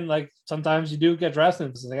cosplaying, like sometimes you do get dressed, and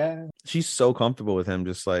it's like, she's so comfortable with him,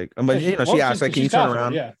 just like. But you know, well, she asked like, "Can you turn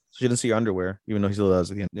around?" Yeah. She didn't see her underwear, even though he still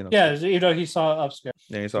does again. You know. Yeah, you know, he saw upskirt.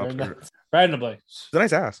 Yeah, he saw upskirt. Randomly. It's a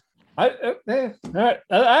nice ass.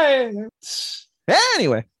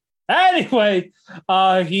 Anyway,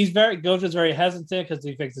 Gojo's very hesitant because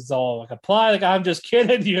he thinks it's all like a plot. Like, I'm just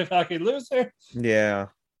kidding, you fucking loser. Yeah.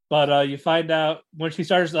 But you find out when she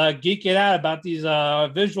starts geeking out about these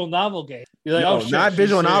visual novel games. You're like, no, oh shit, not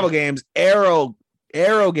visual novel games, arrow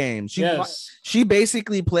games. She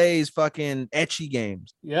basically plays fucking ecchi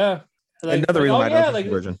games. Yeah. Like, another reason why I don't like,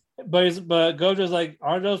 version. But Gojo's like,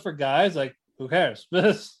 aren't those for guys? Like, who cares?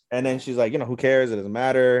 And then she's like, you know, who cares? It doesn't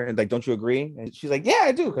matter. And like, don't you agree? And she's like, yeah,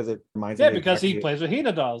 I do, because it reminds me. Yeah, because he plays with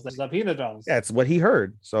Hina dolls. They love Hina dolls. Yeah, it's what he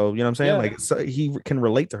heard. So you know what I'm saying? Yeah. Like, so he can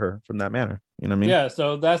relate to her from that manner. You know what I mean? Yeah.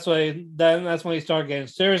 So that's when he started getting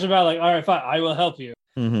serious about like, all right, fine, I will help you.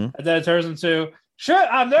 Mm-hmm. And then it turns into, shit,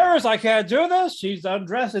 I'm nervous. I can't do this. She's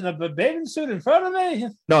undressed in a bathing suit in front of me.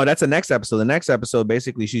 No, that's the next episode. The next episode,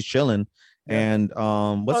 basically, she's chilling. And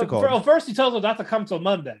what's it called? First, he tells her not to come till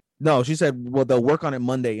Monday. No, she said, well, they'll work on it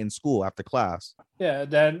Monday in school after class.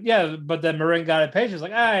 But then Marin got impatient. She's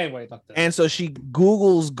like, I ain't wait. Fuck this. And so she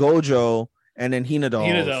Googles Gojo and then Hina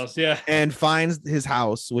dolls, yeah, and finds his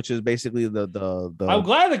house, which is basically the. I'm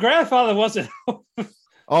glad the grandfather wasn't.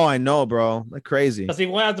 Oh, I know, bro. Like crazy. Because he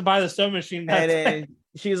went out to buy the sewing machine. And then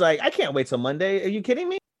she's like, I can't wait till Monday. Are you kidding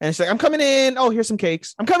me? And she's like, I'm coming in. Oh, here's some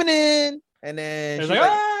cakes. I'm coming in. And then she's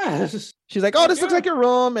like, oh, this looks like your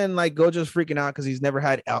room. And like Gojo's freaking out because he's never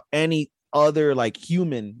had any other like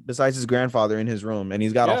human besides his grandfather in his room. And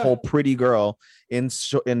he's got a whole pretty girl in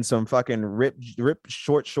some fucking ripped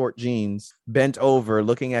short jeans, bent over,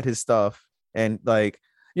 looking at his stuff. And like,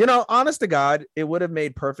 you know, honest to God, it would have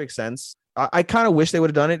made perfect sense. I kind of wish they would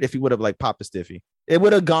have done it if he would have like popped a stiffy. It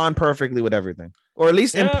would have gone perfectly with everything, or at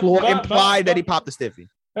least implied that he popped the stiffy.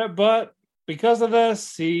 But because of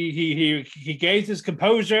this, he gains his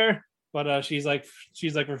composure. But she's like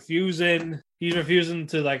refusing. He's refusing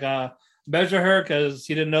to like measure her because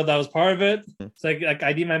he didn't know that was part of it. It's like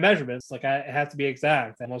I need my measurements. Like I have to be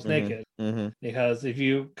exact, almost naked. Because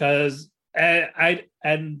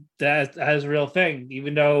and that is a real thing.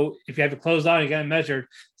 Even though if you have your clothes on, you get measured.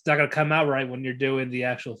 It's not going to come out right when you're doing the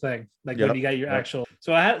actual thing. Like when you got your actual.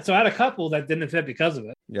 So I had a couple that didn't fit because of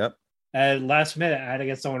it. Yep. And last minute, I had to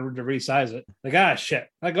get someone to resize it. Like, shit.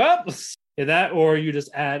 Like, that, or you just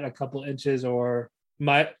add a couple inches or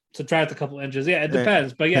subtract a couple inches. Yeah, it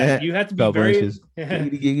depends. But yeah, you have to be very.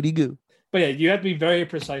 But yeah, you have to be very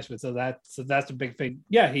precise with. So that's a big thing.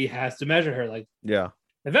 Yeah, he has to measure her. Like, yeah.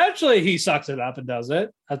 Eventually, he sucks it up and does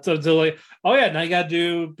it until like, oh yeah, now you got to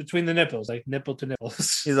do between the nipples, like nipple to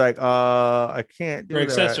nipples. He's like, I can't do that.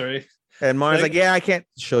 Accessory. And Mario's like, yeah, I can't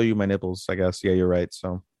show you my nipples. I guess, yeah, you're right.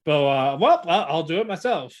 So, but I'll do it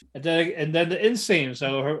myself. And then the inseam,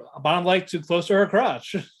 so her bottom leg too close to her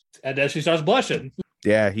crotch, and then she starts blushing.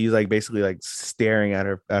 Yeah, he's like basically like staring at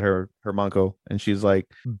her manco, and she's like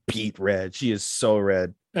beet red. She is so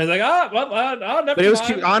red. And it's like, never. But it was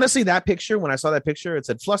cute. Honestly, that picture, when I saw that picture, it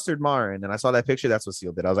said flustered Mar, and then I saw that picture. That's what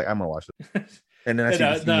sealed it. I was like, I'm gonna watch it. And then I see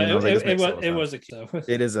it was a cute.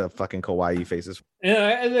 It is a fucking kawaii faces.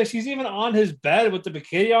 And she's even on his bed with the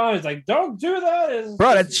bikini on. It's like, don't do that,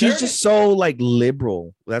 bro. She's just so like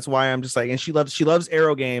liberal. That's why I'm just like, and she loves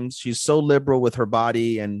arrow games. She's so liberal with her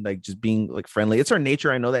body and like just being like friendly. It's her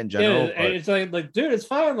nature. I know that in general. Yeah, it's like, dude, it's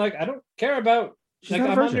fine. Like, I don't care about. She's like,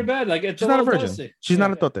 not I'm a virgin. on your bed. Like, it's she's not a virgin. Pussy. She's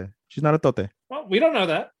not a tote. She's not a tote. Well, we don't know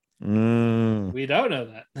that. We don't know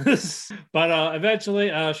that. But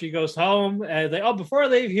eventually she goes home and before I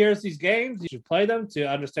leave, here's these games. You should play them to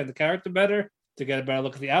understand the character better, to get a better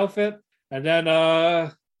look at the outfit. And then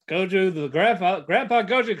Gojo, the grandpa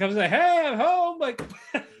Gojo comes and like, hey, I'm home. Like,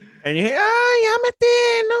 and you hear,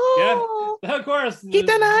 Yamete, no. Yeah, of course.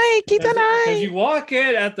 Kitanai. Because you walk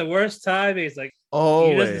in at the worst time. He's like,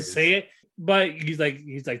 he doesn't say it. But he's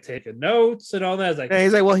like taking notes and all that. Like,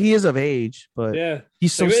 he's like, well, he is of age, but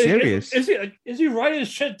he's so serious. Is he writing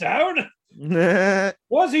shit down?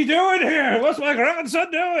 What's he doing here? What's my grandson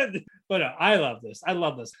doing? But I love this.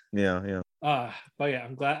 Yeah. But yeah,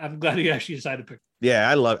 I'm glad he actually decided to pick. Yeah,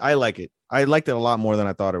 I like it. I liked it a lot more than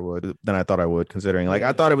I thought I would, considering like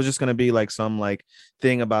I thought it was just gonna be like some like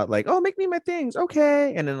thing about like, oh, make me my things,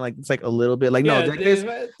 okay, and then like it's like a little bit like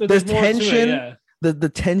there's tension. The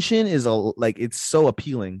tension is it's so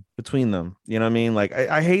appealing between them. You know what I mean? Like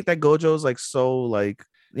I hate that Gojo's like so like,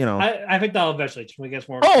 you know. I think that'll eventually when it gets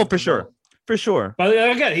more. Oh, for sure. for sure. But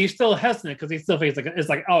again, he's still hesitant because he still thinks it's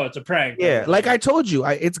like, oh, it's a prank. Yeah, like I told you,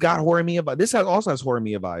 it's got horror Mia vibes. This also has horror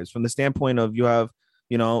Mia vibes from the standpoint of you have,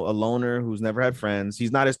 a loner who's never had friends.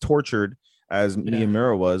 He's not as tortured as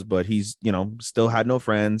Miyamura was, but he's, still had no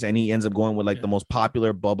friends, and he ends up going with like the most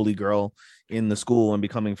popular bubbly girl in the school and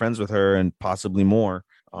becoming friends with her and possibly more.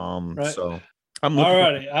 So I'm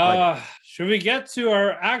looking. Alrighty. Should we get to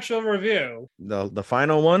our actual review? The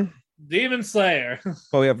final one? Demon Slayer.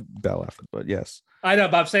 Oh, we have Bell after, but yes. I know,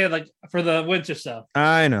 but I'm saying like for the winter stuff.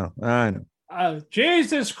 I know.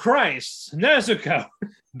 Jesus Christ, Nezuko.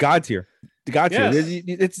 God tier. God tier.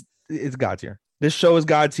 Yes. It's God tier. This show is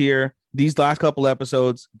God tier. These last couple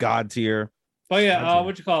episodes, God tier. But yeah,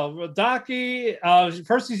 what you call it? Daki.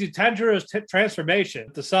 First you see Tanjiro's transformation,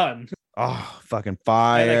 the sun. Oh, fucking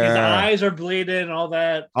fire! And, like, his eyes are bleeding and all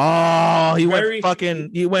that. Oh, he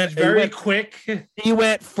went very quick. He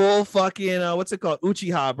went full fucking what's it called?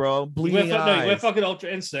 Uchiha, bro. Bleeding eyes. He went fucking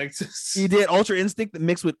Ultra Instinct. He did Ultra Instinct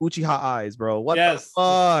mixed with Uchiha eyes, bro. What the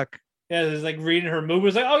fuck? Yeah, it's like reading her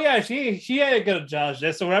movies. Like, oh yeah, she ain't gonna judge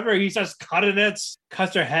this. So whenever he starts cutting it,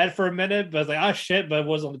 cuts her head for a minute, but it's like, oh shit, but it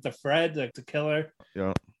wasn't like the Fred, like to kill her.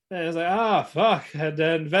 Yeah. And it's like, fuck. And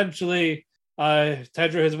then eventually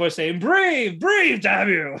Tanjiro his voice saying, breathe, damn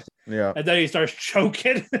you. Yeah. And then he starts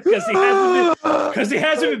choking because he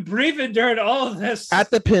hasn't been breathing during all of this.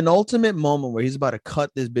 At the penultimate moment where he's about to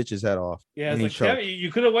cut this bitch's head off. Yeah, it's like, damn,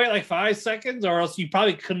 you could have waited like 5 seconds, or else you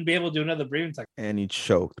probably couldn't be able to do another breathing technique. And he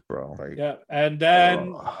choked, bro. Like, yeah. And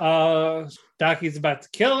then Daki's about to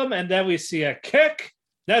kill him, and then we see a kick.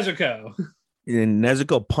 Nezuko. And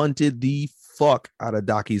Nezuko punted the fuck out of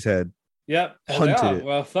Daki's head. Yep. Hunted it.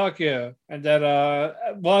 Well, fuck you. And then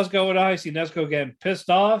while it's going on, I see Nezuko getting pissed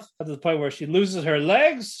off at the point where she loses her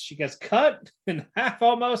legs. She gets cut in half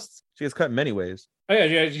almost. She gets cut in many ways. Oh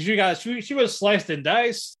yeah, she was sliced and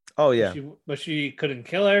diced. Oh yeah. But she couldn't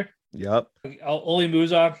kill her. Yep. Only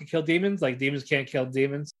Muzan can kill demons. Like demons can't kill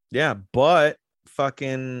demons. Yeah, but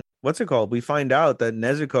fucking what's it called? We find out that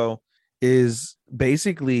Nezuko is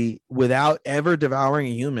basically, without ever devouring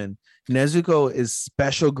a human, Nezuko is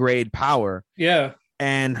special grade power. Yeah.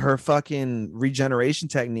 And her fucking regeneration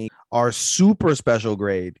technique are super special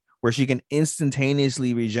grade, where she can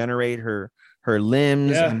instantaneously regenerate her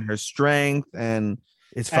limbs and her strength, and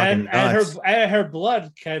it's fucking nuts. And her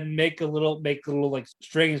blood can make a little like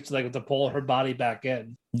strings to pull her body back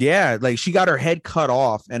in. Yeah, like she got her head cut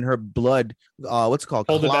off and her blood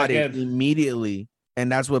clotted immediately,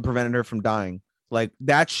 and that's what prevented her from dying. Like,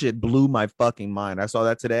 that shit blew my fucking mind. I saw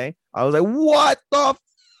that today. I was like, what the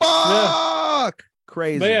fuck? Yeah.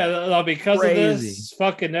 Crazy. But yeah, because of this,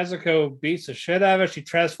 fucking Nezuko beats the shit out of it. She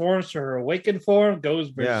transforms to her awakened form, goes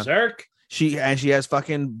berserk. She has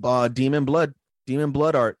fucking demon blood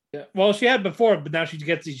art. Yeah. Well, she had before, but now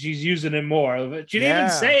she's using it more. She didn't even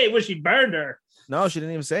say it when she burned her. No, she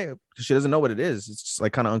didn't even say it because she doesn't know what it is. It's just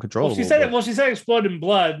like kind of uncontrollable. She said exploding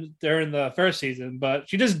blood during the first season, but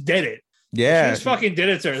she just did it. Yeah, she just fucking did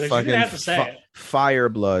it to her. Like, she didn't have to say it. Fire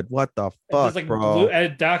blood. What the fuck, bro?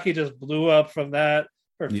 And Daki just blew up from that.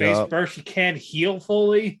 Her face burst. She can't heal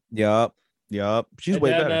fully. Yup. She's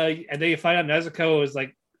way better. And then you find out Nezuko is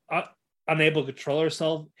like unable to control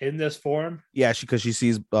herself in this form. Yeah, because she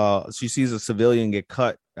sees a civilian get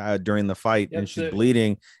cut during the fight, and she's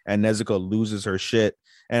bleeding, and Nezuko loses her shit.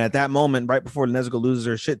 And at that moment, right before Nezuko loses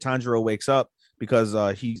her shit, Tanjiro wakes up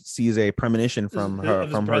because he sees a premonition from her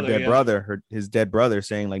his dead brother,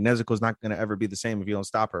 saying like Nezuko's not gonna ever be the same if you don't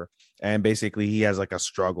stop her. And basically, he has like a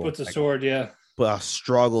struggle. Puts a sword, but a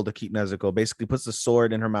struggle to keep Nezuko. Basically, puts the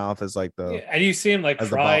sword in her mouth as like the. Yeah, and you see him like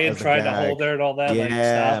trying to hold her and all that.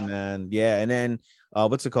 Yeah, man. Yeah, and then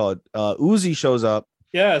what's it called? Uzi shows up.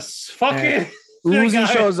 Yes, fucking Uzi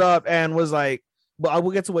shows up and was like. Well, I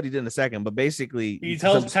will get to what he did in a second, but basically he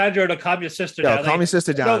tells Tanjiro to calm your sister down. Calm your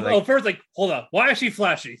sister down. First, hold on. Why is she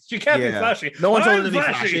flashy? She can't be flashy. No one told her to be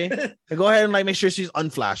flashy. And go ahead and make sure she's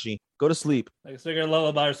unflashy. Go to sleep. Sing her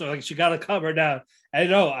lullaby, so she gotta calm her down.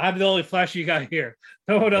 And no, I'm the only flashy you got here.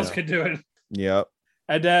 No one else can do it. Yep.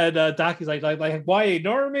 And then Daki's like, why are you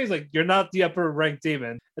ignoring me? He's like, you're not the upper ranked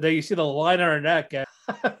demon. And then you see the line on her neck.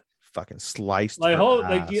 Fucking sliced. You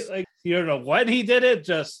don't know when he did it.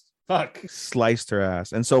 Just. Fuck. Sliced her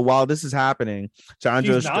ass. And so while this is happening,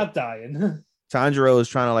 Tanjiro's not dying. Tanjiro is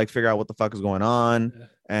trying to figure out what the fuck is going on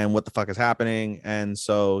and what the fuck is happening. And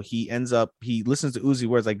so he listens to Uzi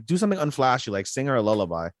words like, do something unflashy, like sing her a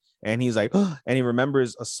lullaby. And he's like, and he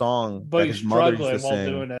remembers a song that his mother used to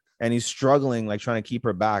sing. And he's struggling, like trying to keep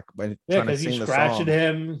her back, but trying to sing the song. Scratching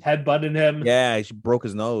him, headbutting him. Yeah, she broke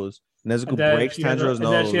his nose. Nezuko breaks Tanjiro's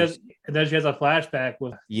nose. And then she has a flashback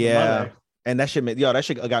with mother. And that shit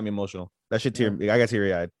got me emotional. That shit I got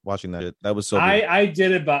teary eyed watching that shit. That was so good. I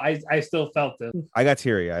did it, but I still felt it. I got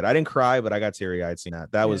teary eyed. I didn't cry, but I got teary eyed seeing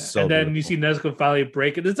that. That was so. And then beautiful. You see Nezuko finally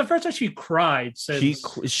break it. This is the first time she cried since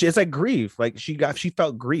she it's like grief. Like she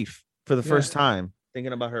felt grief for the first time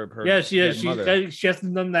thinking about her. She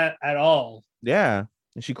hasn't done that at all. Yeah,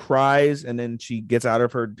 and she cries, and then she gets out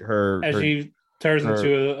of her she turns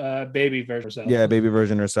into a baby version herself. Yeah, baby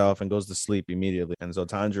version herself, and goes to sleep immediately. And so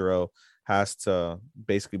Tanjiro has to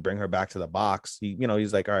basically bring her back to the box.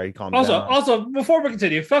 He's like, all right, calm down. Also, before we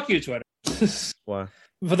continue, fuck you, Twitter. What?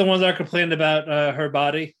 For the ones that are complaining about her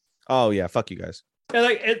body. Oh yeah, fuck you guys. Yeah,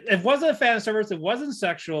 like it wasn't fan service. It wasn't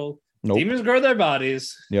sexual. Nope. Demons grow their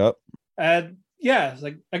bodies. Yep. And yeah,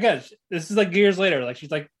 like again, this is like years later. Like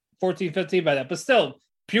she's like 14, 15 by that, but still,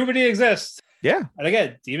 puberty exists. Yeah. And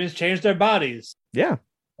again, demons change their bodies. Yeah.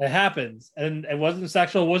 It happens. And it wasn't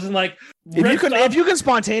sexual. It wasn't like if you can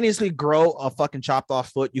spontaneously grow a fucking chopped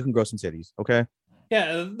off foot, you can grow some titties. Okay.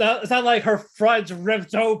 Yeah, it's not like her front's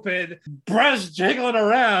ripped open, breasts jiggling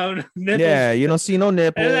around. Nipples. Yeah, you don't see no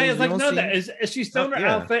nipples. And it's like is she still in her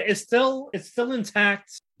outfit? It's still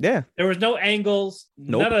intact. Yeah, there was no angles.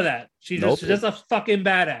 Nope. None of that. She's just a fucking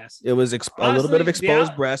badass. It was a little bit of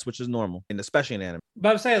exposed breast, which is normal, and especially in anime.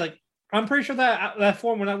 But I'm saying, like, I'm pretty sure that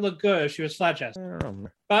form would not look good if she was flat chested.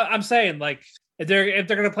 But I'm saying, like, if they're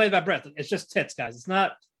gonna play that breath, it's just tits, guys. It's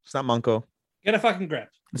not Manko. Get a fucking grip.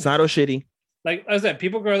 It's not Oshiri. Like I said,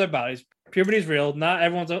 people grow their bodies. Puberty is real. Not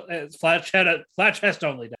everyone's flat chest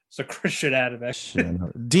only. It's a Christian anime.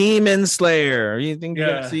 Demon Slayer. You think you're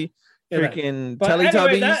gonna see freaking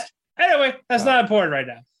Teletubbies? Anyway, that's not important right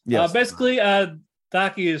now. Yes. Basically,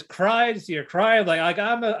 Daki is cried. See her cry. Like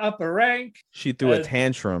I'm up a rank. She threw a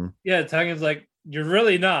tantrum. Yeah, Tangen's like, you're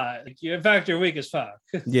really not. Like, in fact, you're weak as fuck.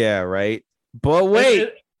 Yeah, right. But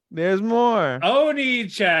wait, there's more. Oni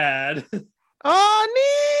Chad.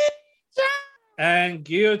 And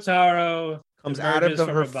Gyutaro comes out of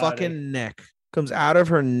her fucking neck. Comes out of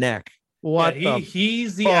her neck. What? Yeah,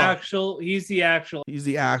 he's the actual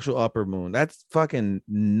upper moon. That's fucking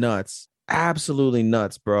nuts. Absolutely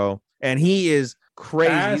nuts, bro. And he is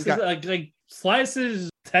crazy. He's got like slices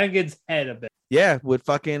Tengen's head a bit. Yeah, with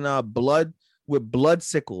fucking blood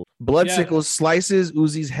sickle. Sickles slices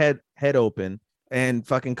Uzi's head open and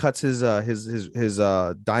fucking cuts his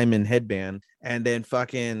diamond headband, and then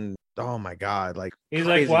fucking, oh my god, like he's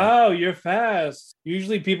crazy. Like, wow, you're fast.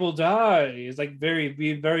 Usually people die. He's like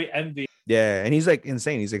being very envious. Yeah, and he's like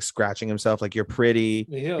insane. He's like scratching himself, like, you're pretty.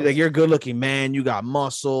 He's like, you're a good looking man. You got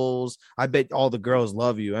muscles. I bet all the girls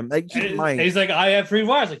love you. I'm like, keep in mind. He's like, I have 3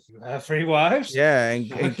 wives. Like, you have 3 wives? Yeah,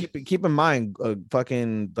 and keep in mind,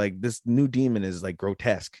 fucking like this new demon is like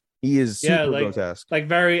grotesque. He is super grotesque, like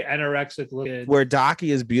very anorexic looking. Where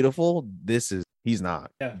Daki is beautiful, he's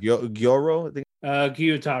not. Yeah. Gyoro, I think.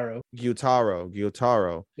 Gyutaro.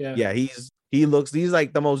 Yeah, he's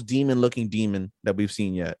like the most demon looking demon that we've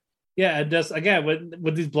seen yet. Yeah, and just again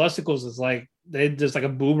with these bloodsickles, it's like they just like a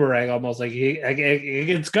boomerang almost. Like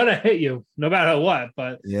it's gonna hit you no matter what.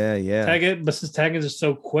 But Tengen is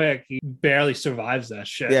so quick, he barely survives that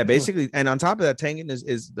shit. Yeah, basically, and on top of that, Tengen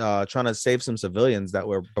is trying to save some civilians that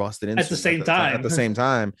were busted into at the same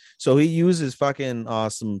time. So he uses fucking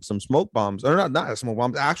some smoke bombs, or not smoke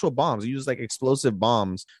bombs, actual bombs. He uses like explosive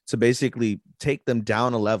bombs to basically take them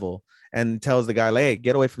down a level. And tells the guy, like, hey,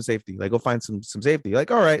 get away from safety. Like, go find some safety.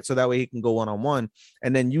 Like, all right. So that way he can go one-on-one.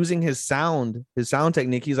 And then using his sound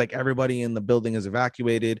technique, he's like, everybody in the building is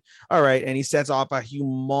evacuated. All right. And he sets off a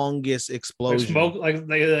humongous explosion. Like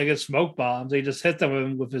a smoke bombs. He just hit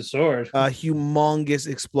them with his sword. A humongous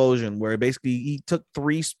explosion where basically he took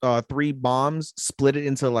three bombs, split it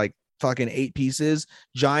into like fucking 8 pieces,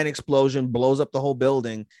 giant explosion, blows up the whole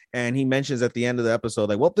building. And he mentions at the end of the episode,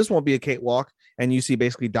 like, well, this won't be a cakewalk. And you see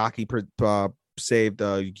basically Daki saved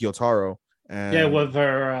Gyutaro. And with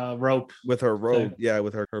her rope. With her rope,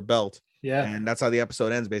 with her belt. Yeah. And that's how the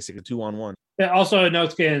episode ends, basically 2-on-1. Yeah, also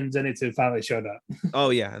Inosuke and Zenitsu finally showed up. Oh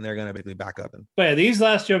yeah, and they're gonna basically back up. But yeah, these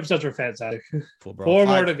last 2 episodes were fantastic. Cool, bro. 4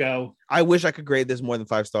 more to go. I wish I could grade this more than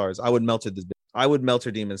 5 stars. I would melt it.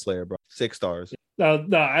 Demon Slayer, bro. 6 stars. No,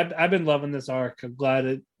 I've been loving this arc. I'm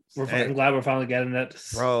glad we're finally getting it,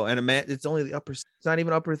 bro. And it's only the upper. It's not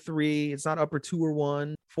even upper 3. It's not upper 2 or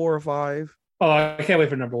 1, 4 or 5. Oh, I can't wait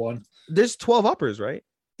for number 1. There's 12 uppers, right?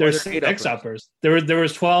 There's 6 uppers. There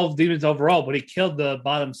was 12 demons overall, but he killed the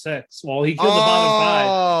bottom 6. Well, he killed the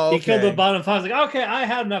bottom 5. He killed the bottom 5. Like, okay, I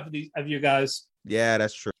had enough of you guys. Yeah,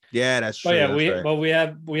 that's true. But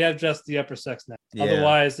yeah, we have just the upper 6 now. Yeah.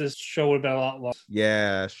 Otherwise, this show would have been a lot longer.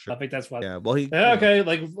 Yeah, sure. I think that's why. Yeah, well, okay,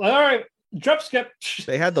 like, all right, jump skip.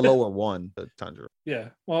 They had the lower one, the Tanjiro. Yeah,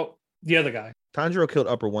 well, The other guy. Tanjiro killed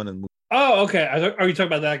upper one in the movie. Oh, okay. Are you talking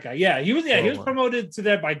about that guy? Yeah, he was. Yeah, he was Lower one. promoted to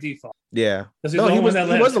that by default. Yeah. He's No, the he one was that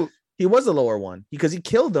he lived. was he was the lower one because he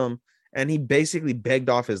killed them and he basically begged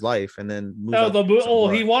off his life and then moved No,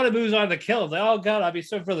 on. he wanted Muzan to kill him. Like, oh god, I'd be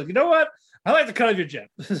so further. You know what? I like the cut of your jet.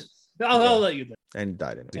 I'll let you live. And he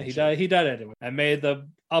died anyway. Yeah, he died anyway. I made the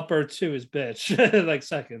upper two his bitch like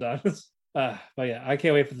second. But yeah, I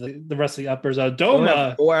can't wait for the rest of the uppers. We Doma.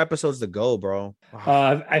 have 4 episodes to go, bro.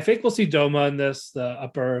 I think we'll see Doma in this.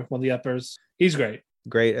 One of the uppers. He's great.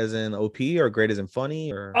 Great as in OP or great as in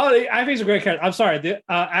funny or Oh, I think he's a great character. I'm sorry. The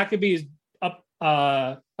Akabe is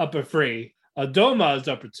upper 3. Doma is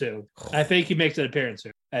upper 2. I think he makes an appearance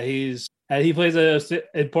here. And he plays an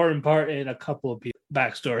important part in a couple of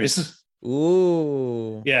backstories.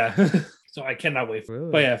 Ooh. Yeah. So I cannot wait for it.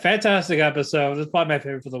 Really? But yeah, fantastic episode. It's probably my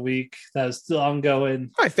favorite for the week. That is still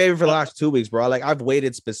ongoing. My favorite for the last 2 weeks, bro. Like I've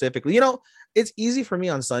waited specifically. It's easy for me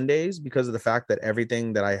on Sundays because of the fact that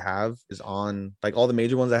everything that I have is on, like all the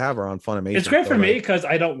major ones I have are on Funimation. It's great So, for me like, because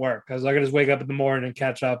I don't work, because I can just wake up in the morning and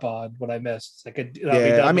catch up on what I missed. I could.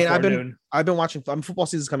 Yeah, I mean, I've been watching. Football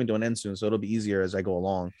season's coming to an end soon, so it'll be easier as I go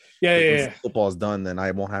along. Yeah. Once football's done, then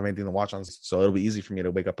I won't have anything to watch on, so it'll be easy for me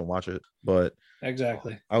to wake up and watch it. But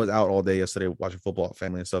Exactly. I was out all day yesterday watching football with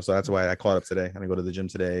family and stuff, so that's why I caught up today. And I go to the gym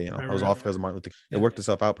today. I was off because of Martin Luther King. It worked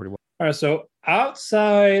itself out pretty well. All right. So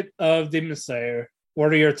outside of Demon Slayer,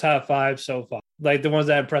 what are your top 5 so far? Like the ones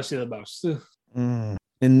that impressed you the most? In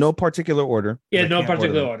no particular order. Yeah, I no can't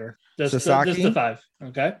particular them. order. Just Sasaki? the 5.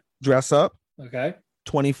 Okay. Dress Up, Okay.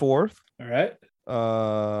 24th, All right.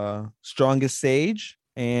 Strongest Sage,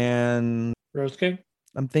 and Rose King.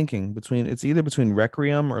 I'm thinking it's either between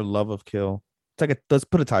Requiem or Love of Kill. Let's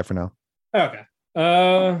put a tie for now. Okay.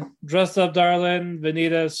 Dressed Up Darling,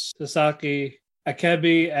 Vanitas, Sasaki,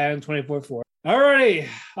 Akebi, and 24/4. Alrighty.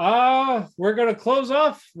 We're gonna close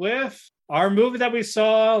off with our movie that we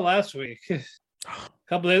saw last week. a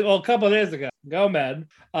couple of days ago. Go, man.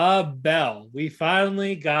 Belle. We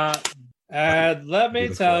finally got, and let me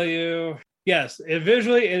Beautiful. tell you, yes,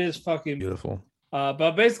 visually it is fucking Beautiful.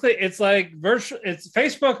 but basically it's like it's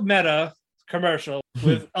Facebook Meta commercial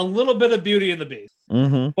with a little bit of Beauty and the Beast.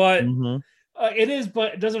 Mm-hmm. But Mm-hmm.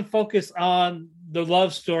 but it doesn't focus on the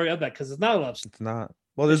love story of that, because it's not a love story. It's not.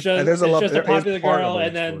 Well, It's there's a love. just a there is popular part of girl a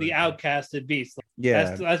and then story. the outcasted beast.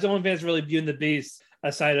 Yeah. That's the only thing that's really Beauty and the Beast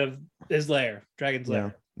aside of his lair, Dragon's Yeah.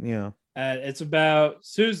 Lair. Yeah. And it's about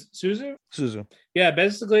Suzu. Suzu. Yeah,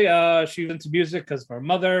 basically, she went into music because of her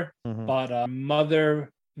mother, Mhm. but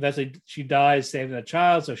mother eventually she dies saving a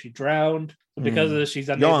child, so she drowned. So because of this, she's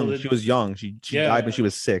unable Young. to, She was young. She Yeah. died when she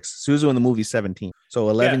was 6. Suzu in the movie 17. So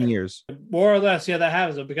 11 years. more or less, yeah, that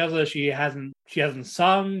happens. So because of this, she hasn't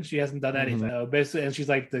sung, she hasn't done anything. Mm-hmm. Basically, and she's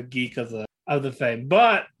like the geek of the thing.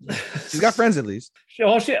 But She's got friends at least.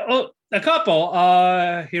 a couple,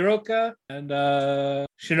 Hiroka and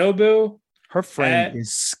Shinobu. Her friend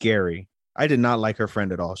is scary. I did not like her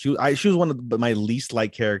friend at all. She was one of my least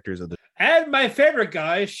liked characters of the. And my favorite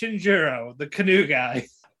guy, Shinjiro, the canoe guy.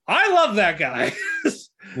 I love that guy.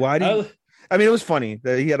 Why do you? I mean, it was funny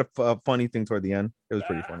that he had a funny thing toward the end. It was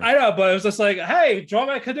pretty funny. I know, but it was just like, hey, join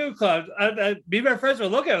my canoe club. Me and my friends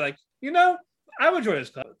would look at it like, I would join this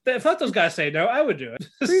club. If let those guys say no, I would do it.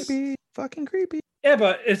 Creepy, fucking creepy. Yeah,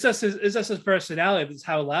 but it's just his personality. It's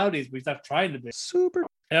how loud he is, but he's not trying to be. Super.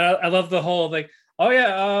 And I love the whole like, oh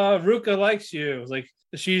yeah, Ruka likes you. Like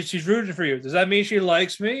she's rooting for you. Does that mean she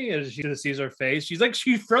likes me? And she just sees her face.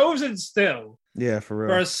 She frozen still. Yeah, for real.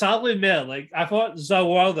 For a solid minute. Like I thought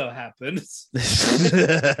Zawaldo happened.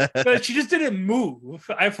 But she just didn't move.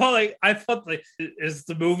 I felt like is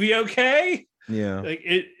the movie okay? Yeah. Like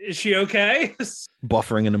is she okay?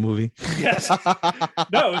 Buffering in the movie. Yes.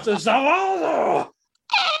 No, it's a Zawaldo.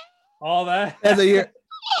 All that. As a year.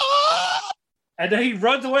 And then he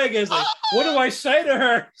runs away again. He's like, what do I say to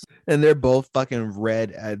her? And they're both fucking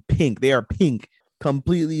red and pink. They are pink.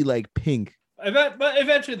 Completely like pink. But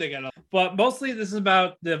eventually they get off. But mostly this is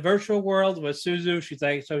about the virtual world with Suzu. She's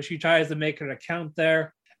like, so she tries to make an account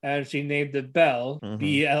there, and she named it Belle,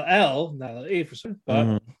 BLL, not an E for some,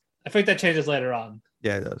 but I think that changes later on.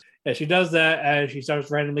 Yeah, it does. Yeah, she does that, and she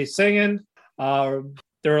starts randomly singing.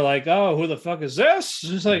 They're like, "Oh, who the fuck is this?"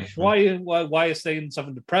 She's like, "Why are you saying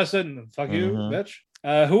something depressing? And fuck you, bitch."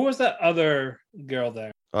 Who was that other girl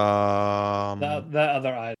there? That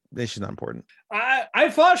other idol. She's not important. I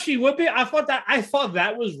thought she would be. I thought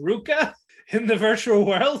that was Ruka in the virtual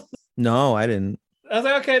world. No, I didn't. I was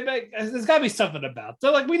like, okay, there's got to be something about.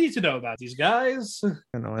 They're like, we need to know about these guys.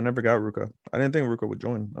 I know. I never got Ruka. I didn't think Ruka would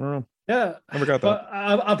join. I don't know. Yeah, never got that.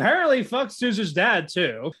 But apparently, fuck Suzu's dad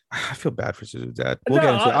too. I feel bad for Suzu's dad. We'll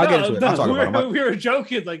get into it. I'll get into it. I'll talk about it. We were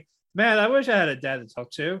joking like Man, I wish I had a dad to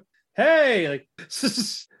talk to. Hey, like,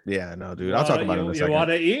 Yeah, no, dude. I'll talk about it in a you second. want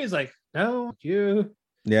to eat? He's like, no, you.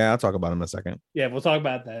 Yeah, I'll talk about it in a second. Yeah, we'll talk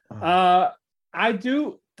about that.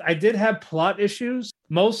 I did have plot issues,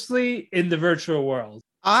 mostly in the virtual world.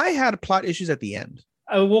 I had plot issues at the end.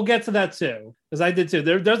 We'll get to that too, because I did too.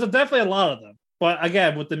 There's definitely a lot of them. But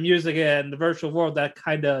again, with the music and the virtual world, that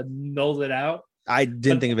kind of nulled it out. I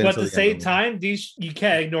didn't think of it. But at the same time, these you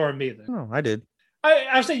can't ignore them either. No, I did.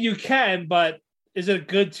 I say you can, but is it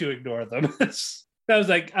good to ignore them? I was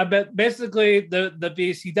like, I bet basically the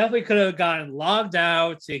Beast, he definitely could have gotten logged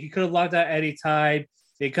out. He could have logged out anytime.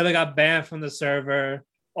 He could have got banned from the server.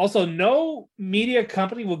 Also, no media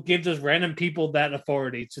company will give just random people that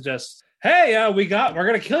authority to just, hey, we're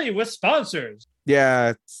gonna kill you with sponsors.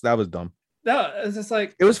 Yeah, that was dumb. No, it's just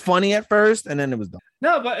like it was funny at first, and then it was dumb.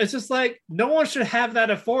 No, but it's just like no one should have that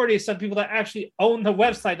authority. Some people that actually own the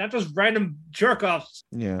website, not just random jerk offs.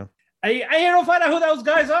 Yeah, I don't find out who those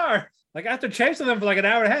guys are. Like after chasing them for like an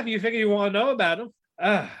hour and a half, you figure you want to know about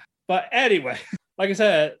them. But anyway, like I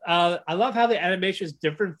said, I love how the animation is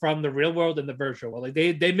different from the real world and the virtual world. Like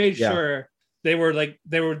they made sure they were like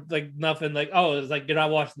nothing like, oh, it's like you're not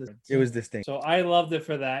watching this. It was distinct. So I loved it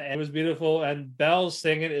for that. And it was beautiful. And Belle's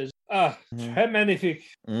singing is magnifique.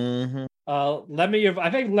 Mm-hmm. I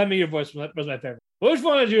think Let Me Your Voice was my favorite. Which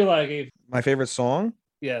one did you like, Eve? My favorite song?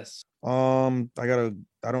 Yes. I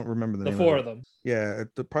don't remember the name four of them. Yeah,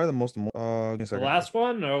 probably the most. The last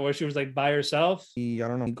one, or where she was like by herself. I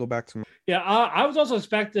don't know. Go back to. Yeah, I was also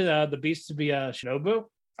expecting the Beast to be Shinobu.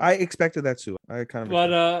 I expected that too.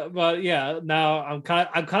 But yeah, now I'm kind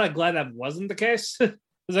of glad that wasn't the case. Because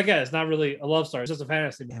again, it's not really a love story; it's just a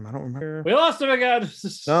fantasy. Damn, I don't remember. We lost him again.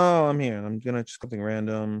 No, I'm here. I'm gonna just something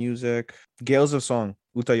random. Music. Gales of Song.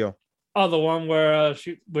 Utayo. Oh, the one where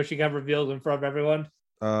she got revealed in front of everyone.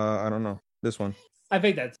 I don't know. This one. I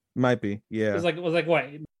think that might be. Yeah. It was like what?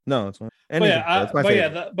 No, it's one.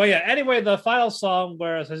 But yeah. Anyway, the final song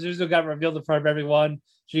where Suzu got revealed in front of everyone.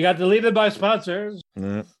 She got deleted by sponsors.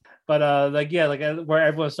 Mm. But where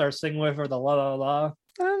everyone starts singing with her the la la la.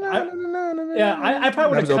 I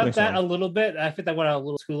probably would have cut that a little bit. I think that went out a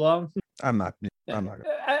little too long. I'm not.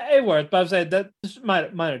 It worked, but I'm saying that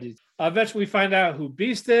minor details. Eventually, we find out who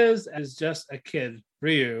Beast is just a kid,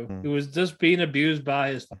 Ryu, who was just being abused by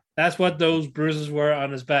his. That's what those bruises were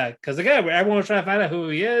on his back. Because again, everyone was trying to find out who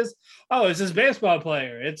he is. Oh, it's this baseball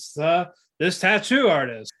player. It's this tattoo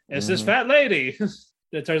artist. It's this fat lady.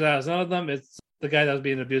 It turns out it's none of them. It's the guy that was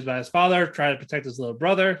being abused by his father, trying to protect his little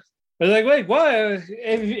brother. But like, wait, what?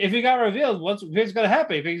 If he got revealed, what's going to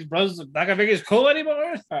happen? You think his brother's not going to think he's cool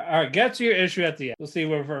anymore? All right, get to your issue at the end. We'll see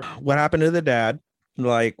what happened to the dad.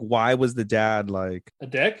 Like, why was the dad like a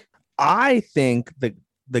dick? I think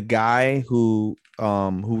the guy who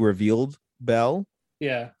revealed Belle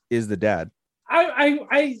is the dad.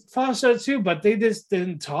 I thought so too, but they just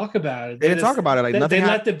didn't talk about it. They didn't talk about it. Like they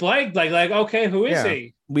left it blank. Like okay, who is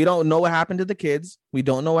he? We don't know what happened to the kids. We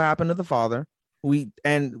don't know what happened to the father. They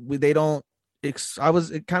don't. I was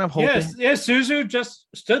kind of hoping. Yes. Suzu just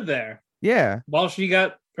stood there. Yeah. While she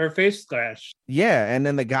got her face scratched. Yeah, and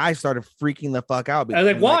then the guy started freaking the fuck out. I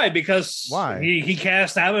was like, why? Because why? He can't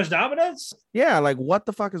establish dominance? Yeah, like what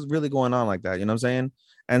the fuck is really going on like that? You know what I'm saying?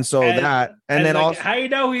 And so and then like, also, how you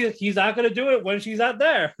know he's not going to do it when she's not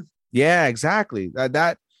there? Yeah, exactly.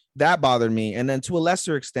 That bothered me. And then to a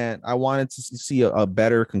lesser extent, I wanted to see a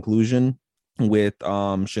better conclusion with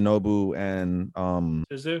Shinobu and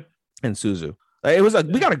Suzu. It was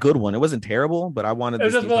we got a good one. It wasn't terrible, but I wanted. It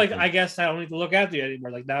was just like, I guess I don't need to look after you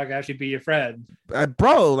anymore. Like now I can actually be your friend,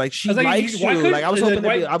 bro. Like she likes you. Like I was hoping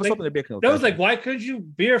to be a. That was like, why could you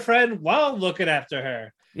be your friend while looking after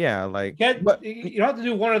her? Yeah, like but you don't have to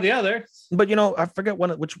do one or the other. But I forget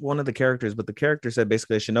which one of the characters, but the character said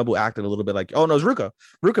basically Shinobu acted a little bit like, oh no, it's Ruka.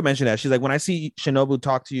 Ruka mentioned that. She's like, when I see Shinobu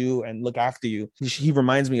talk to you and look after you, he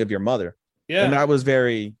reminds me of your mother. Yeah, and that was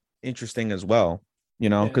very interesting as well.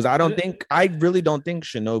 Because I really don't think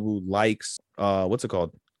Shinobu likes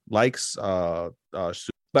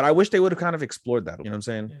but I wish they would have kind of explored that. You know what I'm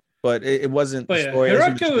saying? But it wasn't. But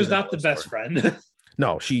Hiroku is not the best friend.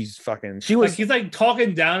 No, she was like, he's like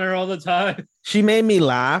talking down her all the time. She made me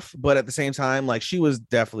laugh, but at the same time, like she was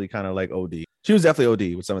definitely kind of like OD. She was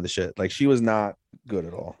definitely OD with some of the shit. Like she was not good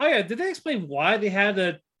at all. Oh yeah, did they explain why they had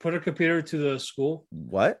to put her computer to the school?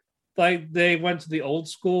 What? Like they went to the old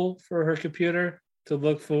school for her computer to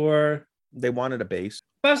look for. They wanted a base.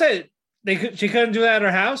 But I said she couldn't do that at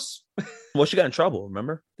her house. Well, she got in trouble.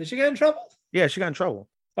 Remember? Did she get in trouble? Yeah, she got in trouble.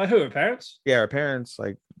 By who? Her parents? Yeah, her parents,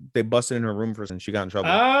 like, they busted in her room first and she got in trouble.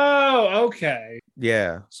 Oh, okay.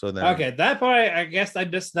 Yeah. So then. Okay, that part, I guess I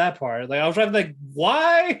missed that part. Like, I was trying to think,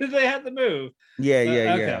 why did they have to move? Yeah.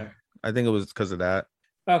 Okay. I think it was because of that.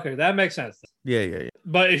 Okay, that makes sense. Yeah.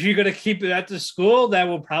 But if you're going to keep it at the school, that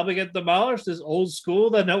will probably get demolished, this old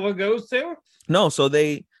school that no one goes to? No, so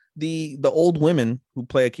the old women who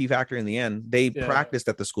play a key factor in the end, they practiced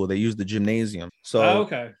at the school. They used the gymnasium. So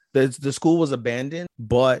okay. The school was abandoned,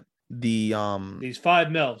 but these 5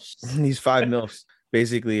 MILFs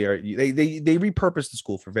basically are they repurposed the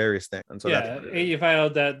school for various things. And so you find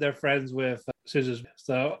out that they're friends with Susan Smith.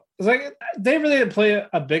 So it's like they really didn't play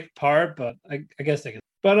a big part, but I guess they can.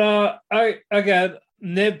 But again,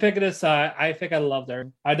 nitpicking aside, I think I loved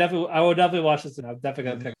her. I will definitely watch this, and I'm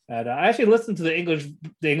definitely gonna pick. And I actually listened to the English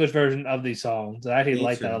version of the excited. I actually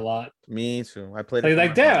like that a lot. Me too. I played it.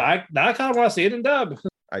 Like damn, I kind of want to see it in dub.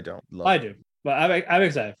 I don't. I do, but I'm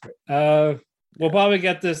excited for it. We'll probably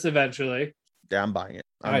get this eventually. Yeah, I'm buying it.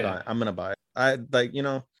 I'm gonna buy it. I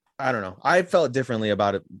don't know. I felt differently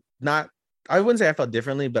about it. I wouldn't say I felt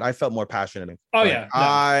differently, but I felt more passionate. Oh like,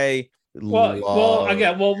 yeah. No.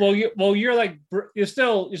 You're like you're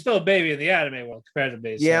still a baby in the anime world compared to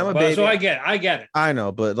me. Yeah, I'm a baby. So I get it. I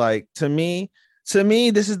know, but like to me,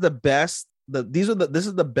 this is the best. This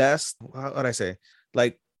is the best. What would I say?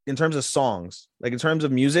 Like in terms of songs, like in terms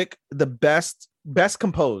of music, the best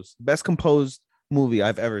composed movie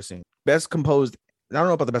I've ever seen. Best composed. I don't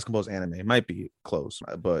know about the best composed anime. It might be close,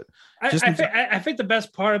 but I think the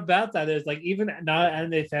best part about that is like even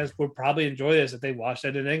non-anime fans would probably enjoy this if they watched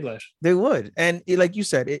it in English. They would, and like you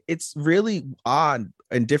said, it's really odd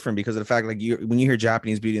and different because of the fact, like when you hear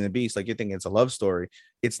Japanese Beauty and the Beast, like you're thinking it's a love story.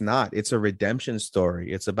 It's not. It's a redemption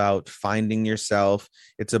story. It's about finding yourself.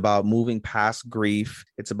 It's about moving past grief.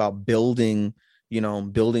 It's about building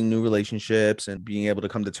new relationships and being able to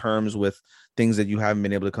come to terms with things that you haven't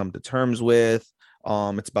been able to come to terms with.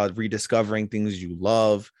 It's about rediscovering things you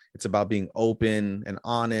love. It's about being open and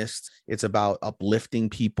honest. It's about uplifting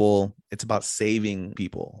people. It's about saving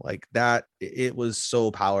people. Like that, it was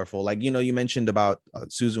so powerful. Like, you mentioned about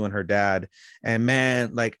Suzu and her dad, and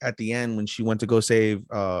man, like at the end when she went to go save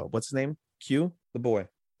what's his name? Q, the boy.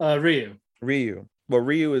 Ryu. Well,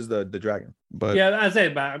 Ryu is the dragon, but yeah, I say,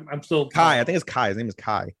 but I'm still Kai. I think it's Kai. His name is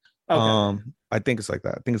Kai. Okay. I think it's like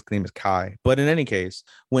that. I think his name is Kai. But in any case,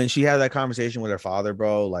 when she had that conversation with her father,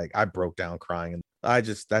 bro, like I broke down crying, and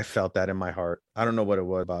I felt that in my heart. I don't know what it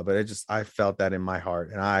was about, but I felt that in my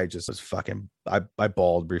heart, and I just was fucking. I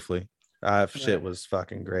bawled briefly. Shit was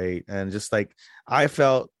fucking great, and just like I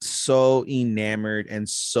felt so enamored, and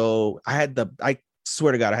so I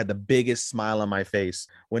swear to God, I had the biggest smile on my face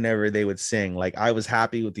whenever they would sing. Like I was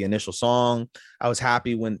happy with the initial song. I was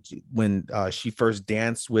happy when she first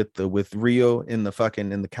danced with Rio in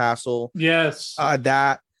the castle. Yes.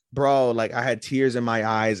 That, bro, like I had tears in my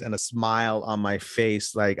eyes and a smile on my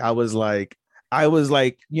face. Like I was like,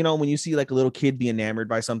 when you see like a little kid be enamored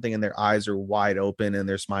by something and their eyes are wide open and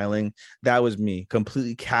they're smiling, that was me,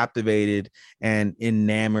 completely captivated and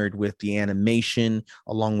enamored with the animation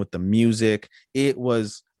along with the music. It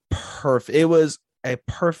was perfect. It was a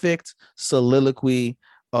perfect soliloquy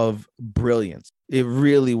of brilliance. It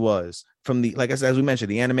really was. From the, like I said, as we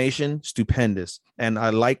mentioned, the animation, stupendous. And I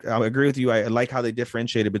agree with you. I like how they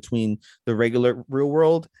differentiated between the regular real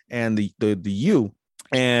world and the U.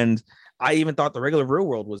 And I even thought the regular real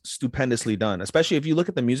world was stupendously done, especially if you look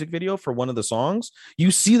at the music video for one of the songs,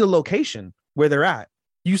 you see the location where they're at.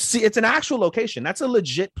 You see it's an actual location. That's a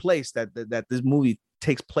legit place that this movie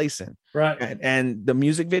takes place in. Right. And the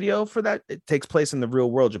music video for that, it takes place in the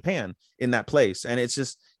real world, Japan, in that place. And it's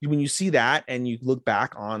just, when you see that and you look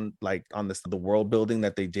back on the world building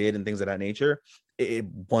that they did and things of that nature,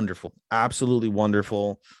 wonderful, absolutely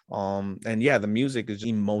wonderful. And yeah, the music is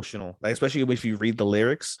emotional, like, especially if you read the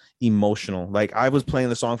lyrics, emotional. Like I was playing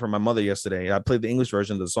the song for my mother yesterday. I played the English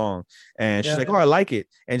version of the song, and she's like, "Oh, I like it."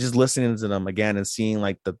 And just listening to them again and seeing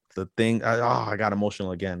like the thing, I got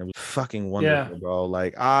emotional again. It was fucking wonderful, bro.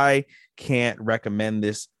 Like I can't recommend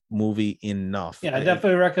this movie enough. Yeah, I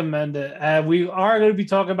definitely recommend it. We are going to be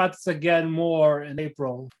talking about this again more in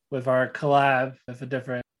April with our collab with a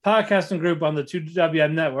different podcasting group on the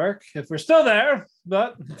 2WM network, if we're still there.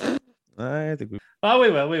 But I think we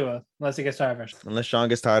will, unless he gets tired of our shit. Unless Sean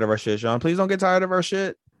gets tired of our shit. Sean, please don't get tired of our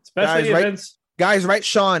shit. Especially guys, write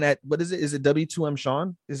Sean at, what is it? Is it W2M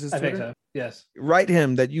Sean? Is his Twitter? I think so. Yes. Write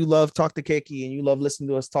him that you love Talk to Keiki and you love listening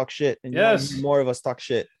to us talk shit. And you want more of us talk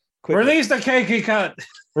shit. Quickly. Release the Keiki cut.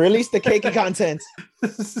 Release the Keiki content.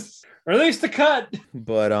 Release the cut.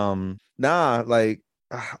 But like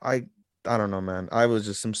I don't know, man. I was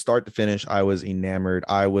just from start to finish. I was enamored.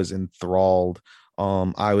 I was enthralled.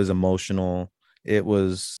 I was emotional. It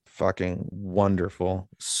was fucking wonderful.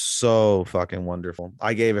 So fucking wonderful.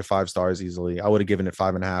 I gave it 5 stars easily. I would have given it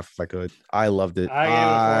 5.5 if I could. I loved it.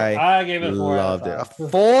 I gave it 4 out loved it. of 5. A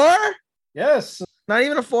 4? Yes. Not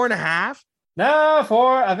even a 4.5? No,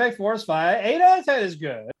 4. I think 4 is fine. 8 out of 10 is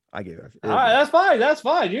good. I gave it. All right, that's fine. That's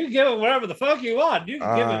fine. You can give it whatever the fuck you want. You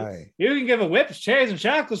can give it. You can give it whips, chains, and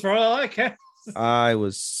shackles for all I care. I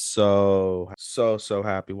was so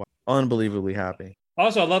happy. Unbelievably happy.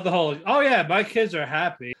 Also, I love the whole. Oh yeah, my kids are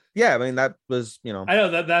happy. Yeah, I mean that was, I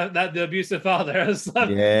know that the abusive father has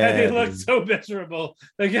left, yeah, and he looked so miserable.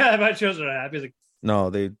 Like, yeah, my children are happy. He's like, no,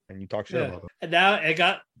 and you talk shit about them. And now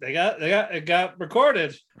it got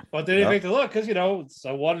recorded, but they didn't make the look because it's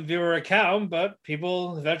a 1 viewer account, but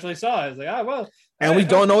people eventually saw it. It's like, oh well, and we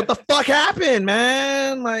don't know what the fuck happened,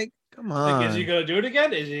 man. Like, come on. Like, is he gonna do it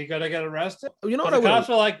again? Is he gonna get arrested? You know what? The cops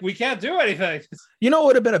were like, we can't do anything. You know what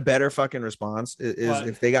would have been a better fucking response is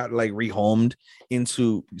if they got like rehomed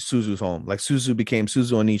into Suzu's home. Like Suzu became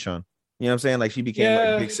Suzu Onichan. You know what I'm saying? Like she became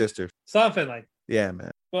like big sister. Something like. Yeah, man.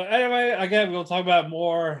 But anyway, again, we'll talk about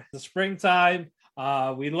more the springtime.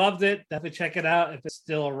 We loved it. Definitely check it out if it's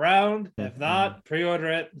still around. If not,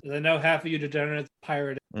 pre-order it. I know half of you degenerates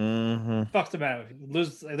pirate it. Mm-hmm. Fuck them out.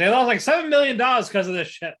 They lost like $7 million because of this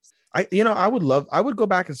shit. I would go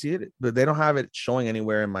back and see it, but they don't have it showing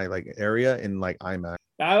anywhere in my like area in like IMAX.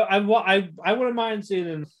 I wouldn't mind seeing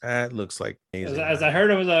it. That looks like amazing. As I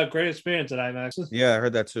heard, it was a great experience at IMAX. Yeah, I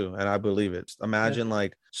heard that too, and I believe it. Imagine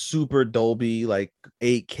like super Dolby, like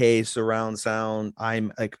 8K surround sound.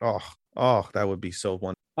 I'm like, oh, that would be so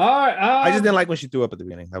wonderful. All right, I just didn't like when she threw up at the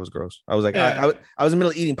beginning. That was gross. I was like, I was in the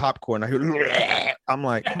middle of eating popcorn. I heard, I'm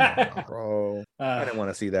like, come on, bro. I didn't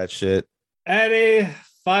want to see that shit. Any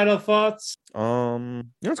final thoughts?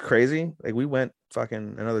 It's crazy. Like we went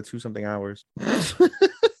fucking another 2-something hours.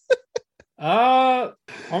 A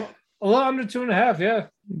little under 2.5, yeah.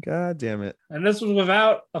 God damn it. And this was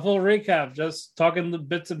without a full recap, just talking the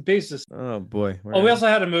bits and pieces. Oh boy. We also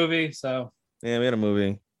had a movie, so yeah, we had a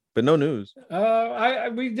movie, but no news.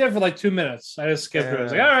 We did for like 2 minutes. I just skipped through. I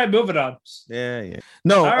was like, all right, moving on. Yeah.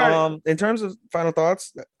 No, right. In terms of final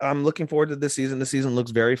thoughts, I'm looking forward to this season. This season looks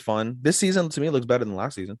very fun. This season to me looks better than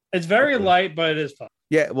last season. It's very light, but it is fun.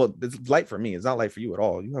 Yeah, well, it's light for me. It's not light for you at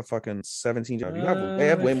all. You have fucking 17. You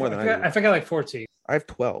have way more than I do. I think I like 14. I have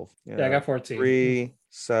 12. Yeah, I got 14. 3,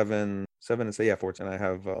 7, and say 14. I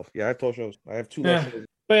have 12. Yeah, I have 12 shows. I have 2 left.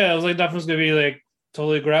 But yeah, it was like nothing's gonna be like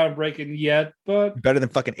totally groundbreaking yet, but better than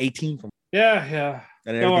fucking 18 from. Yeah.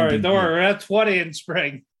 And don't worry. We're at 20 in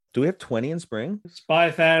spring. Do we have 20 in spring?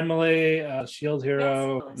 Spy Family, Shield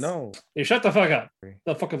Hero. No. You shut the fuck up.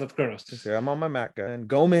 The fuck up, that's gross. Okay, I'm on my Mac, guy. And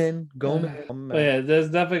Goman. Yeah, there's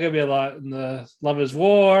definitely gonna be a lot in the Love is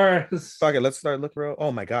War. Fuck it, let's start looking around.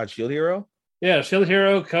 Oh my god, Shield Hero? Yeah, Shield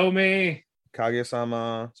Hero, Komi.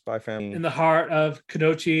 Kaguya-sama, Spy Family. In the heart of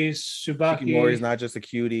Kunoichi, Tsubaki. Shikimori is not just a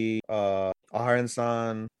cutie.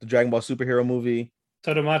 Aharon-san, the Dragon Ball superhero movie.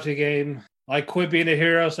 Totomachi game. I quit being a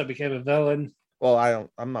hero, so I became a villain. Well,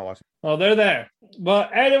 I'm not watching. Well, they're there. But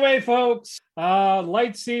anyway, folks,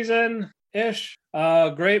 light season-ish.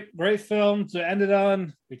 Great film to end it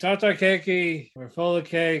on. We talked our cakey. We're full of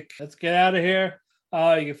cake. Let's get out of here.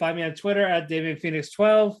 You can find me on Twitter at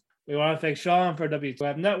DamianPhoenix12. We want to thank Sean for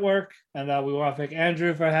W2Web Network. And we want to thank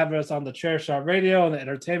Andrew for having us on the Chair Shot Radio in the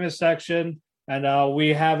entertainment section. And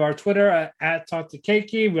we have our Twitter at Talk to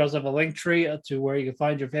Keiki. We also have a link tree to where you can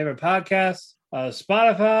find your favorite podcasts.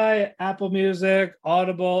 Spotify, Apple Music,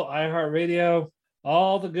 Audible, iHeartRadio,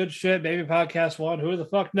 all the good shit. Maybe Podcast One, who the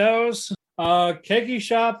fuck knows? Keiki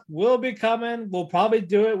Shop will be coming. We'll probably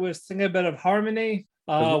do it with Sing a Bit of Harmony.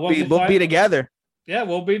 We'll be together. Yeah,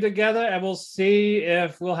 we'll be together, and we'll see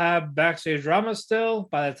if we'll have backstage drama still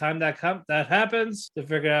by the time that happens to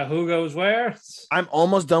figure out who goes where. I'm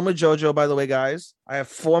almost done with JoJo, by the way, guys. I have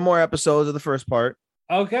 4 more episodes of the first part.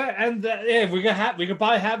 Okay, and if we could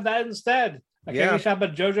probably have that instead. Keiki Shop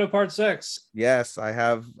at JoJo Part 6. Yes, I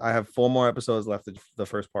have 4 more episodes left of the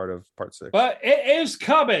first part of Part 6. But it is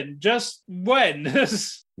coming. Just when?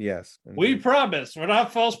 Yes. We promise. We're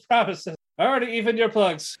not false promises. Alrighty, even your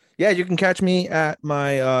plugs. Yeah, you can catch me at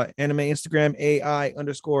my anime Instagram,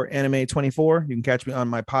 AI_anime24. You can catch me on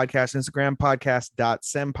my podcast Instagram,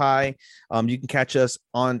 podcast.senpai. You can catch us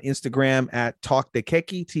on Instagram at Talk the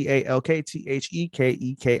Keki,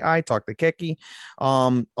 TalkTheKeki, Talk the Keki.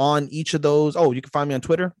 On each of those, you can find me on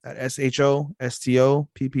Twitter at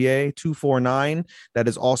SHOSTOPPA249. That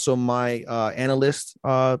is also my analyst,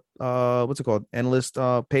 what's it called? Analyst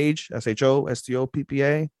page,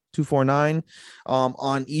 SHOSTOPPA. 249.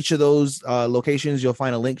 On each of those locations, you'll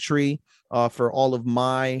find a link tree for all of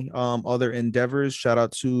my other endeavors. Shout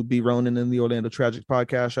out to B. Ronan and the Orlando Tragic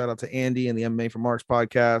podcast. Shout out to Andy and the MMA for Marks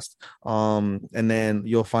podcast. And then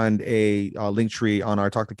you'll find a link tree on our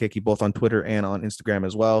Talk to Kiki, both on Twitter and on Instagram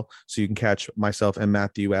as well. So you can catch myself and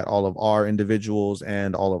Matthew at all of our individuals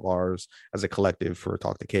and all of ours as a collective for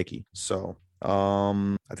Talk to Kiki. So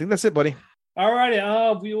I think that's it, buddy. All righty.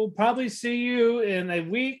 We will probably see you in a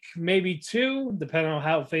week, maybe 2, depending on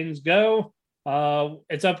how things go.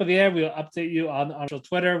 It's up in the air. We'll update you on our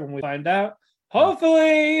Twitter when we find out.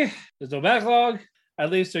 Hopefully there's no backlog.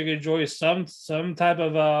 At least you can enjoy some type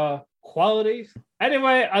of quality.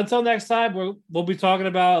 Anyway, until next time, we'll be talking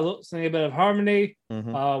about a bit of harmony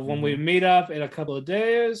when we meet up in a couple of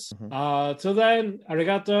days. Till then,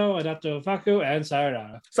 arigato, adato faku, and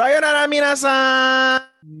sayonara. Sayonara, minasan.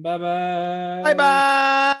 Bye-bye.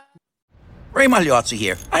 Bye-bye. Ray Magliozzi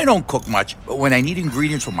here. I don't cook much, but when I need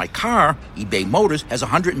ingredients for my car, eBay Motors has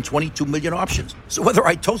 122 million options. So whether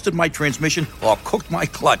I toasted my transmission or cooked my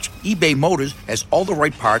clutch, eBay Motors has all the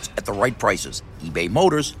right parts at the right prices. eBay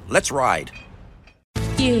Motors, let's ride.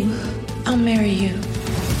 I'll marry you.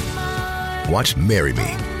 Watch Marry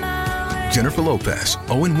Me. Jennifer Lopez,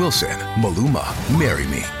 Owen Wilson, Maluma, Marry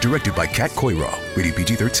Me. Directed by Kat Coiro. Rated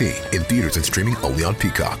PG-13. In theaters and streaming only on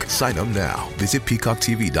Peacock. Sign up now. Visit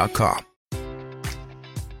PeacockTV.com.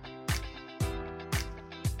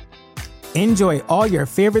 Enjoy all your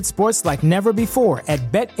favorite sports like never before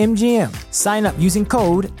at BetMGM. Sign up using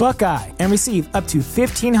code Buckeye and receive up to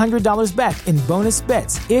 $1,500 back in bonus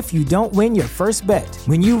bets if you don't win your first bet.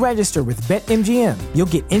 When you register with BetMGM, you'll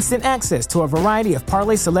get instant access to a variety of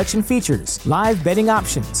parlay selection features, live betting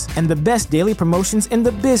options, and the best daily promotions in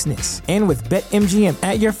the business. And with BetMGM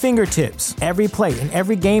at your fingertips, every play and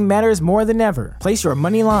every game matters more than ever. Place your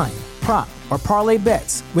money line, prop, or parlay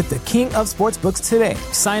bets with the king of sportsbooks today.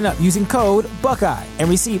 Sign up using code Buckeye and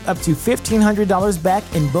receive up to $1,500 back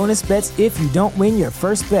in bonus bets if you don't win your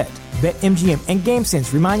first bet. BetMGM and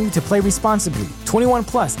GameSense remind you to play responsibly. 21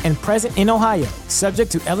 plus and present in Ohio,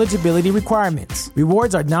 subject to eligibility requirements.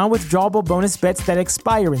 Rewards are non-withdrawable bonus bets that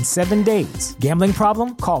expire in 7 days. Gambling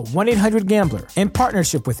problem? Call 1-800-GAMBLER in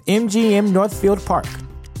partnership with MGM Northfield Park.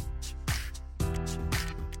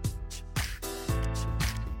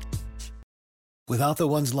 Without the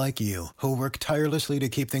ones like you, who work tirelessly to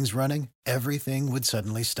keep things running, everything would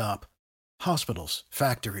suddenly stop. Hospitals,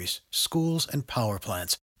 factories, schools, and power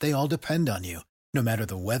plants, they all depend on you. No matter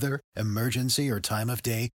the weather, emergency, or time of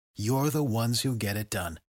day, you're the ones who get it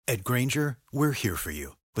done. At Grainger, we're here for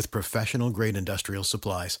you with professional-grade industrial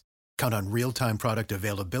supplies. Count on real-time product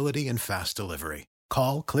availability and fast delivery.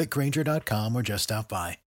 Call, click Grainger.com, or just stop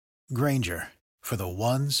by. Grainger, for the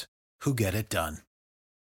ones who get it done.